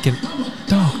is making...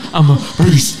 Dog, I'm a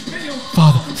priest,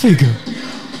 father figure.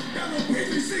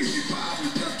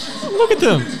 Look at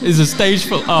them. It's a stage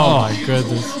full... Oh my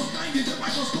goodness.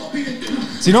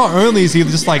 See, not only is he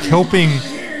just like helping...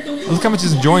 Look how much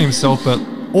he's enjoying himself, but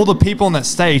all the people on that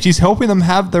stage, he's helping them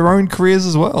have their own careers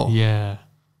as well. Yeah.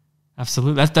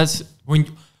 Absolutely. That's when...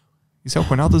 He's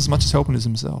helping others as much as helping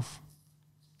himself.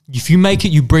 If you make it,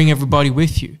 you bring everybody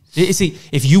with you. See,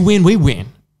 if you win, we win.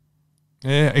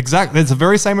 Yeah, exactly. It's the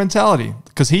very same mentality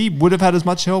because he would have had as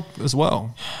much help as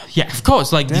well. Yeah, of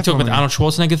course. Like you talk about the Arnold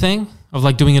Schwarzenegger thing of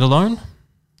like doing it alone.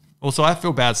 Also, I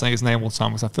feel bad saying his name all the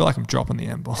time because I feel like I'm dropping the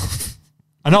M-bomb.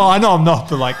 I know I'm not,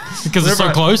 but like because it's so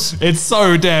close. It's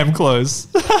so damn close.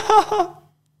 I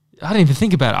didn't even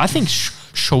think about it. I think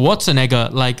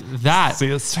Schwarzenegger like that. See,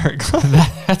 it's very close.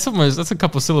 That's a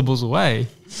couple of syllables away.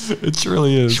 It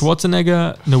truly is.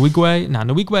 Schwarzenegger, Nwigwe.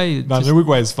 Nwigwe.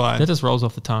 Nwigwe is fine. That just rolls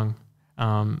off the tongue.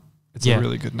 It's a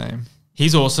really good name.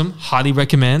 He's awesome. Highly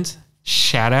recommend.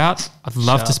 Shout out. I'd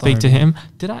love to speak to him.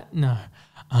 Did I? No.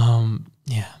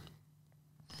 Yeah.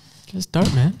 Just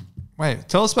dope, man. Wait,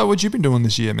 tell us about what you've been doing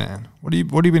this year, man. What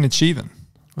have you been achieving?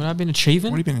 What I've been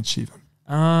achieving? What have you been achieving?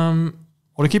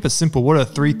 Well, to keep it simple, what are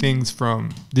 3 things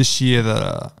from this year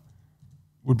that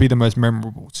would be the most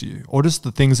memorable to you, or just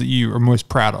the things that you are most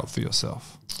proud of for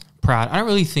yourself? Proud. I don't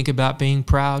really think about being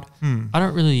proud. I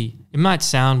don't really. It might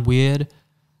sound weird.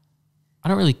 I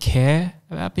don't really care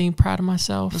about being proud of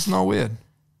myself. It's not weird.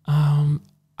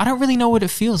 I don't really know what it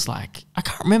feels like. I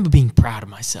can't remember being proud of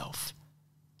myself.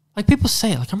 Like people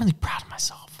say, like I'm really proud of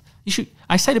myself. You should.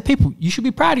 I say to people, you should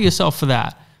be proud of yourself for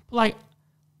that. But like,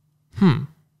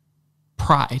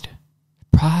 pride.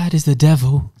 Pride is the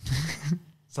devil.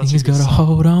 He's got a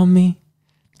hold on me.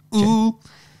 Ooh.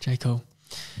 J. Cole.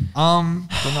 But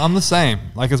I'm the same.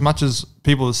 Like as much as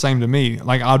people are the same to me,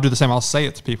 like I'll do the same. I'll say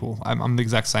it to people. I'm the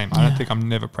exact same. I don't think I'm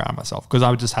never proud of myself because I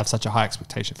would just have such a high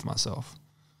expectation for myself.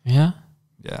 Yeah?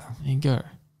 Yeah. There you go.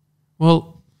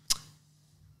 Well,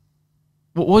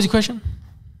 what was your question?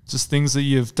 Just things that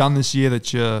you've done this year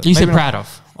that You said proud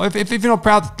of. Well, if you're not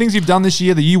proud, things you've done this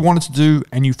year that you wanted to do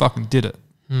and you fucking did it.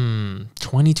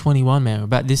 2021, man.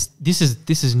 About this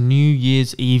is New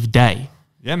Year's Eve day.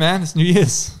 Yeah, man. It's New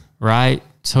Year's. Right?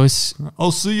 So it's...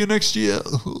 I'll see you next year.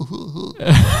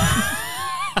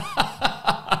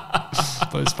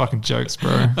 Those fucking jokes,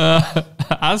 bro.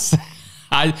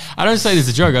 I don't say it as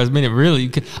a joke. I mean it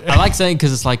really. I like saying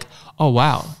because it's like, oh,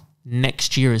 wow,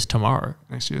 next year is tomorrow.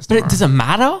 Next year is tomorrow. But does it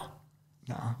matter?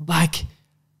 No. Like,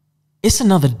 it's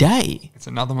another day. It's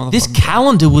another motherfucking This day.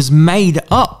 calendar was made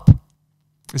up.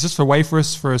 It's just a way for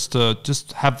us to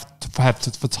just have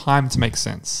time to make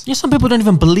sense. Yeah, some people don't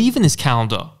even believe in this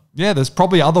calendar. Yeah, there's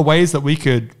probably other ways that we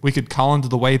could calendar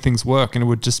the way things work, and it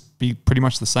would just be pretty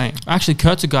much the same. Actually,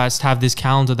 Kurtzgeist have this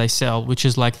calendar they sell, which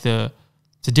is like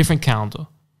it's a different calendar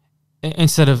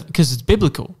instead of because it's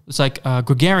biblical. It's like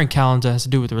Gregorian calendar has to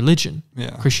do with religion,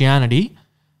 Christianity,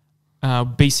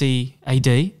 BC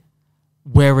AD,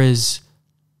 whereas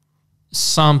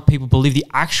some people believe the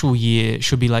actual year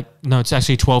should be like no, it's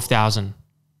actually 12,000.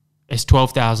 It's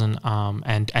 12,000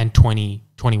 and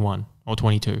 2021 or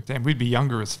 22. Damn, we'd be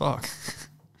younger as fuck.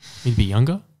 We'd be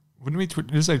younger? Wouldn't we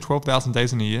just say 12,000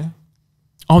 days in a year?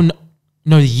 Oh,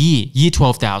 no, the year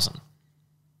 12,000.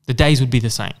 The days would be the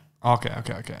same. Okay.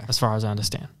 As far as I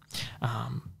understand.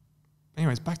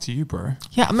 Anyways, back to you, bro.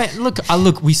 Yeah, I mean,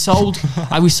 look, we sold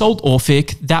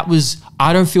Orphic. That was,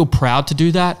 I don't feel proud to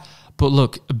do that, but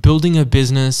look, building a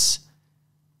business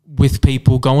with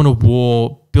people, going to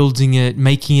war, building it,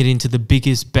 making it into the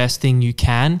biggest, best thing you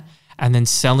can, and then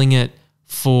selling it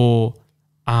for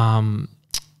a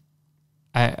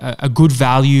good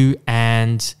value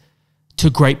and to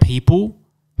great people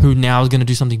who now is going to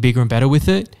do something bigger and better with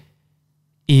it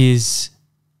is,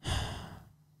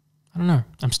 I don't know.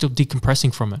 I'm still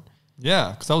decompressing from it.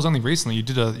 Yeah, because that was only recently. You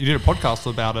did a podcast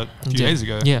about it a few days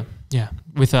ago. Yeah,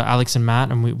 with Alex and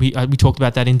Matt, and we talked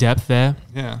about that in depth there.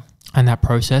 Yeah, and that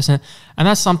process, and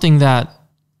that's something that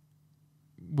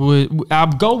our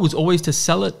goal was always to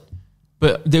sell it,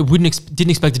 but they didn't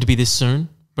expect it to be this soon.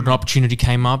 But an opportunity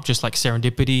came up, just like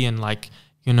serendipity, and like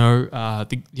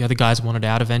the other guys wanted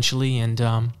out eventually,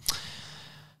 and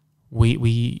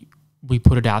we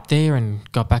put it out there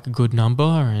and got back a good number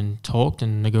and talked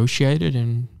and negotiated,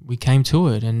 and we came to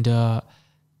it, and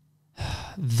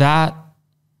that's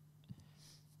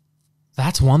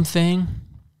one thing.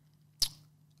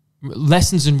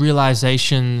 Lessons and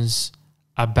realizations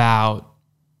about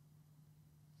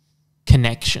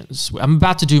connections. I'm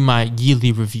about to do my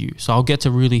yearly review, so I'll get to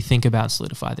really think about and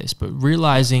solidify this, but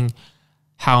realizing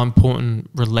how important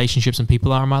relationships and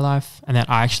people are in my life, and that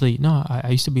I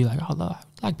used to be like, oh, I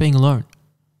like being alone.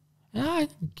 And I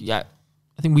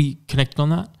think we connected on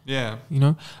that. Yeah.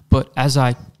 But as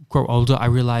I grow older, I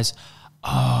realize,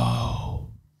 oh,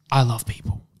 I love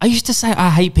people. I used to say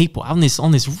I hate people on this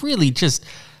really just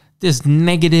this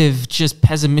negative, just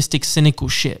pessimistic, cynical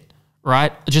shit,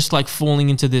 right? Just like falling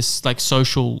into this like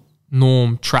social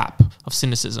norm trap of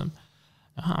cynicism.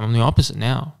 I'm the opposite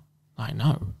now. I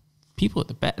know. People are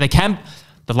the best.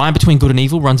 The line between good and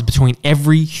evil runs between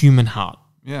every human heart.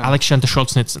 Yeah. Alexander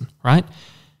Mann, right?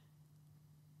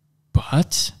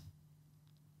 But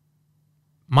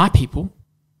my people,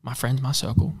 my friends, my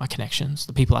circle, my connections,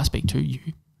 the people I speak to,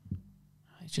 you,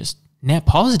 it's just net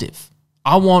positive.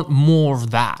 I want more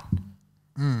of that.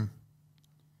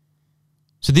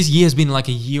 So this year has been like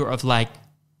a year of like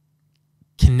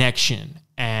connection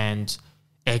and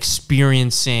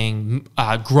experiencing,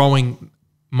 growing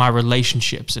my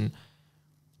relationships and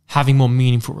having more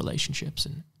meaningful relationships.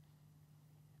 And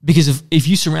because if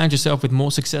you surround yourself with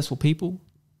more successful people,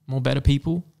 more better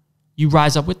people, you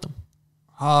rise up with them.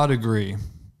 Hard agree.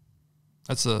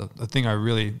 That's a thing I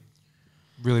really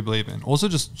believe in. Also,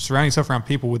 just surrounding yourself around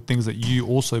people with things that you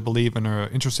also believe in or are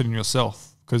interested in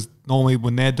yourself. Because normally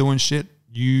when they're doing shit,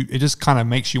 it just kind of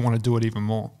makes you want to do it even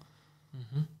more.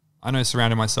 I know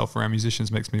surrounding myself around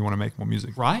musicians makes me want to make more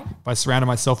music. Right? If I surrounded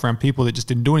myself around people that just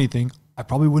didn't do anything, I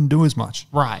probably wouldn't do as much.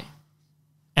 Right.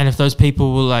 And if those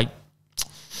people were like,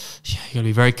 yeah, you got to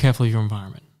be very careful of your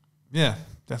environment. Yeah,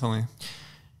 definitely.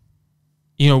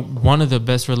 You know, one of the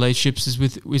best relationships is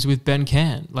with Ben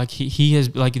Can. Like he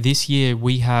has, like this year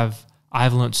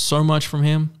I've learned so much from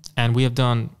him, and we have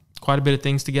done quite a bit of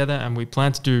things together, and we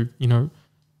plan to do, you know,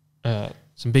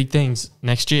 some big things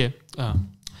next year.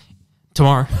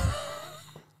 Tomorrow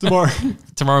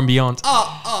and beyond.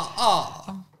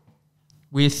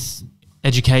 With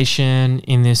education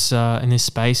in this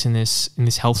space, in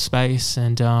this health space,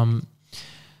 and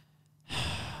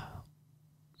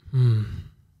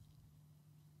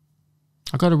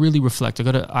I got to really reflect.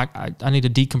 I need to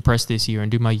decompress this year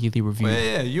and do my yearly review. Well,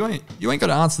 yeah, you ain't got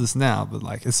to answer this now, but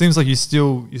like it seems like you're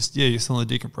still in the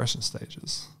decompression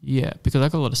stages. Yeah, because I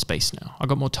got a lot of space now. I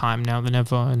got more time now than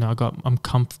ever, and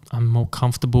I'm more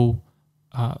comfortable.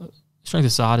 Strength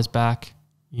Aside is back.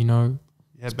 You know,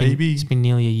 yeah, baby. It's been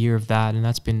nearly a year of that, and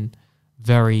that's been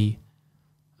very.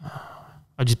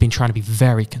 I've just been trying to be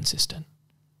very consistent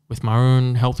with my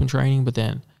own health and training, but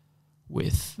then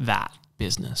with that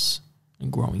business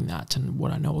and growing that and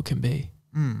what I know it can be.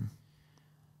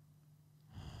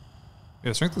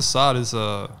 Yeah, Strength Aside is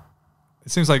it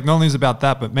seems like not only is about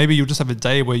that, but maybe you'll just have a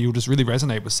day where you'll just really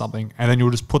resonate with something, and then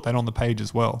you'll just put that on the page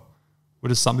as well.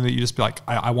 Which is something that you just be like,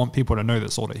 I want people to know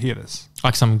this or to hear this.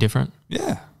 Like something different.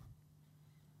 Yeah.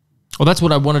 Well, that's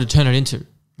what I wanted to turn it into.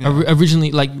 Yeah.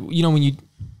 Originally, like, you know, when you...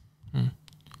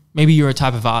 maybe you're a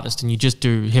type of artist and you just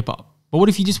do hip-hop. But what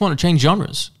if you just want to change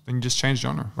genres? Then you just change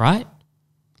genre. Right?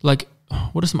 Like,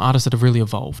 what are some artists that have really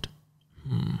evolved?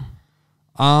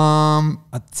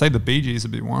 I'd say the Bee Gees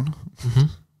would be one.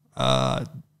 Mm-hmm.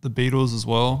 The Beatles as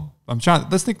well.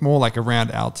 Let's think more like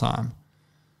around our time.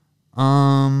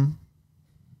 One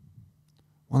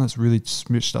that's really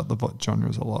switched up the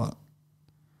genres a lot.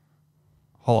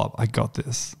 Hold up, I got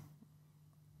this.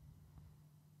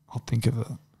 I'll think of it.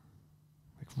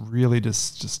 Like really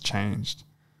just changed.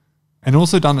 And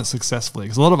also done it successfully.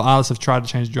 Because a lot of artists have tried to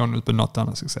change genres but not done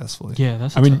it successfully. Yeah,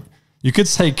 that's... I mean, you could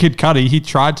say Kid Cudi, he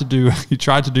tried to do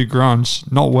grunge,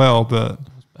 not well, but...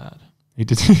 That was bad. He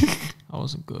did... That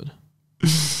wasn't good.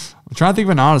 I'm trying to think of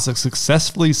an artist that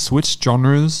successfully switched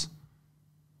genres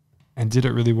and did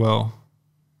it really well.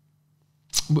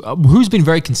 Who's been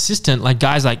very consistent? Like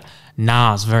guys like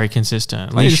Nas, very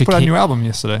consistent. He just put out a new album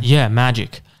yesterday. Yeah,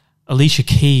 Magic. Alicia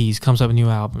Keys comes up with a new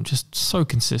album. Just so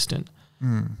consistent.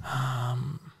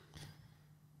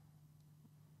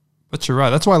 But you're right.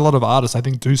 That's why a lot of artists, I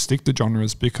think, do stick to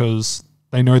genres because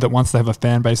they know that once they have a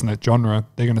fan base in that genre,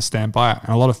 they're going to stand by it. And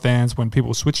a lot of fans, when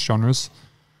people switch genres,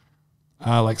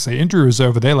 like say Injury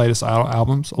Reserve with their latest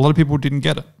albums, a lot of people didn't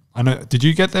get it. I know. Did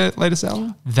you get their latest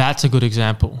album? That's a good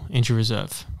example. Injury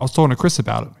Reserve. I was talking to Chris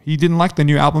about it. He didn't like the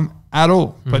new album at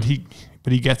all, but he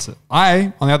gets it.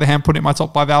 I, on the other hand, put it in my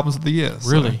top 5 albums of the year.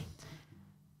 Really?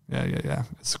 So, yeah.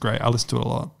 It's great. I listen to it a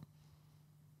lot.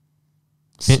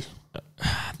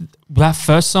 That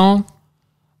first song,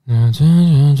 that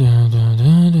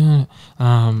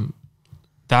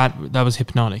was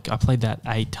hypnotic. I played that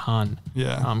a ton.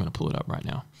 Yeah. I'm going to pull it up right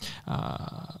now.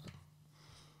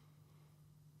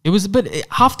 It was, but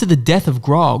after the death of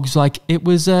Groggs, like it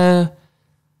was, it's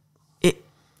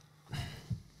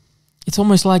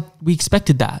almost like we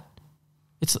expected that.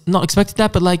 It's not expected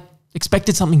that, but like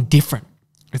expected something different.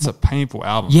 It's a painful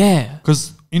album. Yeah.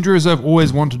 Because Injury Reserve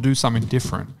always wanted to do something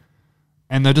different.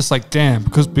 And they're just like, damn,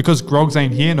 because Groggs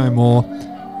ain't here no more.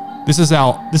 This is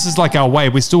like our way.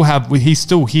 He's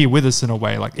still here with us in a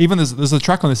way. Like even there's a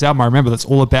track on this album I remember that's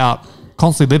all about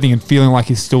constantly living and feeling like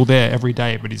he's still there every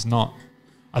day, but he's not.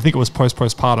 I think it was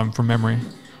postpartum from memory.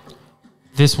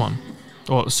 This one,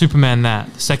 or Superman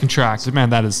That, the second track. Superman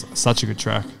That is such a good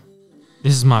track.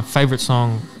 This is my favorite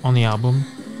song on the album.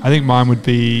 I think mine would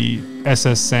be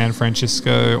SS San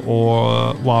Francisco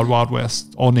or Wild Wild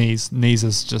West or Knees. Knees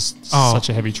is just such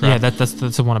a heavy track. Yeah,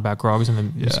 that's the one about Groggs in the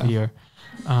music video.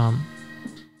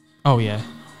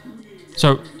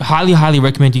 So highly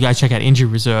recommend you guys check out Injury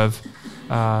Reserve.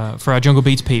 For our Jungle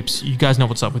Beats peeps, you guys know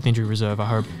what's up with Injury Reserve, I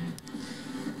hope.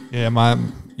 Yeah,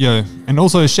 and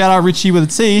also shout out Richie with a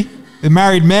T, a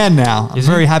married man now. I'm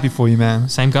very happy for you, man.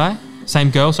 Same guy? Same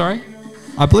girl, sorry?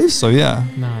 I believe so, yeah.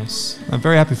 Nice. I'm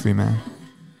very happy for you, man.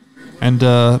 And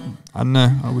I don't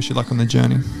know, I wish you luck on the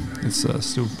journey. It's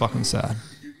still fucking sad.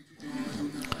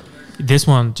 This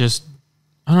one just,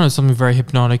 I don't know, something very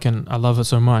hypnotic and I love it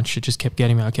so much. It just kept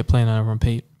getting me. I kept playing it on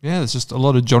repeat. Yeah, there's just a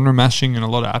lot of genre mashing and a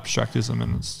lot of abstractism,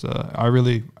 and it's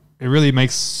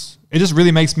it just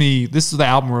really makes me. This is the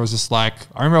album where I was just like,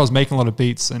 I remember I was making a lot of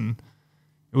beats and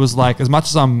It was like, as much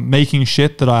as I'm making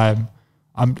shit that I'm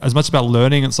as much about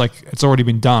learning, it's like it's already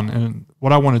been done. And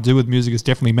what I want to do with music is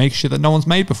definitely make shit that no one's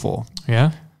made before.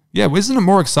 Yeah. Yeah, well, isn't it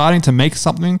more exciting to make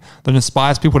something that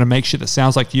inspires people to make shit that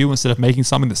sounds like you instead of making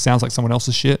something that sounds like someone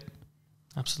else's shit?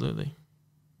 Absolutely.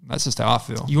 That's just how I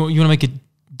feel. You want to make it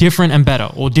different and better,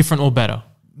 or different or better?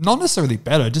 Not necessarily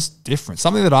better, just different.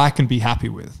 Something that I can be happy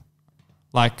with.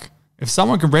 Like, if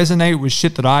someone can resonate with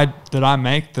shit that I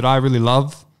make, that I really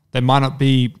love, that might not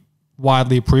be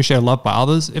widely appreciated or loved by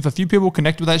others, if a few people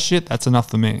connect with that shit, that's enough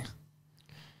for me.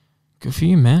 Good for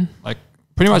you, man. Like,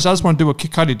 pretty much I just want to do what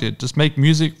Kid Cudi did. Just make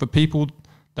music for people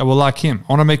that will like him.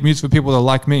 I want to make music for people that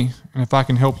like me. And if I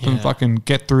can help them fucking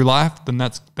get through life, then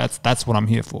that's what I'm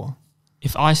here for.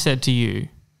 If I said to you,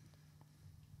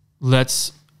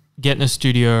 let's get in a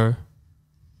studio,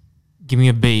 give me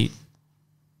a beat,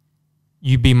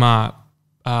 you be my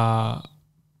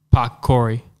Park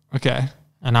Corey, Okay.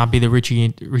 and I'll be the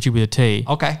Richie with a T,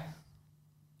 Okay.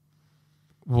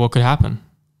 what could happen?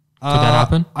 Could that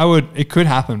happen? It could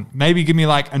happen. Maybe give me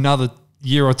like another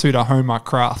year or two to hone my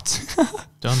craft.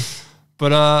 Done.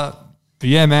 But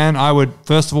yeah, man, I would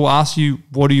first of all ask you,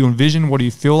 what do you envision? What do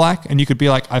you feel like? And you could be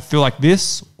like, I feel like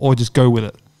this, or just go with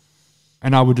it.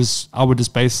 And I would just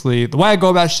basically, the way I go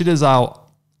about shit is I'll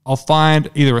find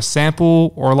either a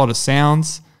sample or a lot of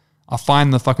sounds. I'll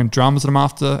find the fucking drums that I'm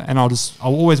after, and I'll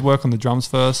always work on the drums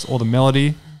first or the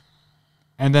melody.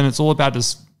 And then it's all about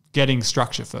just getting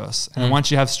structure first. And then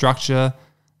once you have structure,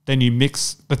 then you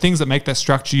mix the things that make that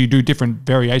structure, you do different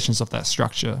variations of that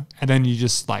structure. And then you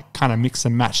just like kind of mix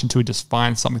and match until you just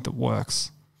find something that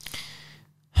works.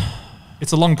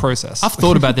 It's a long process. I've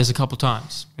thought about this a couple of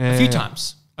times, a few Yeah.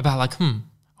 times, about like, I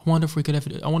wonder if we could ever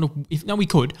do it. I wonder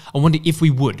if we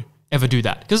would ever do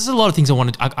that. Because there's a lot of things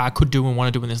I could do and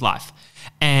want to do in this life.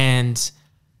 And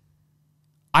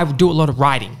I would do a lot of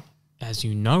writing, as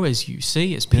you know, as you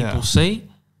see, as people see.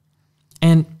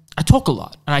 And I talk a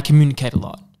lot and I communicate a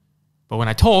lot. But when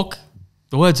I talk,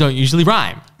 the words don't usually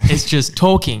rhyme. It's just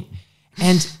talking.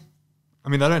 And I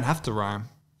mean, they don't have to rhyme.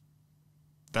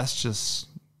 That's just...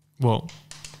 well,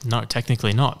 no,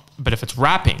 technically not. But if it's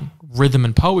rapping, rhythm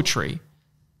and poetry,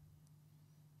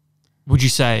 would you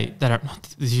say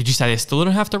they still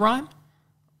don't have to rhyme?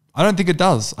 I don't think it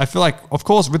does. I feel like, of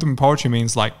course, rhythm and poetry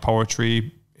means like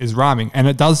poetry is rhyming, and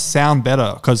it does sound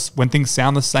better because when things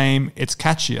sound the same, it's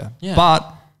catchier. Yeah.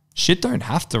 But shit don't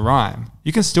have to rhyme.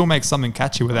 You can still make something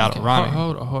catchy without it rhyming.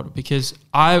 Hold on, because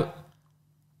I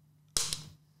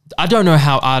don't know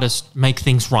how artists make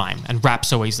things rhyme and rap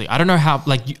so easily. I don't know how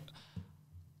I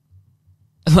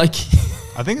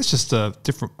think it's just a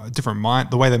different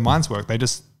mind. The way their minds work, they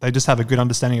just have a good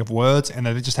understanding of words, and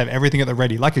they just have everything at the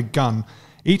ready, like a gun.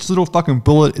 Each little fucking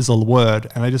bullet is a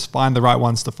word, and they just find the right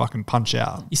ones to fucking punch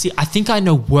out. You see, I think I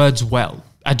know words well.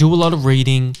 I do a lot of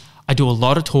reading. I do a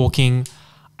lot of talking.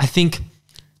 I think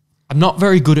I'm not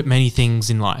very good at many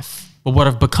things in life, but what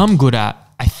I've become good at,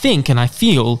 I think, and I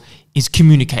feel, is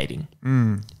communicating,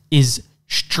 is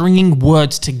stringing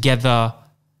words together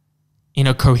in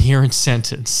a coherent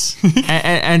sentence.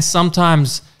 and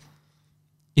sometimes,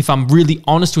 if I'm really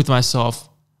honest with myself,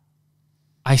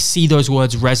 I see those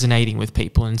words resonating with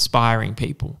people, inspiring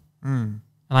people. And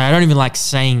I don't even like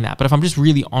saying that. But if I'm just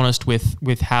really honest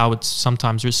with how it's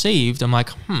sometimes received, I'm like,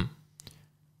 I'm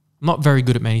not very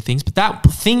good at many things, but that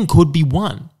thing could be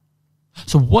one.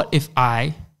 So what if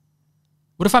I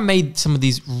made some of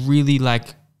these really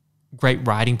like great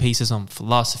writing pieces on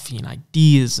philosophy and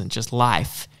ideas and just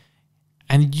life,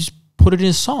 and you just put it in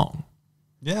a song?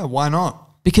 Yeah, why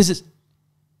not? Because it's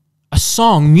a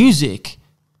song, music,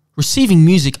 receiving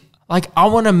music. Like, I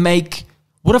want to make,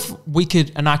 what if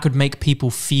I could make people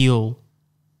feel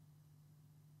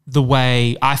the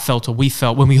way I felt or we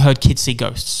felt when we heard Kids See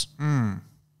Ghosts?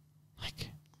 Like,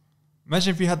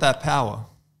 imagine if you had that power.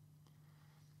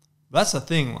 That's the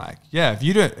thing. Like, yeah, if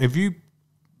you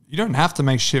don't have to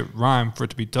make shit rhyme for it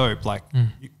to be dope. Like,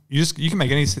 you can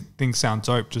make anything sound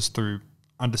dope just through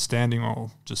understanding or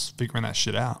just figuring that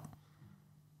shit out.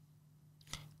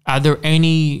 Are there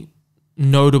any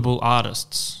notable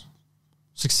artists,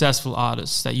 successful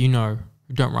artists that you know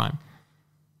who don't rhyme?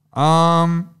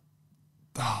 Off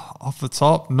the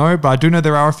top, no, but I do know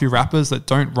there are a few rappers that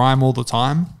don't rhyme all the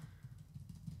time.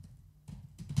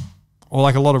 Or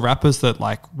like a lot of rappers that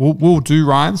like will do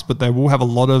rhymes, but they will have a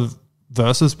lot of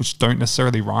verses which don't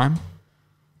necessarily rhyme.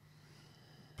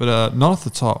 But not off the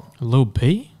top. Lil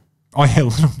B? Oh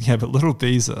yeah, but Little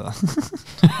B's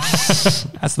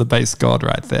that's the bass god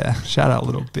right there. Shout out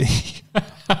Little B.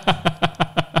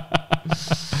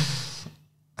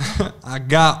 I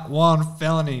got one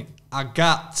felony. I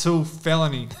got 2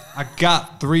 felony. I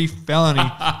got 3 felony.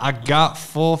 I got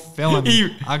 4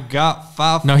 felony. I got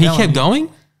 5 No, felony. he kept going?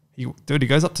 Dude, he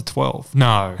goes up to 12.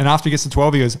 No. And after he gets to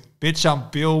 12, he goes, bitch, I'm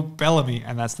Bill Bellamy.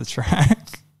 And that's the track.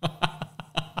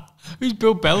 Who's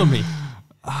Bill Bellamy?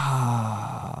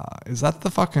 Is that the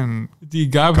fucking The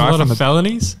guy with Guy a lot from of the-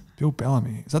 felonies? Bill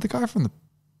Bellamy? Is that the guy from the...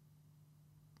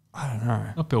 I don't know.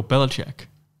 Not Bill Belichick.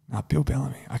 Nah, Bill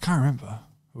Bellamy. I can't remember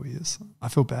who he is. I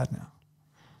feel bad now.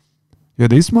 Yeah,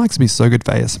 these mics be so good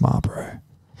for ASMR, bro.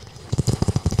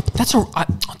 That's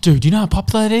dude, you know how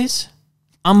popular it is?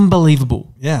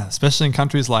 Unbelievable. Yeah, especially in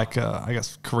countries like, I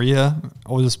guess, Korea,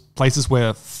 or just places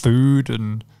where food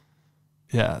and...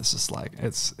 Yeah, it's just like,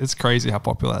 it's crazy how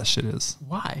popular that shit is.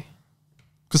 Why?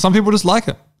 Because some people just like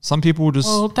it. Some people just...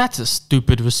 Well, that's a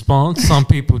stupid response. Some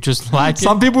people just like it.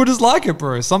 Some people just like it,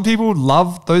 bro. Some people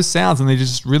love those sounds and they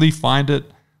just really find it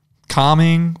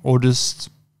calming or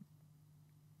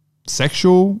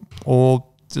sexual or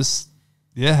just,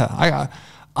 yeah.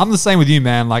 I'm the same with you,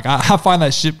 man. Like I find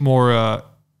that shit more,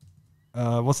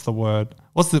 what's the word?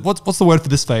 What's the word for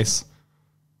this face?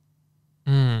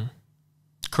 Not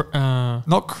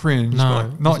cringe, No. but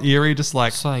like, not eerie, just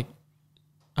like, It's like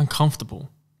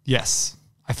uncomfortable. yes.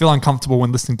 I feel uncomfortable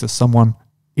when listening to someone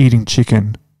eating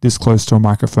chicken this close to a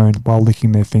microphone while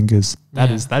licking their fingers. That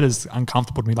is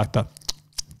uncomfortable to me. Like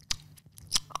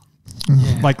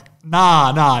Yeah. like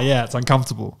yeah, it's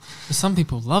uncomfortable. But some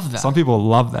people love that. Some people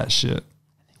love that shit.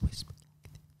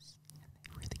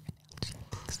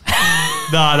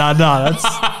 No, that's.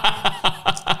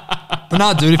 But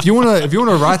nah, dude. If you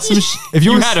wanna write some, if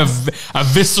you wanna, had a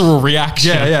visceral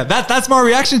reaction. yeah. That's my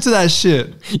reaction to that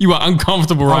shit. You are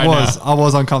uncomfortable right now. I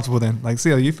was uncomfortable then. Like, see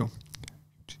how you feel.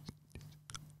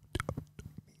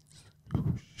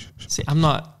 See, I'm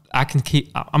not.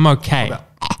 I'm okay.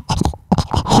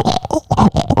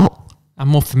 I'm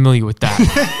more familiar with that.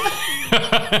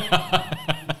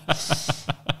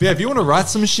 But yeah, if you want to write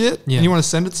some shit Yeah. and you want to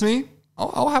send it to me,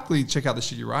 I'll happily check out the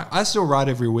shit you write. I still write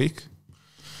every week.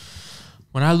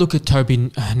 When I look at Toby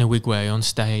Nwigwe on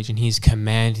stage and he's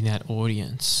commanding that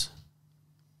audience,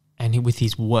 and with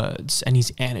his words and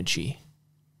his energy,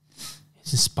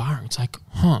 it's inspiring. It's like,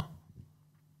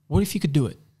 what if you could do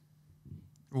it?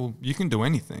 Well, you can do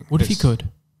anything. What if you could?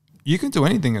 You can do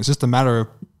anything. It's just a matter of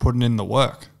putting in the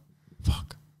work.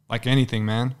 Fuck. Like anything,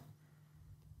 man.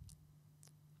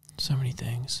 So many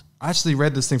things. I actually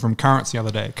read this thing from Currency the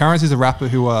other day. Currency's a rapper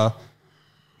who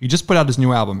he just put out his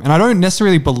new album. And I don't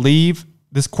necessarily believe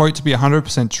this quote to be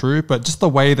 100% true, but just the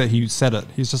way that he said it.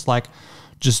 He's just like,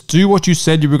 just do what you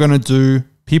said you were going to do.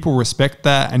 People respect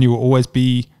that and you will always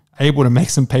be able to make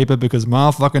some paper because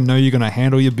motherfucker know you're going to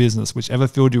handle your business, whichever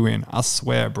field you're in. I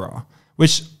swear, bro.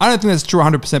 Which I don't think that's true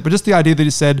 100%, but just the idea that he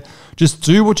said, just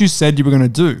do what you said you were going to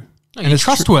do. No, you're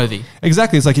trustworthy.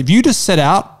 Exactly. It's like if you just set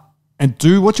out and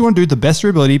do what you want to do to the best of your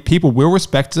ability, people will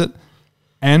respect it.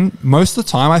 And most of the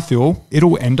time, I feel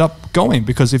it'll end up going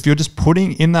because if you're just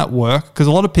putting in that work, because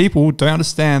a lot of people don't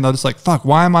understand, they're just like, fuck,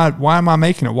 why am I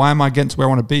making it? Why am I getting to where I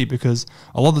want to be? Because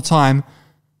a lot of the time,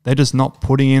 they're just not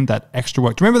putting in that extra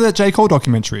work. Do you remember that J. Cole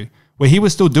documentary where he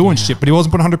was still doing shit, but he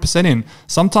wasn't putting 100% in?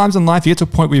 Sometimes in life, you get to a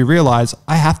point where you realize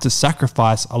I have to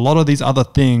sacrifice a lot of these other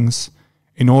things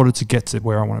in order to get to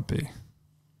where I want to be.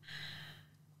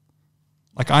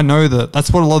 Like, I know that's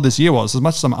what a lot of this year was. As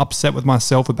much as I'm upset with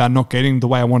myself about not getting the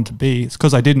way I wanted to be, it's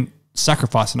because I didn't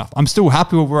sacrifice enough. I'm still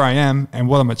happy with where I am and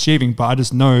what I'm achieving, but I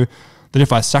just know that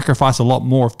if I sacrifice a lot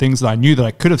more of things that I knew that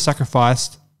I could have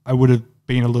sacrificed, I would have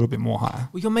been a little bit more higher.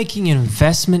 Well, you're making an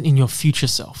investment in your future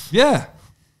self. Yeah.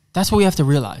 That's what we have to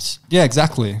realize. Yeah,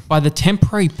 exactly. By the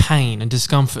temporary pain and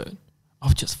discomfort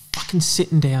of just fucking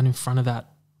sitting down in front of that,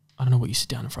 I don't know what you sit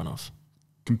down in front of.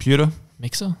 Computer.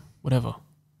 Mixer? Whatever.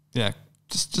 Yeah,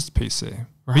 just PC. Right.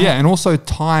 But yeah, and also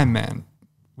time, man.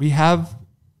 We have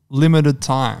limited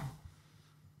time.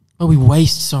 But we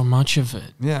waste so much of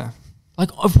it. Yeah.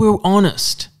 Like, if we're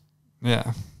honest.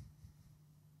 Yeah.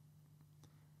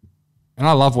 And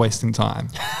I love wasting time.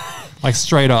 Like,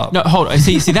 straight up. No, hold on.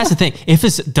 See, that's the thing. If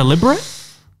it's deliberate,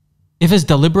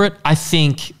 I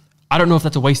think, I don't know if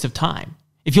that's a waste of time.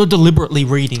 If you're deliberately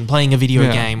reading, playing a video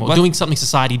game, or doing something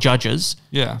society judges,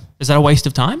 yeah, is that a waste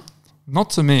of time?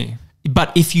 Not to me.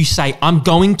 But if you say, I'm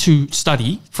going to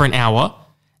study for an hour,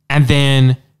 and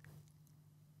then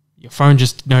your phone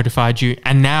just notified you,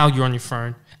 and now you're on your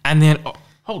phone, and then,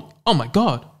 oh my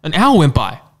God, an hour went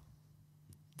by.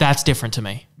 That's different to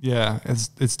me. Yeah,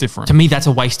 it's different. To me, that's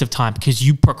a waste of time because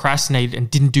you procrastinated and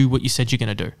didn't do what you said you're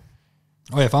going to do.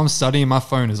 Oh, yeah, if I'm studying, my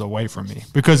phone is away from me.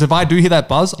 Because if I do hear that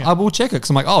buzz, I will check it. Because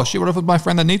I'm like, oh, shit, what if it's my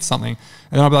friend that needs something?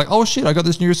 And then I'll be like, oh, shit, I got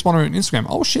this new responder on Instagram.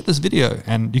 Oh, shit, this video.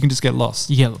 And you can just get lost.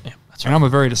 Yeah, that's And right. I'm a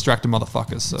very distracted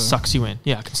motherfucker. So. Sucks you in.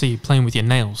 Yeah, I can see you playing with your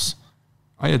nails.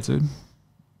 Oh, yeah, dude.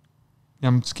 Yeah,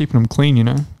 I'm just keeping them clean, you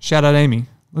know. Shout out Amy.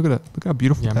 Look at it. Look how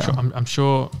beautiful Yeah, they are. I'm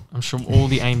sure all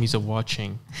the Amy's are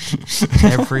watching.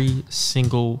 Every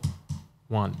single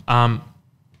one. Nah.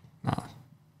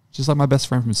 She's like my best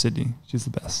friend from Sydney. She's the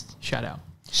best. Shout out.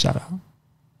 Shout out.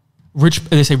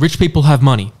 They say rich people have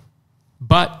money,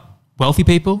 but wealthy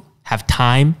people have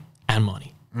time and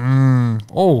money.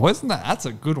 Oh, isn't that? That's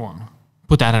a good one.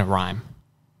 Put that in a rhyme.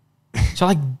 So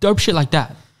like dope shit like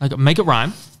that. Like make it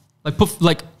rhyme.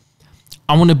 Like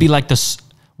I want to be like this.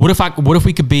 What if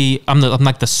we could be? I'm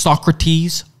like the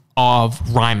Socrates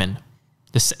of rhyming.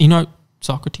 You know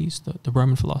Socrates, the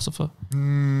Roman philosopher.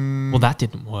 Well, that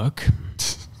didn't work.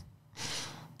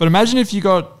 But imagine if you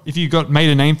got made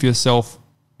a name for yourself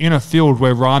in a field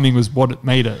where rhyming was what it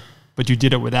made it, but you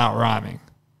did it without rhyming.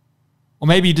 Or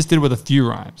maybe you just did it with a few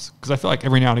rhymes. Because I feel like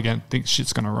every now and again, think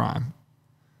shit's gonna rhyme.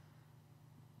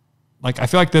 Like I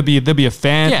feel like there'd be a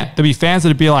fan. Yeah. There'd be fans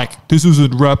that'd be like, this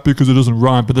isn't rap because it doesn't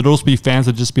rhyme. But there'd also be fans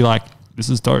that'd just be like, this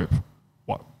is dope.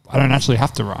 What? I don't actually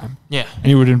have to rhyme. Yeah. And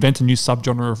he would invent a new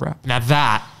subgenre of rap. Now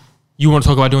that you want to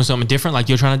talk about doing something different, like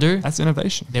you're trying to do. That's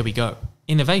innovation. There we go.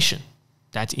 Innovation.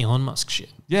 That's Elon Musk shit.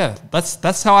 Yeah,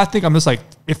 that's how I think. I'm just like,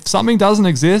 if something doesn't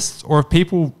exist, or if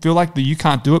people feel like that you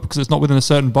can't do it because it's not within a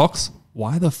certain box,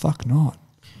 why the fuck not?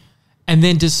 And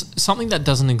then does something that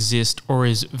doesn't exist or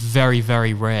is very,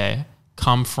 very rare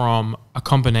come from a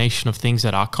combination of things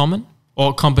that are common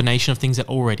or a combination of things that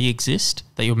already exist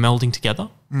that you're melding together?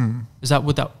 Is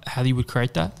that how you would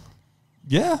create that?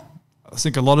 Yeah, I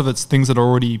think a lot of it's things that are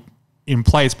already in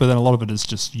place, but then a lot of it is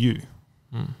just you.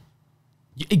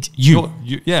 You.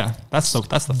 Yeah, that's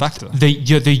the factor. The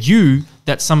you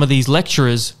that some of these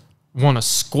lecturers want to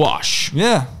squash.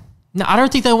 Yeah, No, I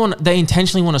don't think they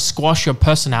intentionally want to squash your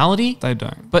personality. they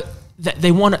don't. But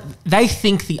they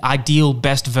think the ideal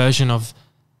best version of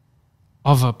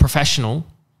a professional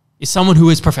is someone who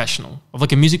is professional. Of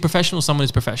like a music professional, someone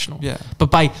who's professional. Yeah.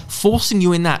 But by forcing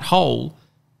you in that hole,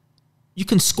 you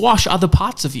can squash other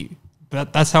parts of you.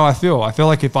 That's how I feel. I feel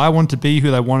like if I want to be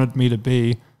who they wanted me to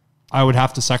be, I would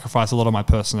have to sacrifice a lot of my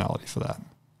personality for that.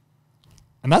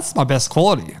 And that's my best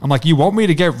quality. I'm like, you want me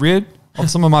to get rid of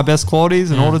some of my best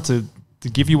qualities in order to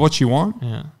give you what you want?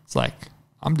 Yeah. It's like,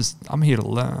 I'm here to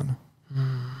learn.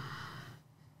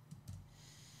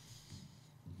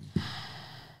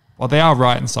 Well, they are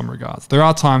right in some regards. There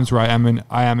are times where I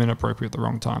am inappropriate at the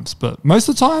wrong times, but most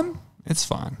of the time, it's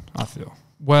fine, I feel.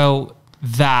 Well,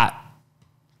 that's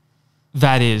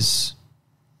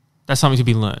something to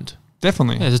be learned.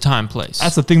 Definitely. There's a time and place.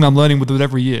 That's the thing that I'm learning with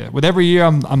every year. With every year,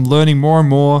 I'm learning more and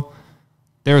more.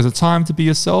 There is a time to be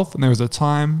yourself, and there is a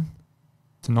time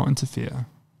to not interfere.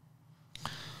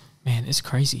 Man, it's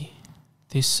crazy.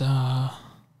 This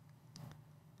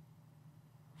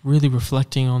really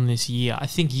reflecting on this year. I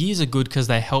think years are good because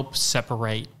they help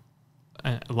separate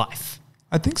life.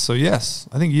 I think so, yes.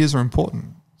 I think years are important.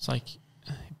 It's like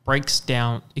it breaks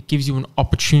down. It gives you an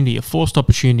opportunity, a forced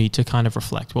opportunity to kind of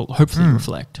reflect. Well, hopefully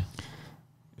reflect.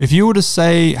 If you were to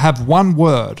say, have one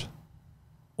word,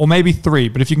 or maybe three,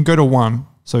 but if you can go to one,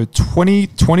 so 2020,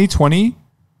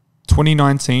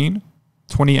 2019,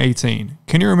 2018.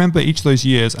 Can you remember each of those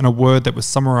years and a word that would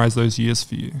summarize those years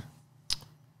for you?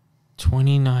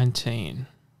 2019.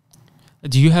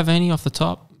 Do you have any off the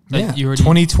top? Yeah. You already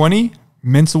 2020,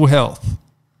 mental health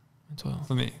well,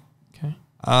 for me. okay.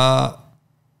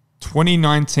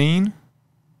 2019.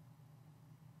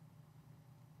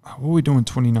 What were we doing in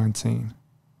 2019?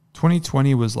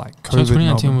 2020 was like COVID. So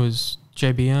 2019 Melbourne. was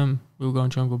JBM. We were going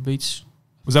Jungle Beats.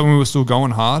 Was that when we were still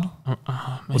going hard? Maybe.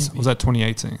 Was that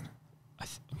 2018?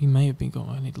 We may have been going.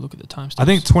 I need to look at the timestamps. I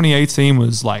think 2018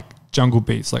 was like Jungle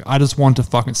Beats. Like I just want to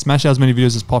fucking smash out as many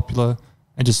videos as popular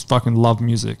and just fucking love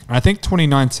music. And I think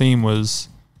 2019 was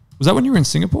that when you were in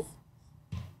Singapore?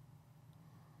 I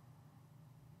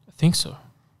think so.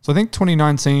 So I think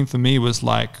 2019 for me was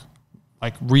like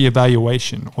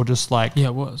reevaluation or just like Yeah,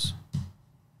 it was.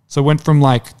 So it went from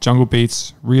like Jungle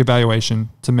Beats, reevaluation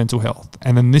to mental health.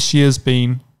 And then this year's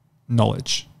been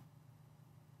knowledge.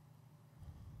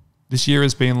 This year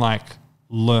has been like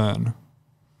learn.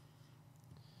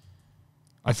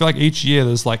 I feel like each year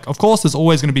there's like, of course there's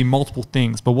always going to be multiple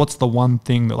things, but what's the one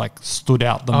thing that like stood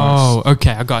out the most? Oh,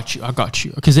 okay. I got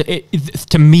you. Because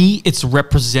to me, it's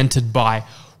represented by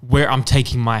where I'm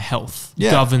taking my health.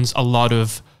 Yeah. Governs a lot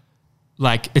of,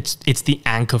 like, it's the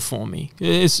anchor for me.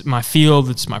 It's my field.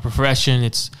 It's my profession.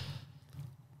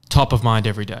 top of mind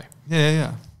every day.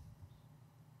 Yeah.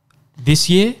 This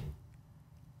year,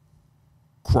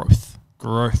 growth,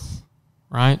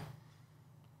 right?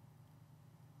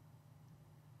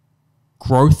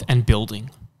 Growth and building.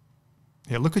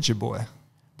 Yeah, look at your boy.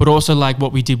 But also like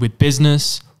what we did with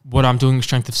business, what I'm doing with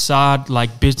Strength of Sard,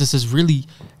 like business has really,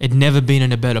 it never been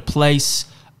in a better place,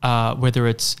 whether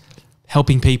it's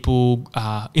helping people,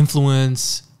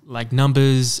 influence, like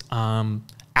numbers,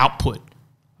 output.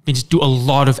 I mean, just do a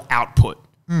lot of output,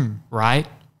 right?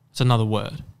 It's another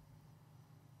word.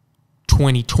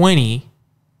 2020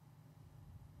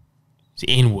 is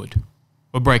inward.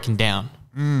 We're breaking down.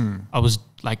 I was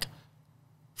like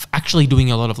actually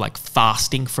doing a lot of like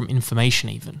fasting from information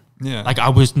even. Yeah. Like I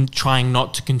was trying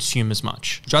not to consume as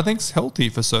much. Which I think is healthy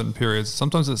for certain periods.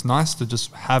 Sometimes it's nice to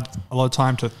just have a lot of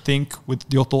time to think with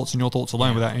your thoughts and your thoughts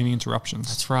alone without any interruptions.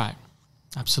 That's right.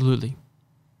 Absolutely.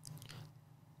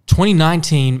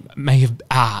 2019 may have,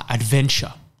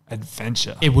 adventure.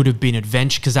 Adventure. It would have been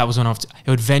adventure because that was when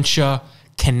adventure,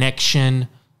 connection,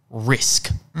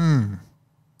 risk,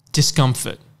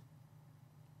 discomfort.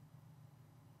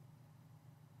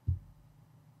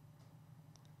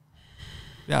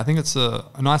 Yeah, I think it's a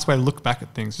nice way to look back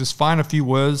at things. Just find a few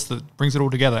words that brings it all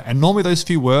together. And normally those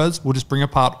few words will just bring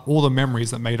apart all the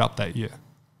memories that made up that year.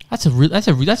 That's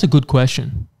a good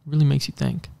question. Really makes you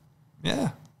think.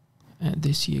 Yeah. And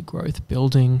this year, growth,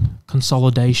 building,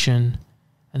 consolidation.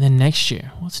 And then next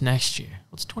year, what's next year?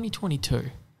 What's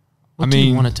 2022? What do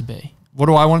you want it to be? What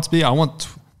do I want it to be? I want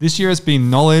this year has been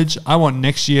knowledge. I want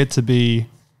next year to be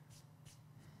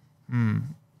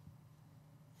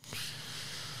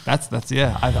That's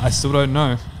yeah. I still don't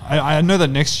know. I know that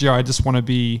next year I just want to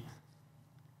be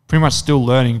pretty much still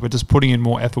learning, but just putting in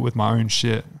more effort with my own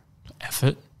shit.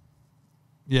 Effort?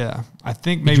 Yeah. I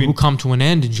think Maybe maybe it will come to an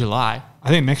end in July. I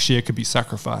think next year could be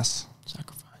sacrifice.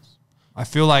 Sacrifice. I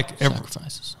feel like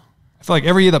Sacrifices.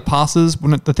 every year that passes,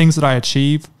 when the things that I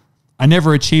achieve, I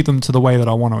never achieve them to the way that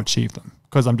I want to achieve them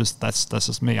because that's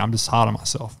just me. I'm just hard on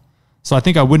myself. So I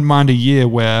think I wouldn't mind a year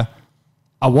where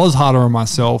I was harder on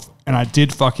myself and I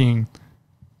did fucking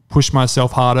push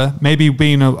myself harder, maybe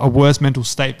be in a worse mental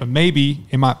state, but maybe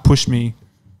it might push me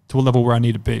to a level where I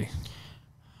need to be.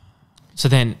 So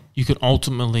then you could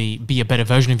ultimately be a better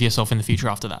version of yourself in the future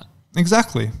after that.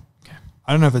 Exactly. Okay.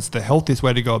 I don't know if it's the healthiest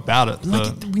way to go about it.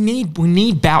 Like we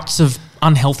need bouts of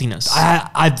unhealthiness.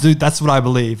 I do. That's what I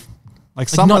believe. Like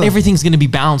not everything's going to be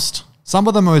balanced. Some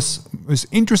of the most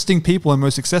interesting people and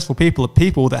most successful people are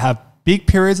people that have big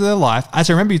periods of their life.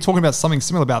 Actually, I remember you talking about something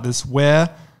similar about this where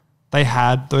they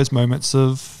had those moments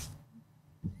of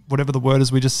whatever the word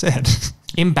is we just said.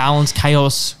 Imbalance,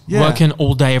 chaos, working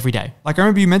all day, every day. Like I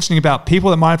remember you mentioning about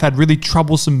people that might have had really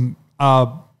troublesome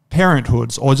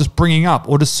parenthoods or just bringing up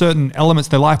or just certain elements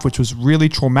of their life which was really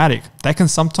traumatic. They can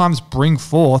sometimes bring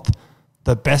forth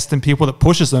the best in people that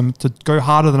pushes them to go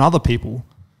harder than other people.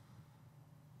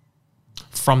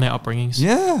 From their upbringings.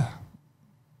 Yeah.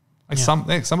 Some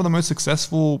of the most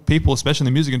successful people, especially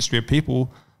in the music industry, are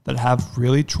people that have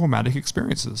really traumatic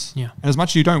experiences. Yeah. And as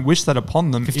much as you don't wish that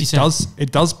upon them,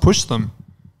 it does push them.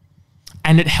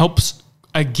 And it helps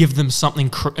give them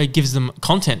something, it gives them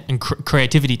content and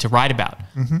creativity to write about.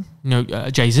 Mm-hmm. You know,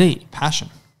 Jay-Z. Passion.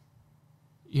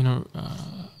 You know,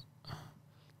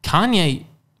 Kanye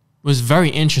was very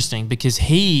interesting because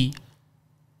he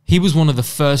was one of the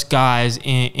first guys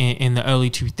in the early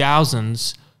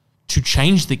 2000s to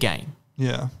change the game.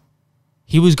 Yeah.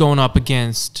 He was going up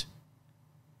against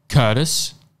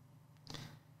Curtis,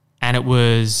 and it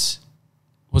was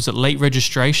it late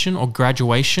registration or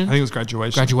graduation? I think it was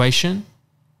graduation. Graduation.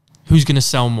 Who's going to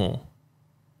sell more?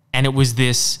 And it was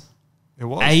this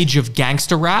age of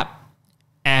gangster rap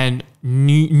and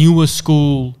newer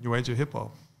school. New age of hip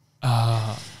hop.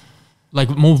 Like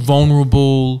more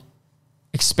vulnerable,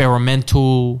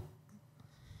 experimental,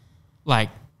 like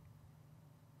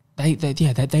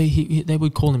they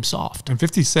would call him soft. And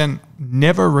 50 Cent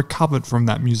never recovered from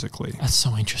that musically. That's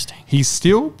so interesting. He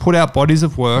still put out bodies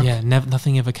of work. Yeah,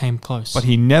 nothing ever came close. But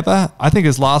he never, I think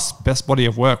his last best body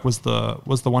of work was the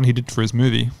one he did for his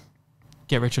movie.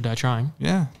 Get Rich or Die Trying.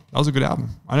 Yeah, that was a good album.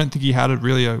 I don't think he had a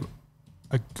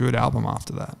good album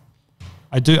after that.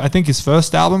 I think his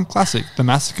first album, classic. The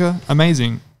Massacre,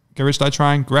 amazing. Get Rich, Die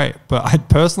Trying, great. But I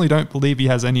personally don't believe he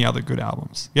has any other good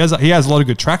albums. He has a lot of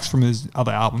good tracks from his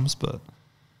other albums, but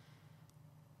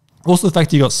also the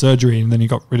fact he got surgery and then he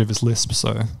got rid of his lisp,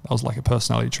 so that was like a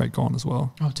personality trait gone as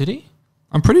well. Oh, did he?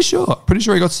 I'm pretty sure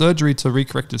he got surgery to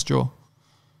recorrect his jaw.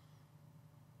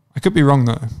 I could be wrong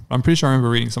though. I'm pretty sure I remember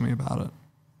reading something about it.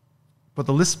 But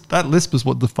that lisp is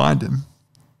what defined him.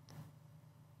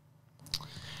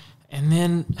 And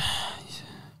then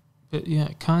But yeah,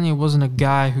 Kanye wasn't a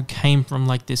guy who came from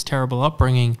like this terrible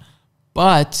upbringing,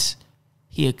 but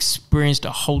he experienced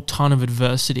a whole ton of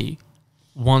adversity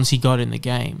once he got in the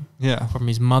game. Yeah. From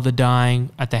his mother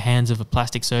dying at the hands of a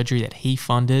plastic surgery that he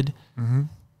funded,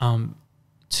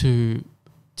 to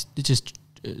just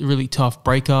really tough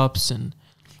breakups and.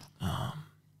 Oh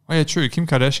yeah, true. Kim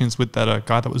Kardashian's with that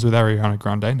guy that was with Ariana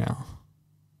Grande now.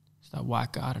 It's that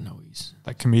white guy. I don't know who he's.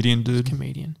 That comedian dude.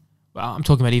 Comedian. Well, I'm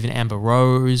talking about even Amber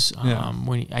Rose. Yeah.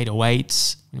 When he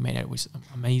 808s, when he made it was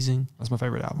amazing. That's my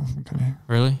favorite album from Kanye.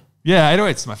 Really? Yeah,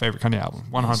 808s is my favorite Kanye album.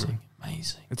 100.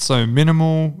 Amazing. It's so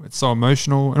minimal. It's so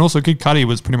emotional, and also Kid Cudi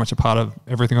was pretty much a part of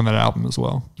everything on that album as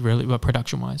well. Really? What,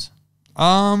 production wise?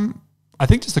 I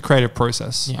think just the creative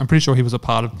process. Yeah. I'm pretty sure he was a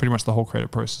part of pretty much the whole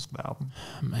creative process of the album.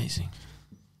 Amazing.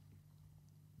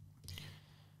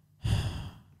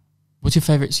 What's your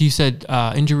favorite? So you said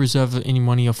Injury Reserve in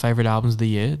one of your favorite albums of the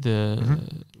year.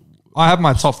 I have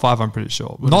my top 5. I'm pretty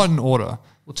sure, not in order.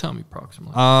 Well, tell me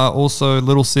approximately. Also,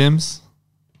 Little Sims.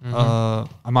 I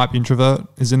Might Be Introvert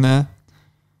is in there.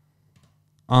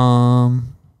 Little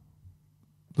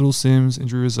Sims,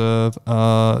 Injury Reserve,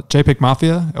 JPEG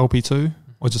Mafia, LP2,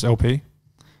 or just LP.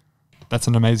 That's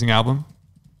an amazing album.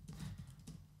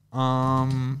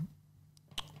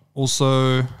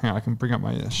 Also, hang on, I can bring up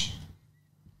my ish.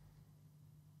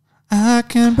 I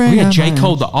can bring up J. my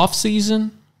Cole, ish. The Off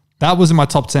Season. That was in my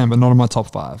top 10, but not in my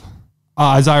top 5.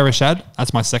 Isaiah Rashad,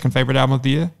 that's my second favorite album of the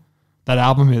year. That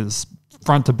album is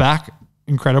front to back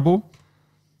incredible.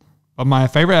 But my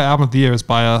favorite album of the year is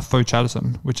by Faux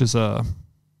Chatterton, which is a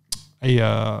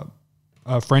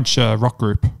French rock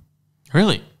group.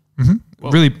 Really?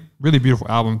 Really, really beautiful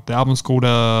album. The album's called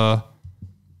what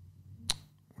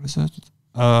is it?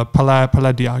 Palais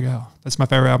d'Argent. That's my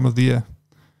favorite album of the year.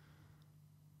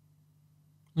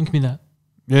 Link me that.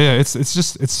 Yeah,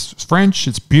 it's French.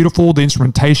 It's beautiful. The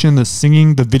instrumentation, the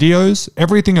singing, the videos,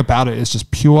 everything about it is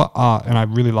just pure art, and I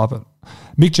really love it.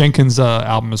 Mick Jenkins'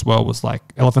 album as well was like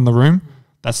Elephant in the Room.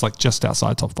 That's like just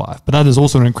outside top 5, but that is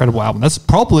also an incredible album. That's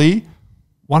probably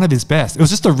one of his best. It was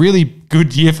just a really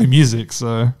good year for music.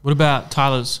 So, what about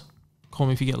Tyler's Call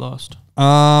Me If You Get Lost?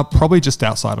 Probably just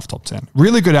outside of top 10.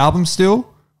 Really good album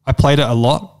still. I played it a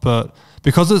lot, but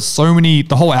because it's so many,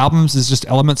 the whole albums is just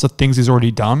elements of things he's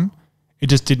already done. It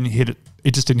just didn't hit it.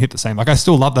 It just didn't hit the same. Like I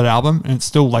still love that album, and it's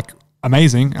still like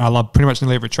amazing, and I love pretty much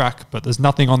nearly every track. But there's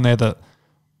nothing on there that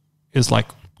is like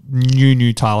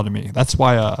new Tyler to me. That's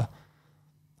why. I've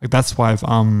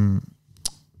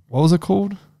what was it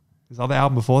called? His other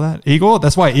album before that, Eagle.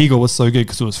 That's why Eagle was so good,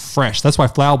 because it was fresh. That's why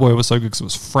Flower Boy was so good, because it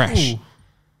was fresh. Ooh.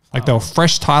 Like they were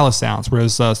fresh Tyler sounds.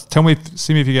 Whereas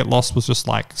See Me If You Get Lost was just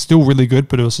like still really good,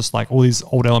 but it was just like all these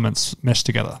old elements meshed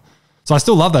together. So I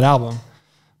still love that album,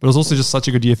 but it was also just such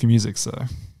a good year for music. So,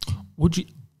 what'd you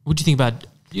think about?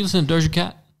 You listen to Doja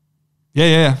Cat?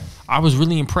 Yeah. I was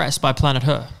really impressed by Planet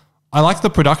Her. I liked the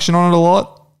production on it a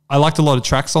lot. I liked a lot of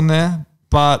tracks on there,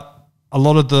 but a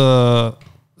lot of the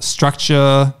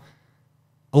structure,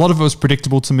 a lot of it was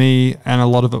predictable to me, and a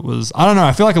lot of it was, I don't know,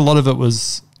 I feel like a lot of it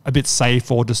was a bit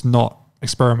safe or just not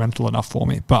experimental enough for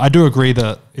me. But I do agree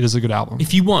that it is a good album.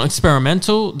 If you want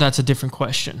experimental, that's a different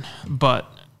question. But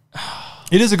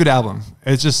it is a good album.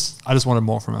 It's just, I just wanted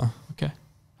more from her. Okay.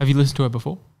 Have you listened to her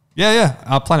before?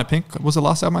 Yeah. Planet Pink was the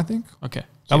last album, I think. Okay.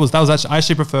 That was actually, I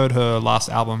actually preferred her last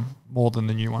album more than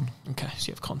the new one. Okay, so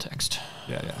you have context.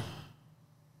 Yeah.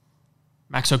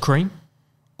 Maxo Cream?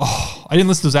 Oh, I didn't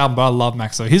listen to his album, but I love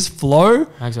Maxo. His flow.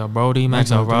 Maxo Brody.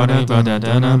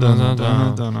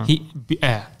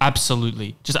 Yeah,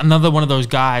 absolutely. Just another one of those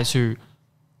guys who,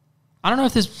 I don't know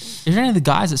if is there any of the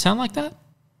guys that sound like that?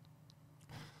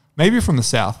 Maybe from the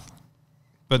South,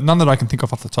 but none that I can think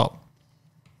of off the top.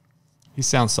 He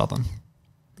sounds Southern.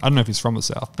 I don't know if he's from the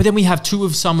South. But then we have two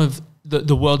of some of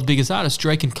the world's biggest artists,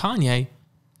 Drake and Kanye.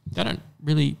 They don't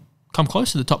really come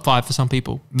close to the top 5 for some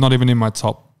people. Not even in my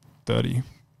top 30.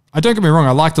 Don't get me wrong,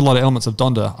 I liked a lot of elements of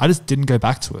Donda. I just didn't go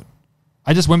back to it.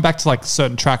 I just went back to like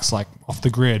certain tracks like Off the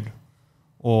Grid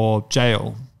or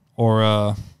Jail or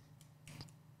I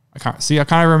can't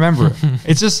remember it.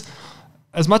 It's just,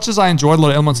 as much as I enjoyed a lot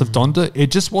of elements of Donda, it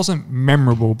just wasn't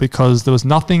memorable because there was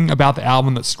nothing about the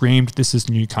album that screamed, this is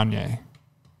new Kanye. There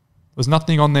was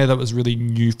nothing on there that was really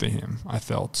new for him, I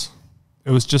felt.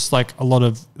 It was just like there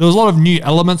was a lot of new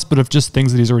elements, but of just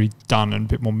things that he's already done and a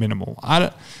bit more minimal. I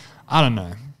don't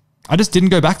know. I just didn't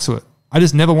go back to it. I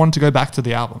just never wanted to go back to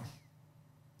the album.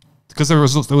 Because there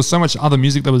was so much other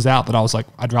music that was out that I was like,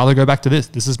 I'd rather go back to this.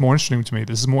 This is more interesting to me.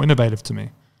 This is more innovative to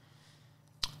me.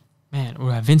 Man, what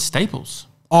about Vince Staples?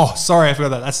 Oh, sorry, I forgot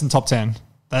that. That's in top 10.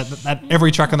 That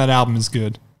every track on that album is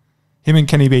good. Him and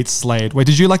Kenny Beats slayed. Wait,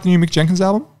 did you like the new Mick Jenkins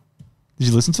album? Did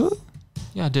you listen to it?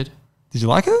 Yeah, I did. Did you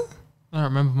like it? I don't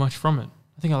remember much from it.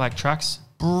 I think I like tracks.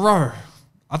 Bro,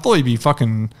 I thought you'd be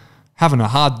fucking having a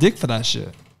hard dick for that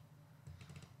shit.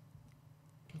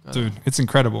 Dude, it's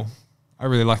incredible. I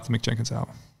really like the Mick Jenkins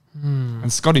album.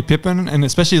 And Scottie Pippen, and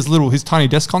especially his Tiny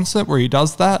Desk concert where he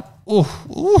does that.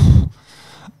 Oh,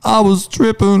 I was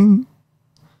tripping.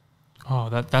 Oh,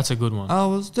 that's a good one. I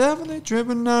was definitely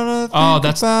tripping.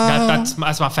 That's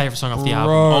my favorite song off the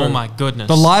album. Oh my goodness.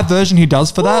 The live version he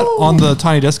does for that on the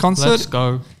Tiny Desk concert Let's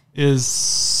go. is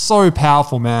so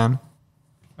powerful, man.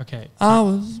 Okay. I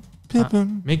was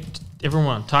Pippen.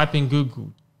 Everyone, type in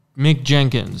Google Mick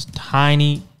Jenkins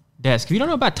Tiny Desk. If you don't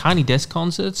know about Tiny Desk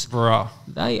concerts, Bruh.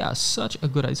 they are such a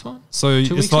good one. So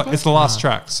it's the last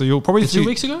track. So you'll probably 2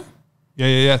 weeks ago?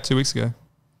 Yeah. 2 weeks ago.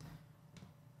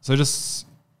 So just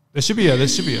there should be a.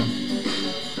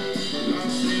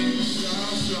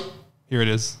 Here it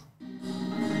is.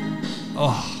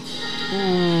 Oh.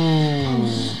 Ooh.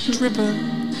 Tripping.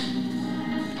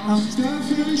 I was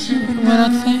definitely tripping when I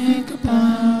think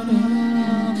about it.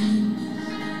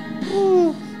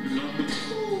 Ooh.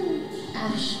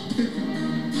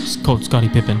 It's called Scottie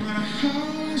Pippen.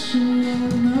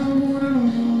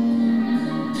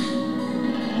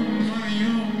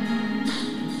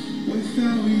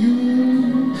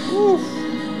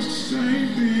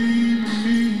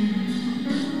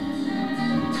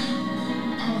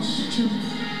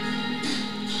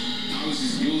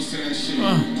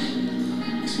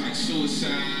 It's like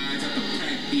suicides at the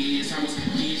practice. I was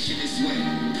conditioned this way.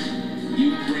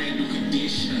 You a brand new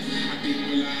conditioner. I didn't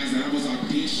realize that I was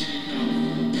auditioning. No,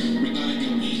 regarding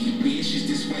your inhibitions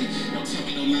this way. Don't tell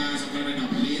me no lies. I'm learning. I'm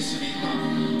listening.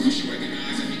 You should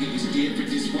recognize. I think it was different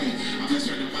this way. I'm less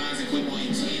randomized and way more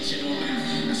intentional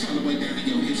now. That's all the way down to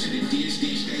your hips and the ditch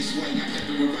they sway. I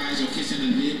never memorize your kiss and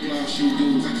the lip gloss you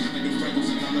do. I counted the freckles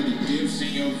and all of the dips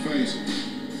in your face.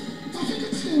 I think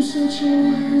it's still such a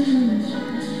way.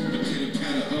 The pitter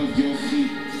patter of your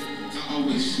feet. I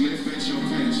always slip at your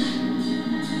pace.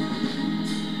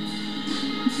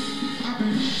 I've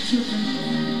been tripping.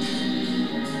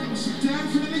 I was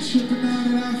definitely tripping now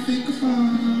that I think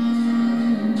about.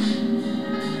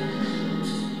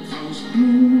 I was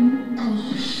blue. I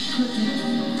was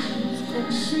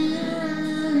tripping. See it.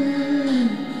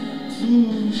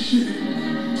 Bullshit.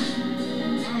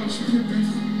 I was tripping.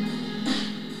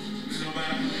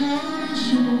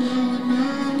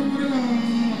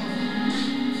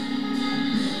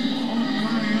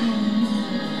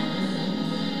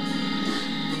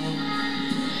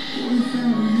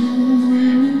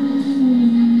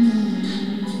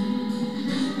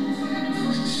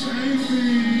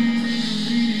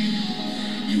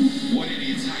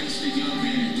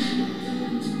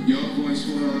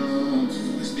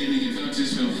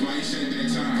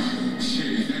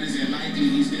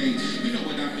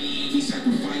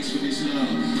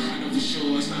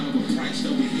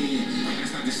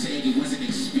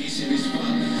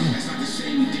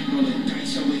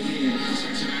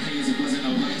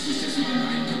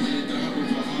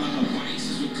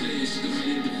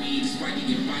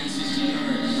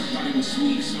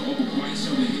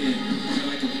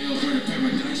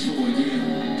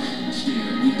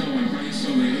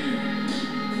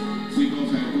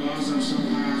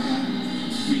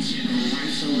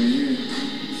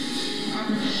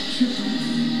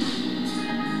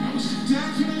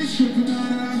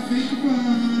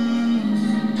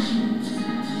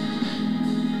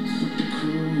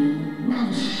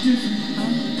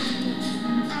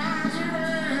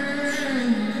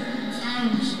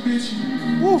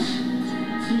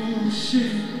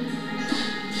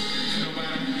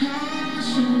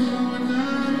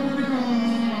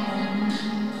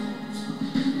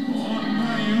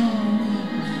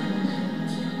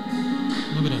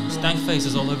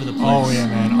 Faces all over the place. Oh yeah,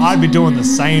 man. I'd be doing the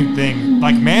same thing.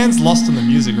 Like, man's lost in the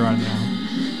music right now.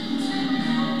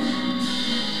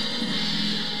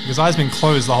 His eyes been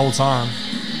closed the whole time.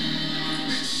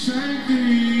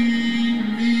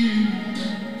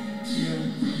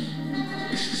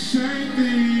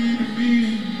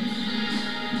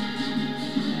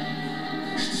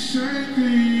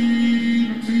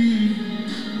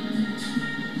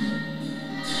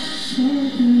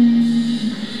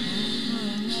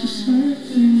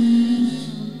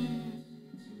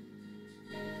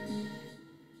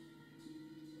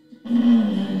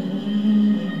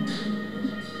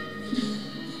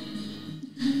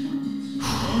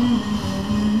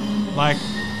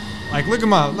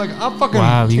 Look at I fucking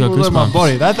you got goosebumps. My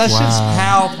body. That shit's Wow.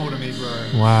 powerful to me,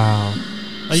 bro. Wow.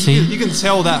 Like, See? you can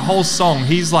tell that whole song,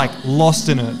 he's like lost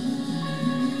in it.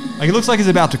 Like, it looks like he's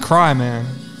about to cry, man.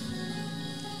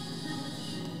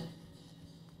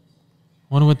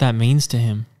 Wonder what that means to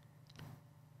him.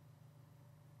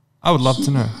 I would love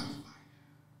to know.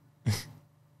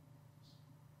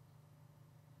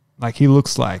 Like he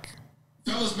looks like.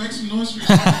 Fellas, make some noise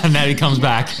for Now he comes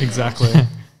back. Exactly.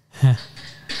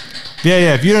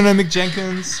 Yeah. If you don't know Mick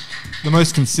Jenkins, the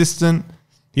most consistent,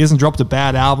 he hasn't dropped a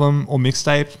bad album or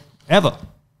mixtape ever,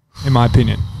 in my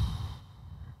opinion.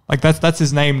 Like that's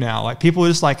his name now. Like people are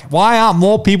just like, why aren't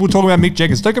more people talking about Mick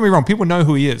Jenkins? Don't get me wrong, people know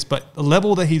who he is, but the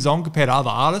level that he's on compared to other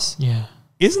artists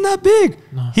isn't that big.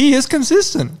 No. He is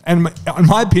consistent. And in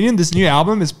my opinion, this new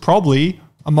album is probably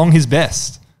among his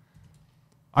best.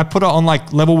 I put it on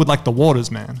like level with like The Waters,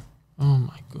 man. Oh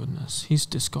my goodness. His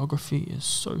discography is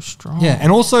so strong. Yeah,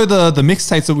 and also the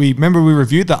mixtapes that we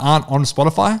reviewed that aren't on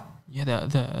Spotify. Yeah,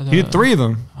 he did 3 of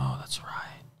them. Oh, that's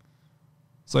right.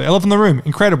 So Elephant in the Room,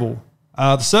 incredible.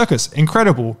 The Circus,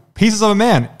 incredible. Pieces of a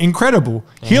Man, incredible.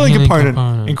 Healing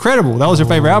Component, incredible. That was your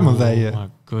favorite album of that year. Oh my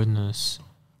goodness.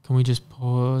 Can we just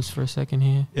pause for a second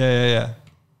here? Yeah.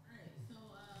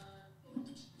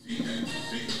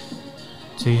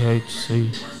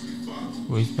 THC,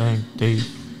 Whiz Bang D.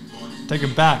 Take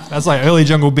it back. That's like early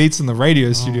Jungle Beats in the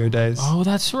radio studio days. Oh,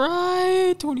 that's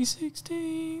right.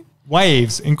 2016.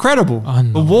 Waves, incredible.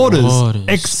 The Waters,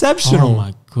 exceptional. Oh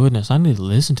my goodness. I need to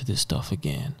listen to this stuff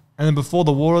again. And then before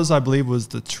The Waters, I believe was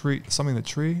The Tree, something The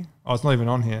Tree. Oh, it's not even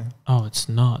on here. Oh, it's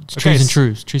not. It's Trees and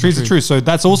Truths. Trees and Truths. So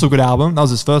that's also a good album. That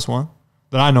was his first one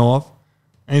that I know of.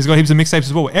 And he's got heaps of mixtapes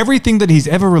as well. Everything that he's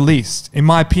ever released, in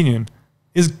my opinion,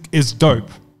 is dope.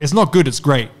 It's not good, it's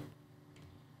great.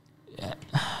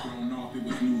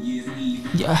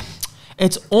 Yeah.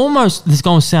 It's almost, this is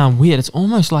going to sound weird. It's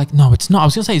almost like, no, it's not. I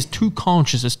was going to say it's too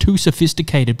conscious. It's too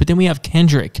sophisticated. But then we have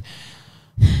Kendrick.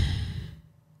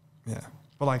 Yeah.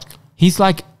 But like, he's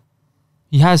like,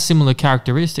 he has similar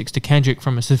characteristics to Kendrick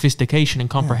from a sophistication and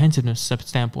comprehensiveness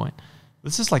standpoint.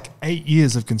 This is like 8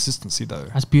 years of consistency, though.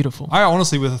 That's beautiful. I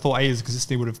honestly would have thought 8 years of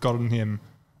consistency would have gotten him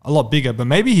a lot bigger, but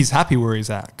maybe he's happy where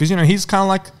he's at. Because, you know, he's kind of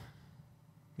like,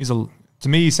 to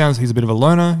me, he sounds, he's a bit of a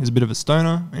loner, he's a bit of a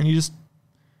stoner, and he just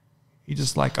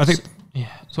like, I think. Yeah.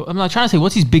 So I'm like trying to say,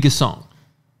 what's his biggest song?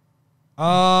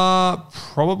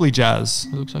 Probably Jazz.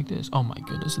 It looks like this. Oh my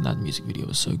goodness, and that music video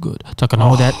is so good. Took an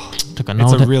all that.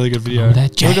 It's a really good video.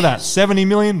 Look at that, 70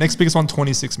 million. Next biggest one,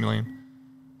 26 million.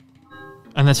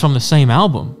 And that's from the same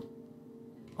album.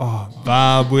 Oh,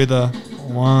 vibe with a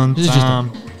one this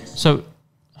time. So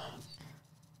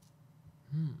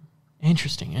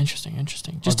interesting. Just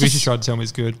Gucci tried to tell me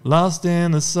it's good. Lost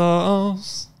in the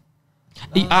sauce.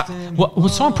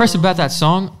 What's so impressive about that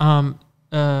song?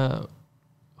 What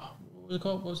was it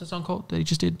called? What was that song called that he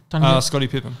just did? Scottie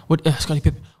Pippen. Scottie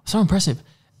Pippen. What's so impressive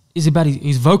is about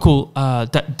his vocal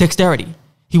dexterity.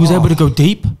 He was able to go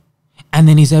deep, and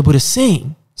then he's able to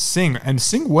sing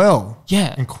well.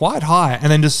 Yeah. And quite high.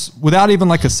 And then just without even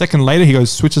like a second later, he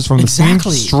switches from the sing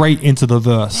straight into the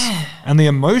verse. Yeah. And the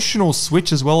emotional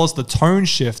switch as well as the tone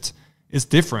shift is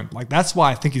different. Like that's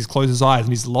why I think he's closed his eyes and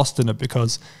he's lost in it,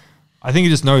 because I think he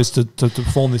just knows to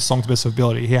perform this song to best of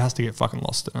ability, he has to get fucking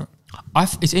lost in it.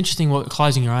 It's interesting what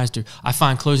closing your eyes do. I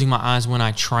find closing my eyes when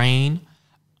I train,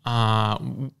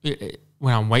 when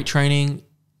I'm weight training,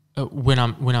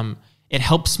 it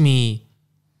helps me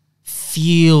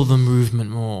feel the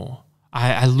movement more.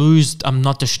 I'm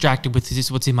not distracted with this,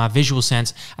 what's in my visual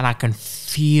sense, and I can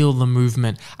feel the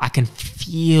movement. I can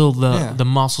feel the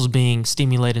muscles being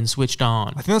stimulated and switched on.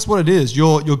 I think that's what it is.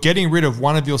 You're getting rid of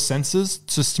one of your senses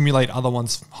to stimulate other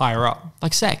ones higher up.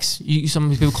 Like sex.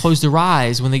 Some people close their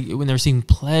eyes when they're receiving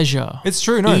pleasure. It's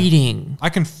true. No, eating.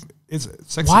 It's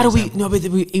sex. Why do we? No, but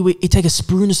we take a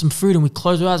spoon of some food and we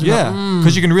close our eyes. Yeah,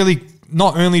 because you can really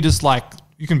not only just like.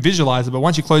 You can visualize it, but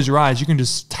once you close your eyes, you can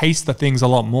just taste the things a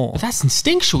lot more. But that's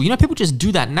instinctual. You know, people just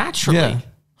do that naturally. Yeah.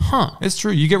 Huh. It's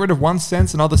true. You get rid of one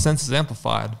sense and other senses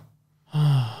amplified.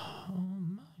 I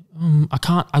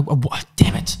can't.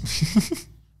 Damn it.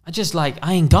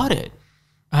 I ain't got it.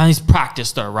 And it's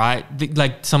practice though, right?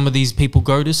 Like some of these people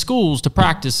go to schools to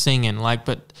practice singing,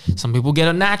 but some people get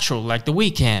it natural, like The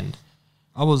Weeknd.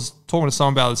 I was talking to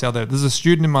someone about this out there. There's a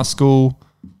student in my school,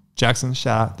 Jackson,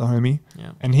 shout out the homie.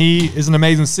 Yeah. And he is an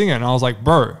amazing singer. And I was like,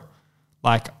 bro,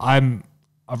 like I've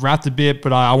rapped a bit,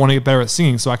 but I want to get better at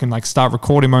singing so I can like start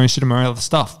recording my own shit and my own other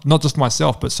stuff. Not just for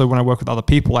myself, but so when I work with other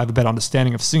people, I have a better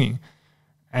understanding of singing.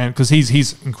 And because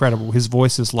he's incredible. His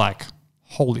voice is like,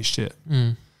 holy shit.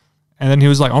 And then he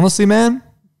was like, honestly, man,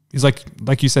 he's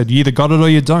like you said, you either got it or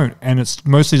you don't. And it's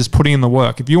mostly just putting in the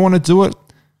work. If you want to do it,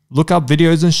 look up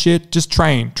videos and shit. Just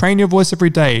train your voice every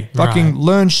day. Fucking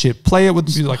learn shit. Play it with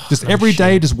music. Like just every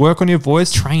day, just work on your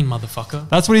voice. Train, motherfucker.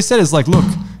 That's what he said. Is like, look,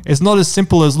 It's not as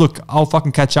simple as, look, I'll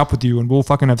fucking catch up with you and we'll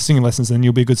fucking have singing lessons and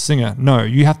you'll be a good singer. No,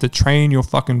 you have to train your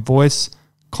fucking voice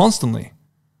constantly.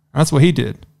 And that's what he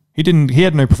did. He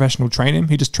had no professional training.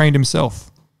 He just trained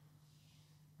himself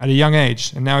at a young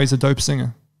age. And now he's a dope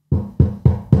singer.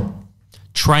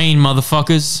 Train,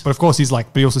 motherfuckers. But of course, but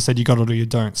he also said you got it or you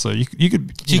don't. So you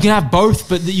could. So you can have both,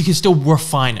 but you can still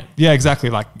refine it. Yeah, exactly.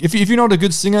 Like if you're not a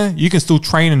good singer, you can still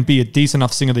train and be a decent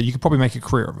enough singer that you could probably make a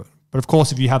career of it. But of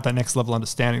course, if you have that next level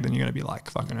understanding, then you're going to be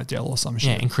like fucking Adele or some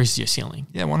shit. Yeah, increase your ceiling.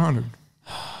 Yeah, 100.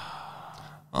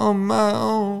 On my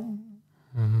own.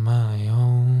 On my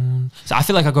own. So I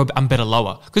feel like I'm better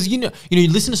lower because you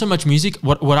listen to so much music.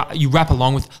 You rap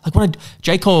along with, like when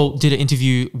J. Cole did an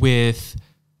interview with.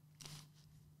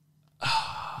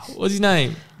 What's his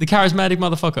name? The charismatic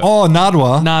motherfucker. Oh,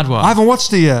 Nadwa. Nadwa. I haven't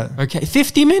watched it yet. Okay,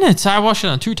 50 minutes. I watched it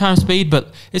on 2x speed,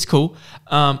 but it's cool.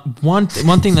 One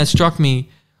thing that struck me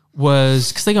was,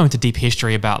 because they go into deep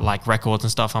history about like records and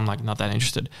stuff, I'm like not that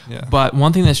interested. Yeah. But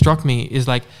one thing that struck me is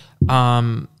like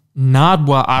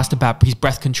Nadwa asked about his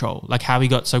breath control, like how he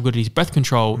got so good at his breath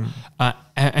control.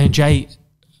 And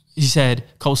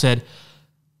Cole said,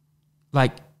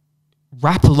 like,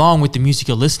 rap along with the music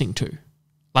you're listening to.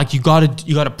 Like you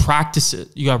gotta practice it.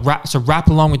 You gotta rap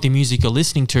along with the music you're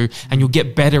listening to, and you'll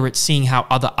get better at seeing how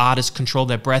other artists control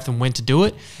their breath and when to do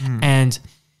it. And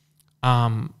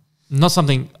not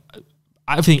something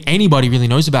I don't think anybody really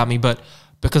knows about me, but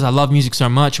because I love music so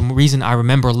much, and the reason I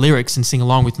remember lyrics and sing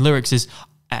along with lyrics is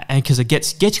because it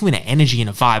gets you in an energy and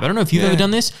a vibe. I don't know if you've ever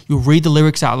done this. You'll read the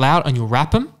lyrics out loud and you'll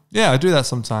rap them. Yeah, I do that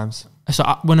sometimes. So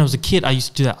when I was a kid, I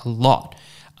used to do that a lot.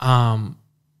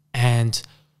 And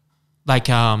like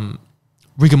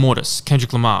Rigor Mortis,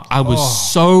 Kendrick Lamar, I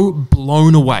was so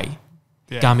blown away.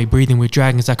 Yeah. Got me breathing with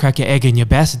dragons. I crack your egg in your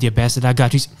bastard, I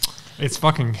got you. It's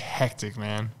fucking hectic,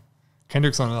 man.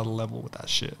 Kendrick's on another level with that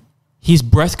shit. His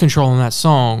breath control in that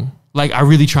song, like I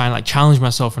really try and like challenge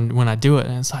myself when I do it,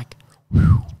 and it's like,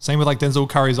 whew. Same with like Denzel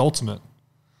Curry's Ultimate.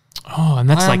 Oh, and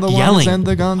that's like yelling.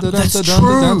 That's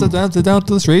true. Down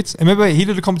to the streets. And remember, he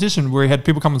did a competition where he had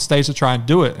people come on stage to try and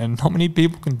do it, and not many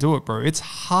people can do it, bro. It's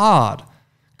hard.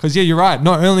 Because, yeah, you're right.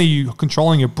 Not only are you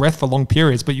controlling your breath for long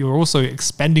periods, but you're also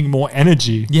expending more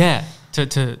energy. Yeah,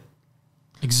 to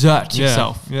exert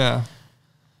yourself. Yeah.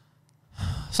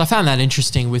 So I found that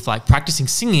interesting with like practicing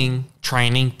singing,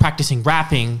 training, practicing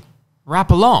rapping,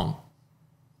 rap along.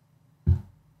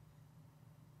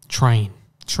 Train.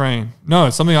 No,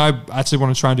 it's something I actually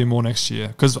want to try and do more next year.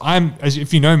 Because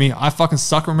if you know me, I fucking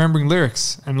suck at remembering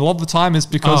lyrics. And a lot of the time is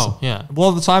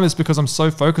because I'm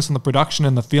so focused on the production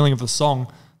and the feeling of the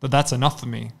song that's enough for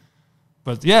me.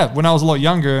 But yeah, when I was a lot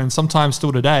younger and sometimes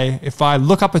still today, if I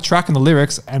look up a track in the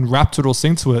lyrics and rap to it or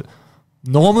sing to it,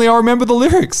 normally I remember the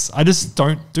lyrics. I just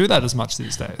don't do that as much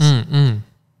these days.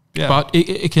 Yeah. But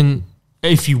it can,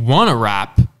 if you want to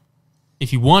rap,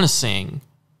 if you want to sing,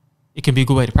 it can be a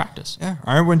good way to practice. Yeah.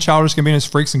 I remember when Childish Gambino's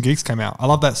Freaks and Geeks came out. I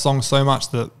love that song so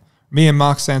much that me and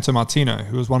Mark Santomartino,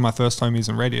 who was one of my first homies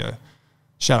in radio,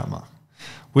 shout out Mark,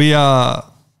 we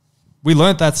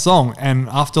learnt that song, and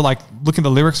after like looking at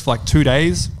the lyrics for like 2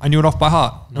 days, I knew it off by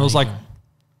heart. And it was like,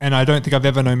 and I don't think I've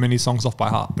ever known many songs off by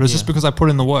heart, but it's just because I put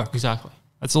in the work. Exactly.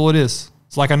 That's all it is.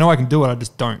 It's like, I know I can do it, I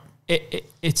just don't. That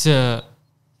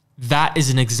is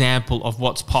an example of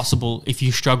what's possible if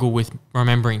you struggle with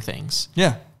remembering things.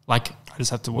 Yeah. Like, I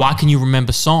just have to work. Why can you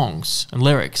remember songs and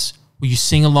lyrics? Well, you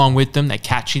sing along with them, they're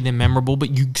catchy, they're memorable,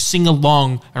 but you sing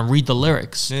along and read the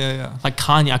lyrics. Yeah. Like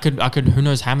Kanye, I could who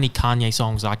knows how many Kanye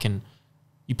songs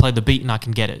you play the beat and I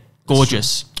can get it.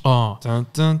 Gorgeous. Oh. Dun,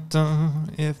 dun,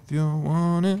 dun, if you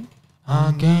want it,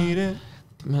 I need it.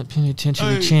 Pay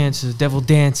attention to chances, devil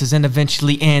dances, and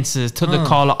eventually answers to the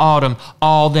call of autumn.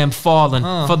 All them falling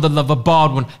for the love of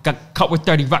Baldwin. Got cut with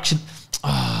 30 rocks.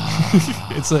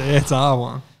 It's a hard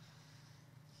one.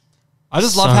 I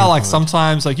just love how like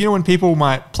sometimes like, you know, when people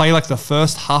might play like the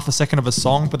first half a second of a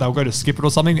song, but they'll go to skip it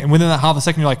or something, and within that half a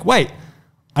second you're like, wait,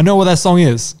 I know what that song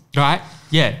is. Right?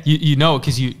 Yeah, you know it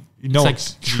because you know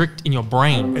it's like tricked in your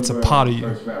brain. It's a part of you.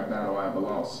 First rap battle I ever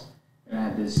lost, and I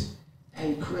had this.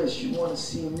 Hey Chris, you want to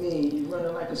see me? You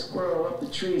running like a squirrel up the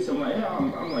tree. So I'm like, yeah,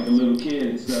 I'm like a little kid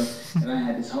and stuff. And I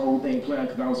had this whole thing planned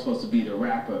because I was supposed to be the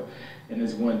rapper. And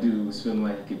this one dude was feeling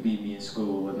like he could beat me in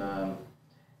school. And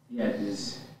he had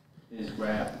this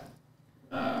rap.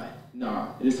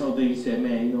 This whole thing, he said,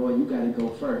 man, you know what? You got to go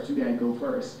first. You got to go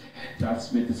first. So I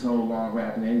spit this whole long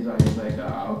rap. And then he's like,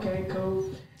 okay,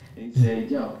 cool. And he said,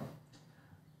 yo,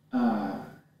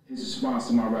 his response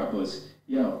to my rap was,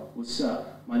 yo, what's up?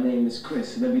 My name is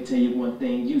Chris. Let me tell you one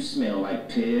thing. You smell like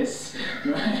piss.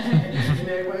 Right? And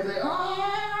everybody's like,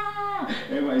 ah!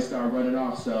 Everybody started running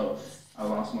off. So I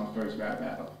lost my first rap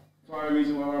battle. Part of the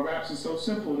reason why my raps are so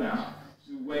simple now.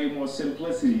 There's way more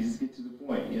simplicity, just get to the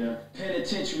point, you know?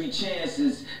 Penitentiary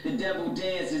chances, the devil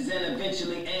dances and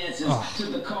eventually answers to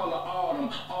the call of autumn.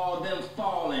 All them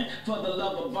falling for the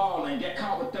love of balling. Get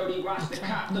caught with 30 rocks, the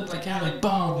cop look like Alec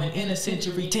Baldwin. Inner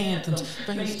century tantrums,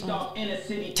 based off inner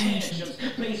city tantrums,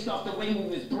 based off the way we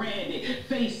was branded.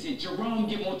 Face it, Jerome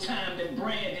get more time than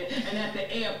Brandon. And at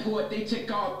the airport, they took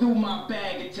all through my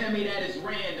bag and tell me that it's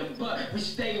random. But we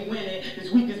stay winning.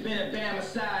 This week has been a bad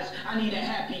massage. I need a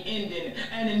happy ending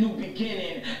and a new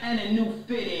beginning and a new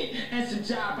fitting and some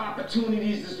job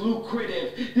opportunities that's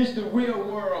lucrative. This the real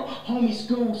world. Homie,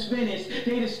 school's finished.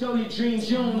 They just stole your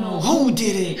dreams. You don't know who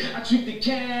did it. I treat the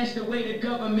cash the way the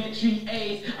government treat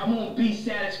AIDS. I won't be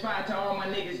satisfied till all my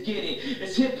niggas get it.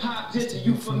 It's hip hop just a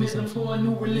euphemism for a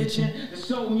new religion. The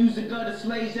soul music of the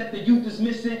slaves that the youth is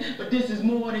missing. But this is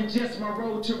more than just my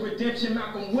road to redemption.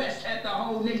 Malcolm West had the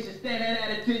whole nation standing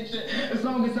at attention. As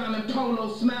long as I'm in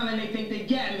polo smiling, they think they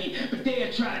got me. But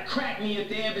they'll try to crack me if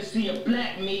they ever see a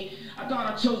black me. I thought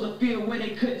I chose a field where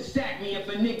they couldn't sack me. If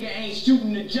a nigga ain't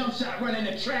shooting the jump shot, running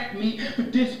the track me.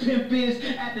 But this pimp is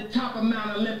at the top of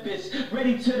Mount Olympus.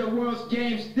 Ready to the world's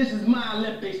games, this is my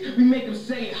Olympics. We make them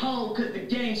say ho, cause the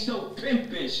game's so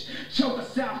pimpish. Choke a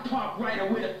South Park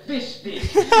writer with a fish stick.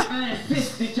 I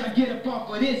insist that y'all get up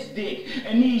off of this dick.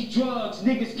 And these drugs,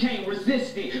 niggas can't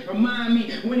resist it. Remind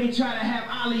me when they try to have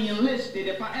Ali enlisted.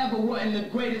 If I ever wasn't the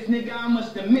greatest nigga, I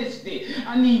must have missed it.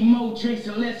 I need more drinks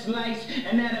and less lights.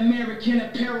 And that American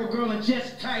Apparel girl in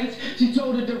just tights. She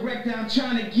told the director I'm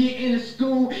trying to get into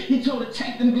school. He told her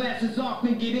take them glasses off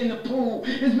and get in the pool.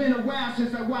 It's been a while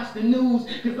since I watched the news.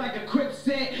 Cause like a Crip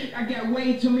said, I got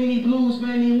way too many blues for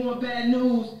any more bad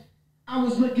news. I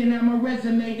was looking at my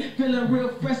resume, feeling real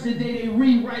fresh today. They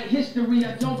rewrite history.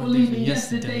 I don't believe in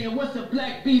yesterday. And what's a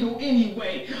black beetle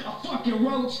anyway? A fucking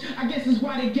roach. I guess that's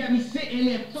why they got me sitting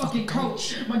in fucking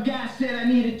coach. My guy said I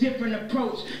need a different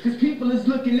approach. Cause people is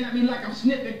looking at me like I'm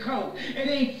sniffing coke. It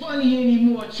ain't funny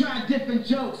anymore. Try different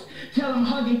jokes. Tell them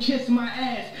hug and kiss my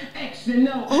ass. X and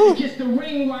O. Kiss the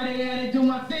ring while they at it. Do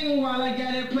my thing while I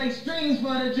got it. Play strings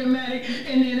for the dramatic.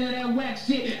 And then of that whack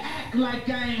shit. Act like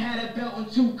I ain't had a belt in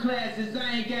 2 classes.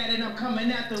 I ain't got it, I'm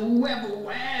coming after whoever who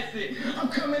has it. I'm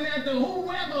coming after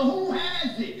whoever who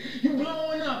has it. You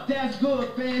blowing up, that's good,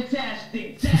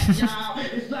 fantastic. That, y'all,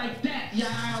 it's like that,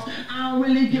 y'all. I don't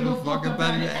really give a fuck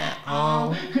about it at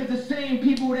all. Cause the same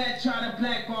people that try to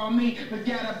blackball me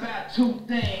forgot about 2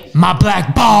 things. My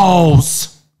black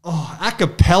balls. Oh,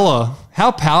 acapella.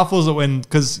 How powerful is it when,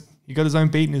 because he got his own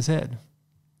beat in his head.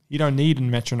 You don't need a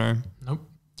metronome. Nope.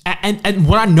 And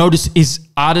what I notice is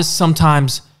artists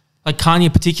sometimes, like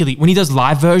Kanye particularly, when he does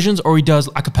live versions or he does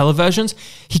a cappella versions,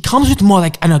 he comes with more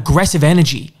like an aggressive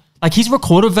energy. Like his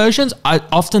recorded versions are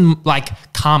often like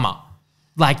calmer.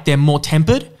 Like they're more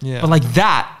tempered. Yeah. But like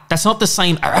that's not the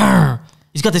same.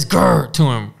 He's got this grr to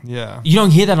him. Yeah. You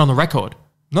don't hear that on the record.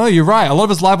 No, you're right. A lot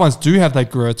of his live ones do have that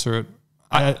grr to it.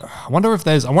 I wonder if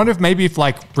maybe if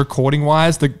like recording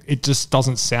wise, it just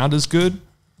doesn't sound as good.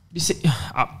 You see,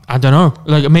 I don't know.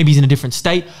 Like maybe he's in a different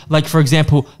state. Like for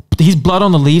example, his Blood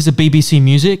on the Leaves of BBC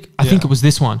Music. I think it was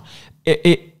this one.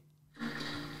 It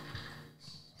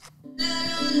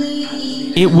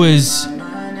was.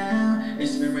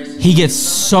 He gets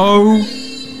so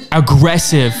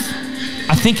aggressive.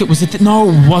 I think it was. No,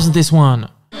 it wasn't this one.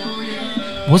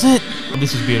 Was it?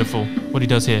 This is beautiful. What he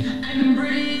does here.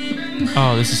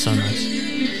 Oh, this is so nice.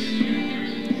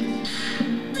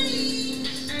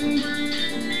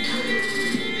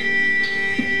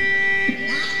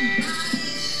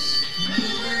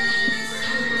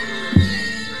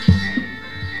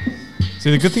 See,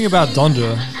 the good thing about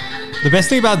Donda, the best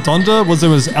thing about Donda was there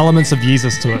was elements of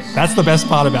Yeezus to it. That's the best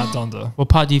part about Donda. What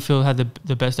part do you feel had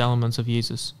the best elements of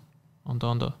Yeezus on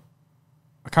Donda?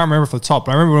 I can't remember off the top,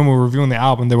 but I remember when we were reviewing the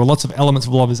album, there were lots of elements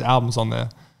of a lot of his albums on there.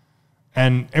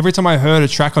 And every time I heard a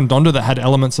track on Donda that had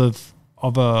elements of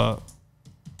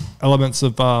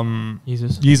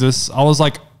Yeezus, I was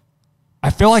like,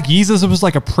 I feel like Yeezus was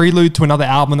like a prelude to another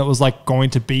album that was like going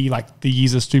to be like the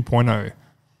Yeezus 2.0.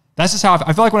 That's just how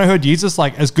I feel like when I heard Yeezus,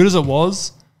 like as good as it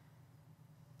was,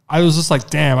 I was just like,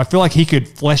 damn, I feel like he could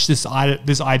flesh this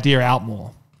idea out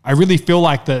more. I really feel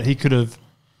like that he could have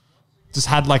just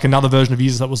had like another version of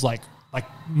Yeezus that was like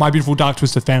My Beautiful Dark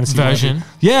Twisted Fantasy version.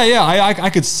 Yeah. I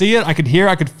could see it, I could hear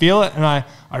it, I could feel it, and I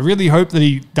really hope that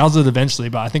he does it eventually.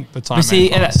 But I think the time. But see,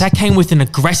 that came with an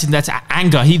aggressive. That's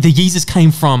anger. The Yeezus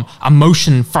came from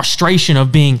emotion, frustration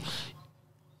of being.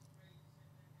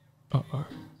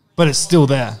 But it's still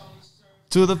there.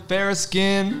 To the fairest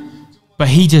skin. But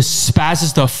he just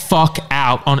spazzes the fuck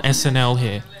out on SNL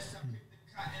here.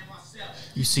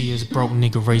 You see this broke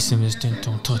nigga racing this thing,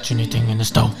 don't touch anything in the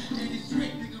stove.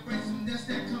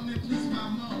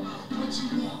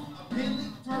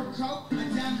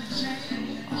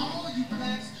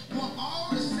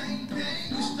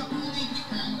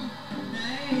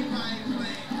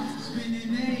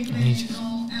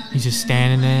 He's just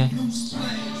standing there.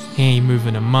 He ain't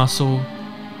moving a muscle.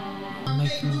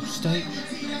 Making a mistake.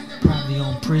 Probably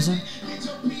on prison.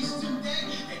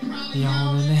 They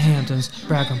all in the Hamptons,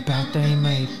 bragging about they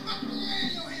made.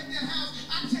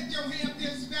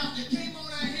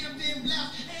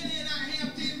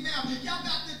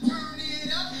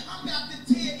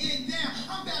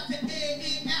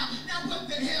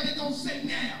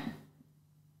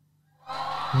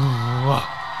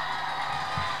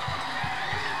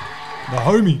 The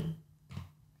homie.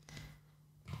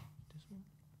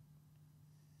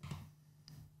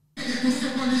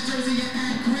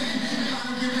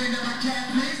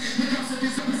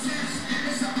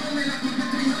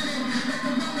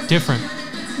 Different.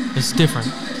 It's different.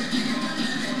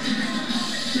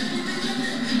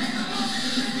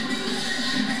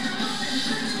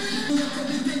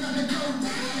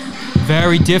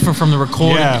 Very different from the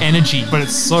recorded energy. But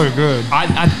it's so good.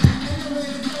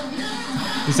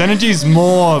 This energy is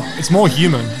more, it's more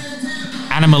human.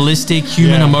 Animalistic,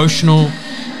 human, emotional.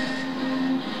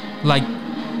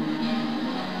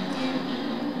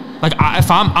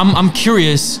 I'm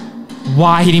curious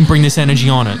why he didn't bring this energy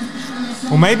on it.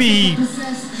 Well, maybe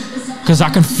because I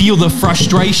can feel the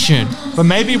frustration. But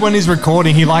maybe when he's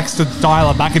recording, he likes to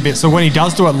dial it back a bit. So when he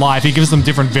does do it live, he gives them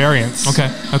different variants. Okay.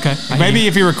 Maybe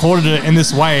if he recorded it in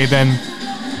this way, then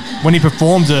when he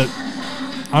performs it,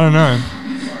 I don't know.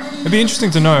 It'd be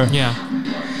interesting to know. Yeah.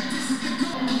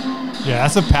 Yeah,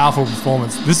 that's a powerful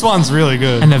performance. This one's really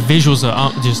good. And the visuals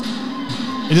are just...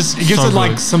 It gives so it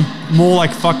like good. some more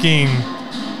like fucking...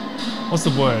 What's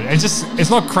the word? It's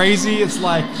not crazy. It's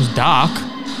like... It's dark.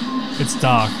 It's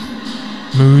dark.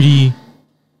 Moody.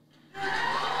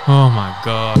 Oh my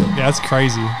God. Yeah, that's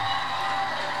crazy.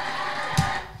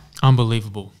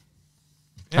 Unbelievable.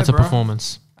 Yeah, that's a bro.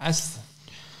 performance.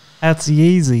 That's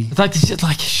easy. It's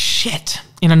like shit.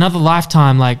 In another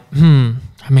lifetime,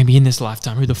 maybe in this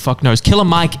lifetime, who the fuck knows? Killer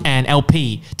Mike and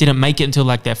LP didn't make it until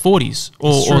like their 40s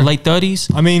or late 30s.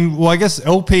 I mean, well, I guess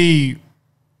LP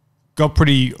got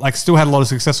pretty, still had a lot of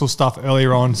successful stuff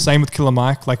earlier on. Same with Killer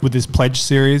Mike, with his Pledge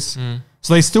series.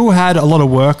 So they still had a lot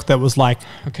of work that was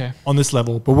on this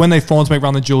level. But when they formed to make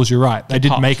Run the Jewels, you're right. They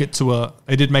did make it to a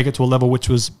level which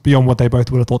was beyond what they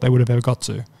both would have thought they would have ever got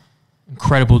to.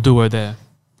 Incredible duo there.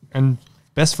 And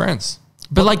best friends.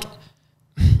 But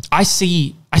I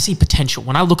see potential.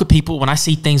 When I look at people, when I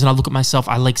see things and I look at myself,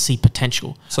 I see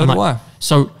potential. So do I.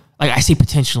 So I see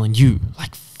potential in you.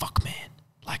 Fuck man.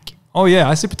 Oh yeah,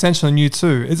 I see potential in you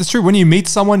too. It's true. When you meet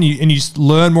someone and you just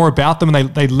learn more about them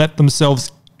and they let themselves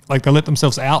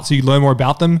out, so you learn more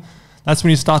about them. That's when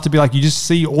you start to be you just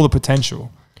see all the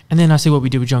potential. And then I see what we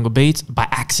did with Jungle Beats by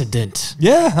accident.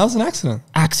 Yeah, that was an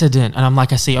accident. And I'm I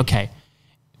see, okay,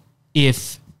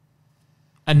 if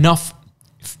I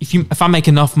make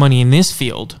enough money in this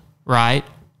field, right?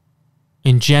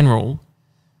 In general,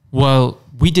 well,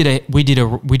 we did a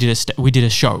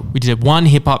show. We did one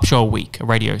hip hop show a week, a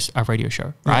radio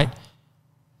show, right? Yeah.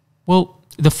 Well,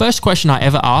 the first question I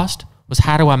ever asked was,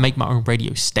 how do I make my own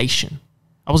radio station?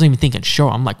 I wasn't even thinking show.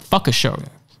 I'm fuck a show. Yeah.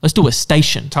 Let's do a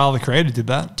station. Tyler, the Creator, did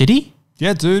that. Did he?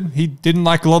 Yeah, dude. He didn't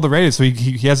like a lot of the radio, so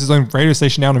he has his own radio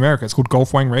station now in America. It's called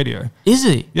Golf Wang Radio. Is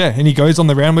it? Yeah, and he goes on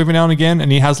the round every now and again,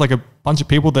 and he has a bunch of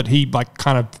people that he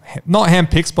kind of not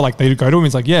handpicks, but they go to him.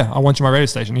 He's like, yeah, I want you on my radio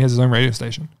station. He has his own radio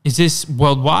station. Is this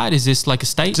worldwide? Is this a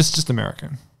state? Just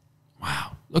American.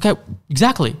 Wow. Okay,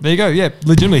 exactly. There you go. Yeah,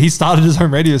 legitimately, he started his own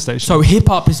radio station. So hip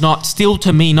hop is still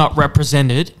to me not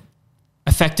represented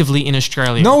effectively in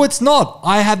Australia. No, it's not.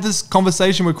 I had this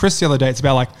conversation with Chris the other day. It's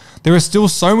about there are still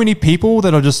so many people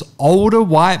that are just older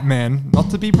white men, not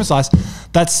to be precise,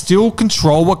 that still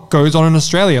control what goes on in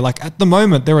Australia. At the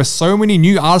moment, there are so many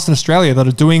new artists in Australia that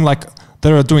are doing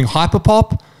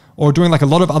hyperpop or doing a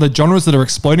lot of other genres that are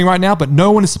exploding right now, but no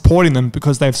one is supporting them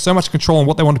because they have so much control on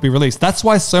what they want to be released. That's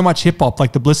why so much hip hop,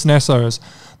 the Bliss and Essos,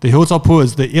 the Hilltop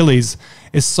Hoods, the Illies,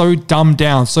 is so dumbed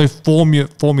down, so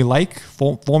formulative.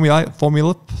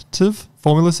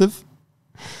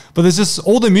 But there's just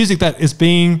all the music that is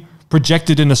being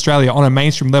projected in Australia on a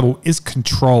mainstream level is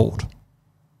controlled,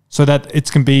 so that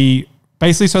it can be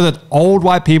basically so that old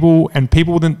white people and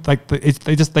people within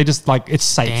they just it's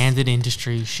safe. Standard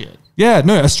industry shit. Yeah,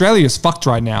 no, Australia is fucked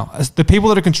right now. The people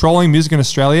that are controlling music in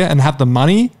Australia and have the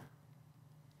money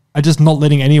are just not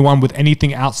letting anyone with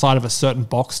anything outside of a certain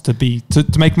box to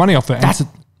make money off it. That's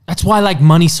That's why like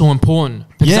money's so important.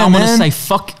 Because Yeah, I want to man. say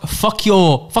fuck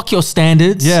your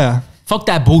standards. Yeah. Fuck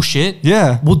that bullshit.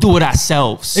 Yeah. We'll do it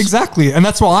ourselves. Exactly. And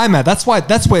that's where I'm at. That's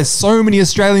where so many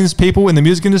Australians people in the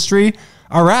music industry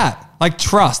are at. Like,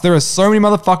 trust. There are so many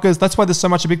motherfuckers. That's why there's so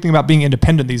much a big thing about being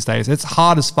independent these days. It's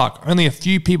hard as fuck. Only a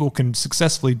few people can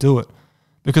successfully do it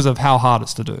because of how hard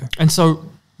it's to do. And so,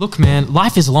 look, man,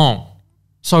 life is long.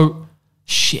 So,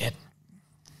 shit.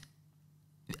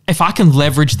 If I can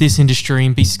leverage this industry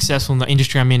and be successful in the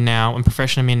industry I'm in now and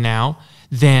profession I'm in now,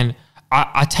 then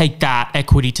I take that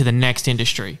equity to the next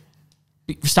industry.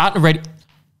 Starting already.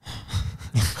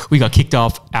 We got kicked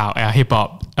off our hip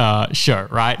hop show,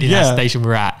 right? In our station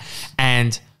we're at.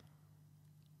 And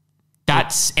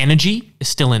that's energy is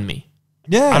still in me.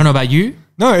 Yeah. I don't know about you.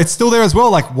 No, it's still there as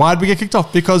well. Like, why did we get kicked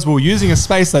off? Because we're using a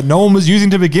space that no one was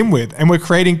using to begin with. And we're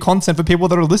creating content for people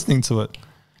that are listening to it.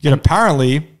 Yet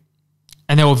apparently...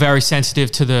 And they were very sensitive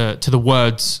to the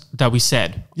words that we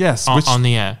said. Yes. On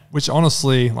the air. Which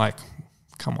honestly, like,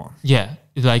 come on. Yeah.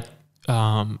 Like,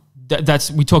 that's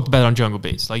we talked about it on Jungle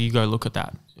Beats. Like, you go look at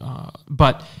that.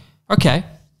 But okay,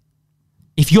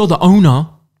 if you're the owner,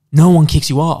 no one kicks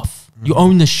you off. You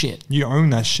own the shit. You own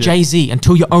that shit. Jay-Z,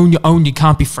 until you own your own, you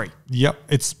can't be free. Yep,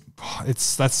 it's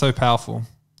that's so powerful.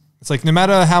 It's like no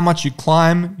matter how much you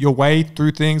climb your way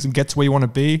through things and get to where you want to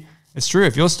be, it's true.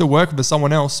 If you're still working for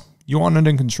someone else, you want it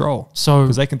in control. So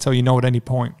because they can tell you no at any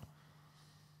point.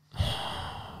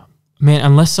 Man,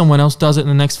 unless someone else does it in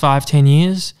the next 5-10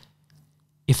 years,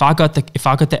 if I got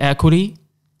the equity,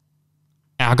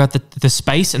 and I got the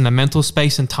space and the mental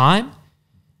space and time,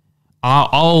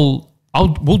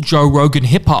 we'll Joe Rogan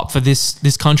hip hop for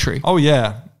this country. Oh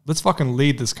yeah, let's fucking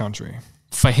lead this country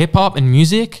for hip hop and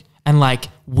music. And like,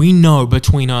 we know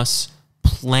between us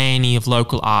plenty of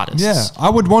local artists. Yeah,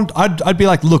 I'd be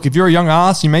like, look, if you're a young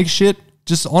artist, you make shit,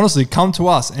 just honestly come to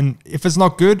us. And if it's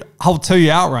not good, I'll tell you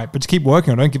outright, but just keep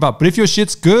working on it, don't give up. But if your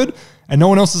shit's good and no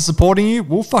one else is supporting you,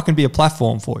 we'll fucking be a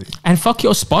platform for you. And fuck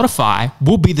your Spotify,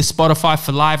 we'll be the Spotify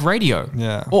for live radio.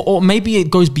 Yeah. Or maybe it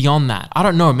goes beyond that. I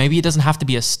don't know. Maybe it doesn't have to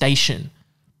be a station,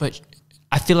 but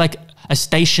I feel like a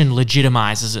station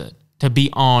legitimizes it to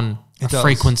be on a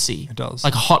frequency. It does.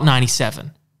 Like Hot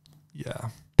 97. Yeah.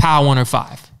 Power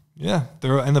 105. Yeah.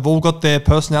 And they've all got their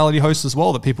personality hosts as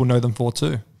well that people know them for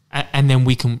too. And then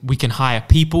we can hire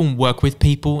people and work with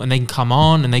people, and they can come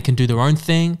on and they can do their own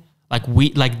thing. We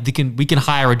can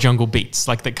hire a Jungle Beats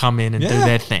like that come in and do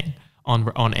their thing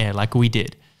on air like we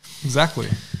did. Exactly.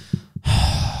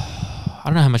 I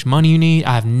don't know how much money you need.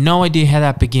 I have no idea how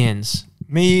that begins.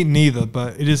 Me neither,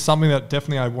 but it is something that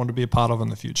definitely I want to be a part of in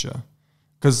the future.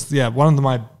 Because one of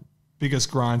my biggest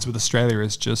grinds with Australia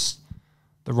is just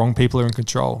the wrong people are in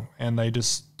control, and they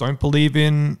just don't believe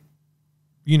in,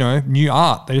 new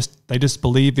art. They just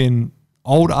believe in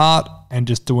old art and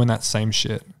just doing that same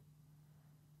shit,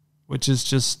 which is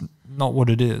just not what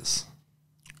it is.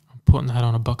 I'm putting that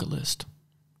on a bucket list.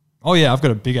 Oh yeah, I've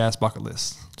got a big ass bucket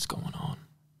list. What's going on?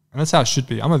 And that's how it should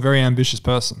be. I'm a very ambitious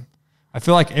person. I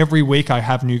feel like every week I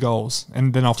have new goals,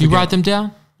 and then I'll forget. Do you write them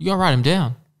down? You gotta write them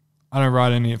down. I don't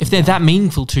write any of them. If they're that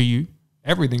meaningful to you.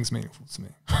 Everything's meaningful to me.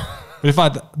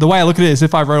 But the way I look at it is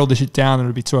if I wrote all this shit down, it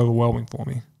would be too overwhelming for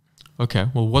me. Okay.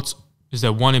 Well, is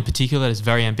there one in particular that is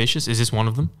very ambitious? Is this one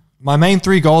of them? My main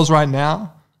 3 goals right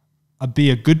now are be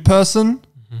a good person,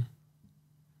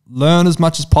 learn as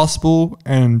much as possible,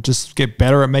 and just get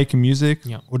better at making music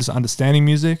or just understanding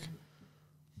music.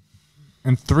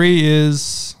 And 3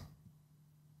 is...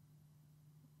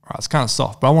 All right, it's kind of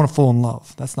soft, but I want to fall in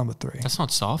love. That's number 3. That's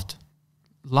not soft.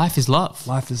 Life is love.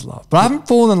 Life is love. But I haven't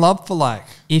fallen in love for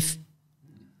it's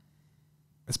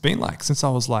been since I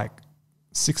was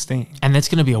 16. And that's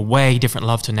going to be a way different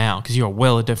love to now because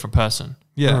you're a different person.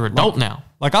 Yeah. You're an adult now.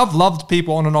 I've loved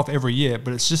people on and off every year,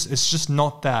 but it's just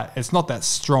not that. It's not that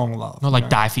strong love. Not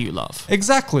die for you love.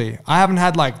 Exactly. I haven't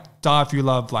had die for you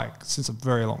love since a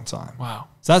very long time. Wow.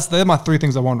 So they're my 3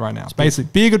 things I want right now. It's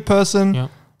basically be a good person,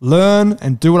 learn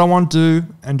and do what I want to do,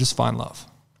 and just find love.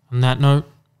 On that note,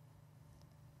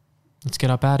 let's get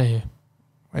up out of here.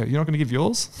 Wait, you're not going to give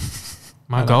yours?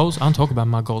 My goals? I don't talk about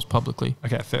my goals publicly.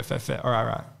 Okay, fair. All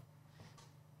right.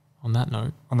 On that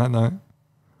note. You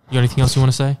got anything else you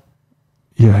want to say?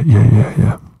 Yeah.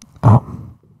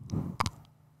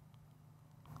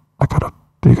 I got a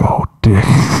big old dick.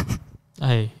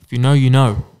 Hey, if you know, you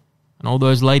know. And all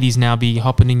those ladies now be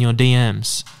hopping in your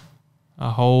DMs. A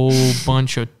whole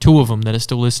bunch of 2 of them that are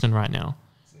still listening right now.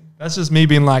 That's just me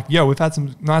being we've had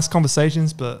some nice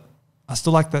conversations, but I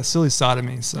still like that silly side of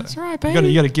me. So that's right, baby.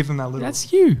 You got to give them that little.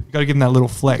 That's you. You got to give them that little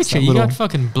flex. You got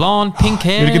fucking blonde, pink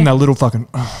hair. You got to give them that little fucking.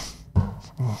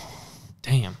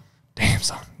 Damn,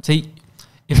 son. See,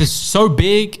 If it's so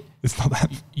big, It's not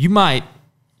that. you might.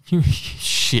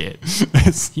 Shit.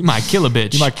 It's, You might kill a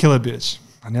bitch. you might kill a bitch.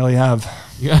 I nearly have.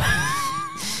 Yeah.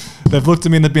 They've looked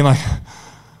at me and they've been like,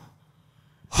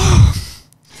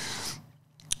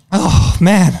 oh,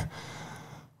 man.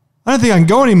 I don't think I can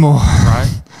go anymore.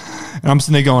 Right. And I'm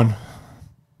sitting there going,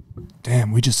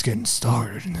 damn, we're just getting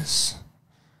started in this.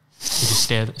 You just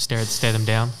stare them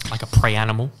down like a prey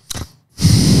animal.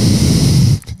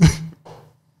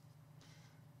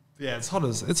 Yeah, it's hot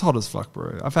as fuck,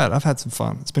 bro. I've had some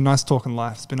fun. It's been nice talking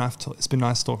life. It's been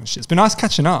nice talking shit. It's been nice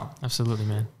catching up. Absolutely,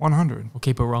 man. 100. We'll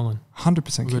keep it rolling.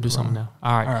 100%. We'll go do something now.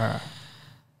 All right. All right.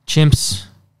 Chimps,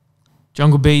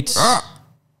 Jungle Beats.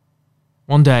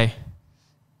 One day,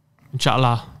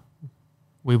 inshallah,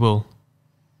 we will.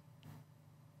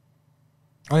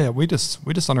 Oh yeah, we just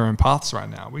on our own paths right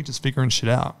now. We just figuring shit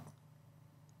out.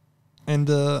 And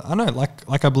I know,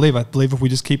 like I believe if we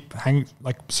just keep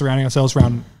surrounding ourselves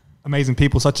around amazing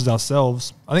people such as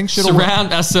ourselves, I think shit'll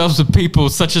Surround ourselves with people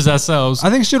such as ourselves. I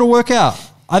think shit'll work out.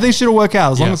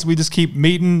 As long Yeah. as we just keep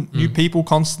meeting new people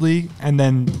constantly and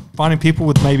then finding people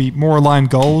with maybe more aligned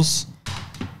goals.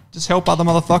 Just help other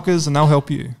motherfuckers and they'll help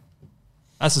you.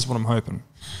 That's just what I'm hoping.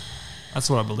 That's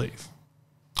what I believe.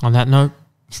 On that note,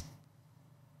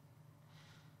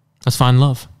 let's find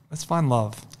love. Let's find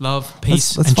love. Love,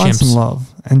 peace, Let's and find chimps. some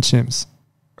love and chimps.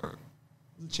 Does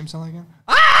the chimp sound like again?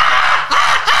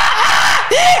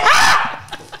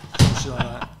 Shit like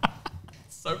that.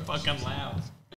 So fucking loud.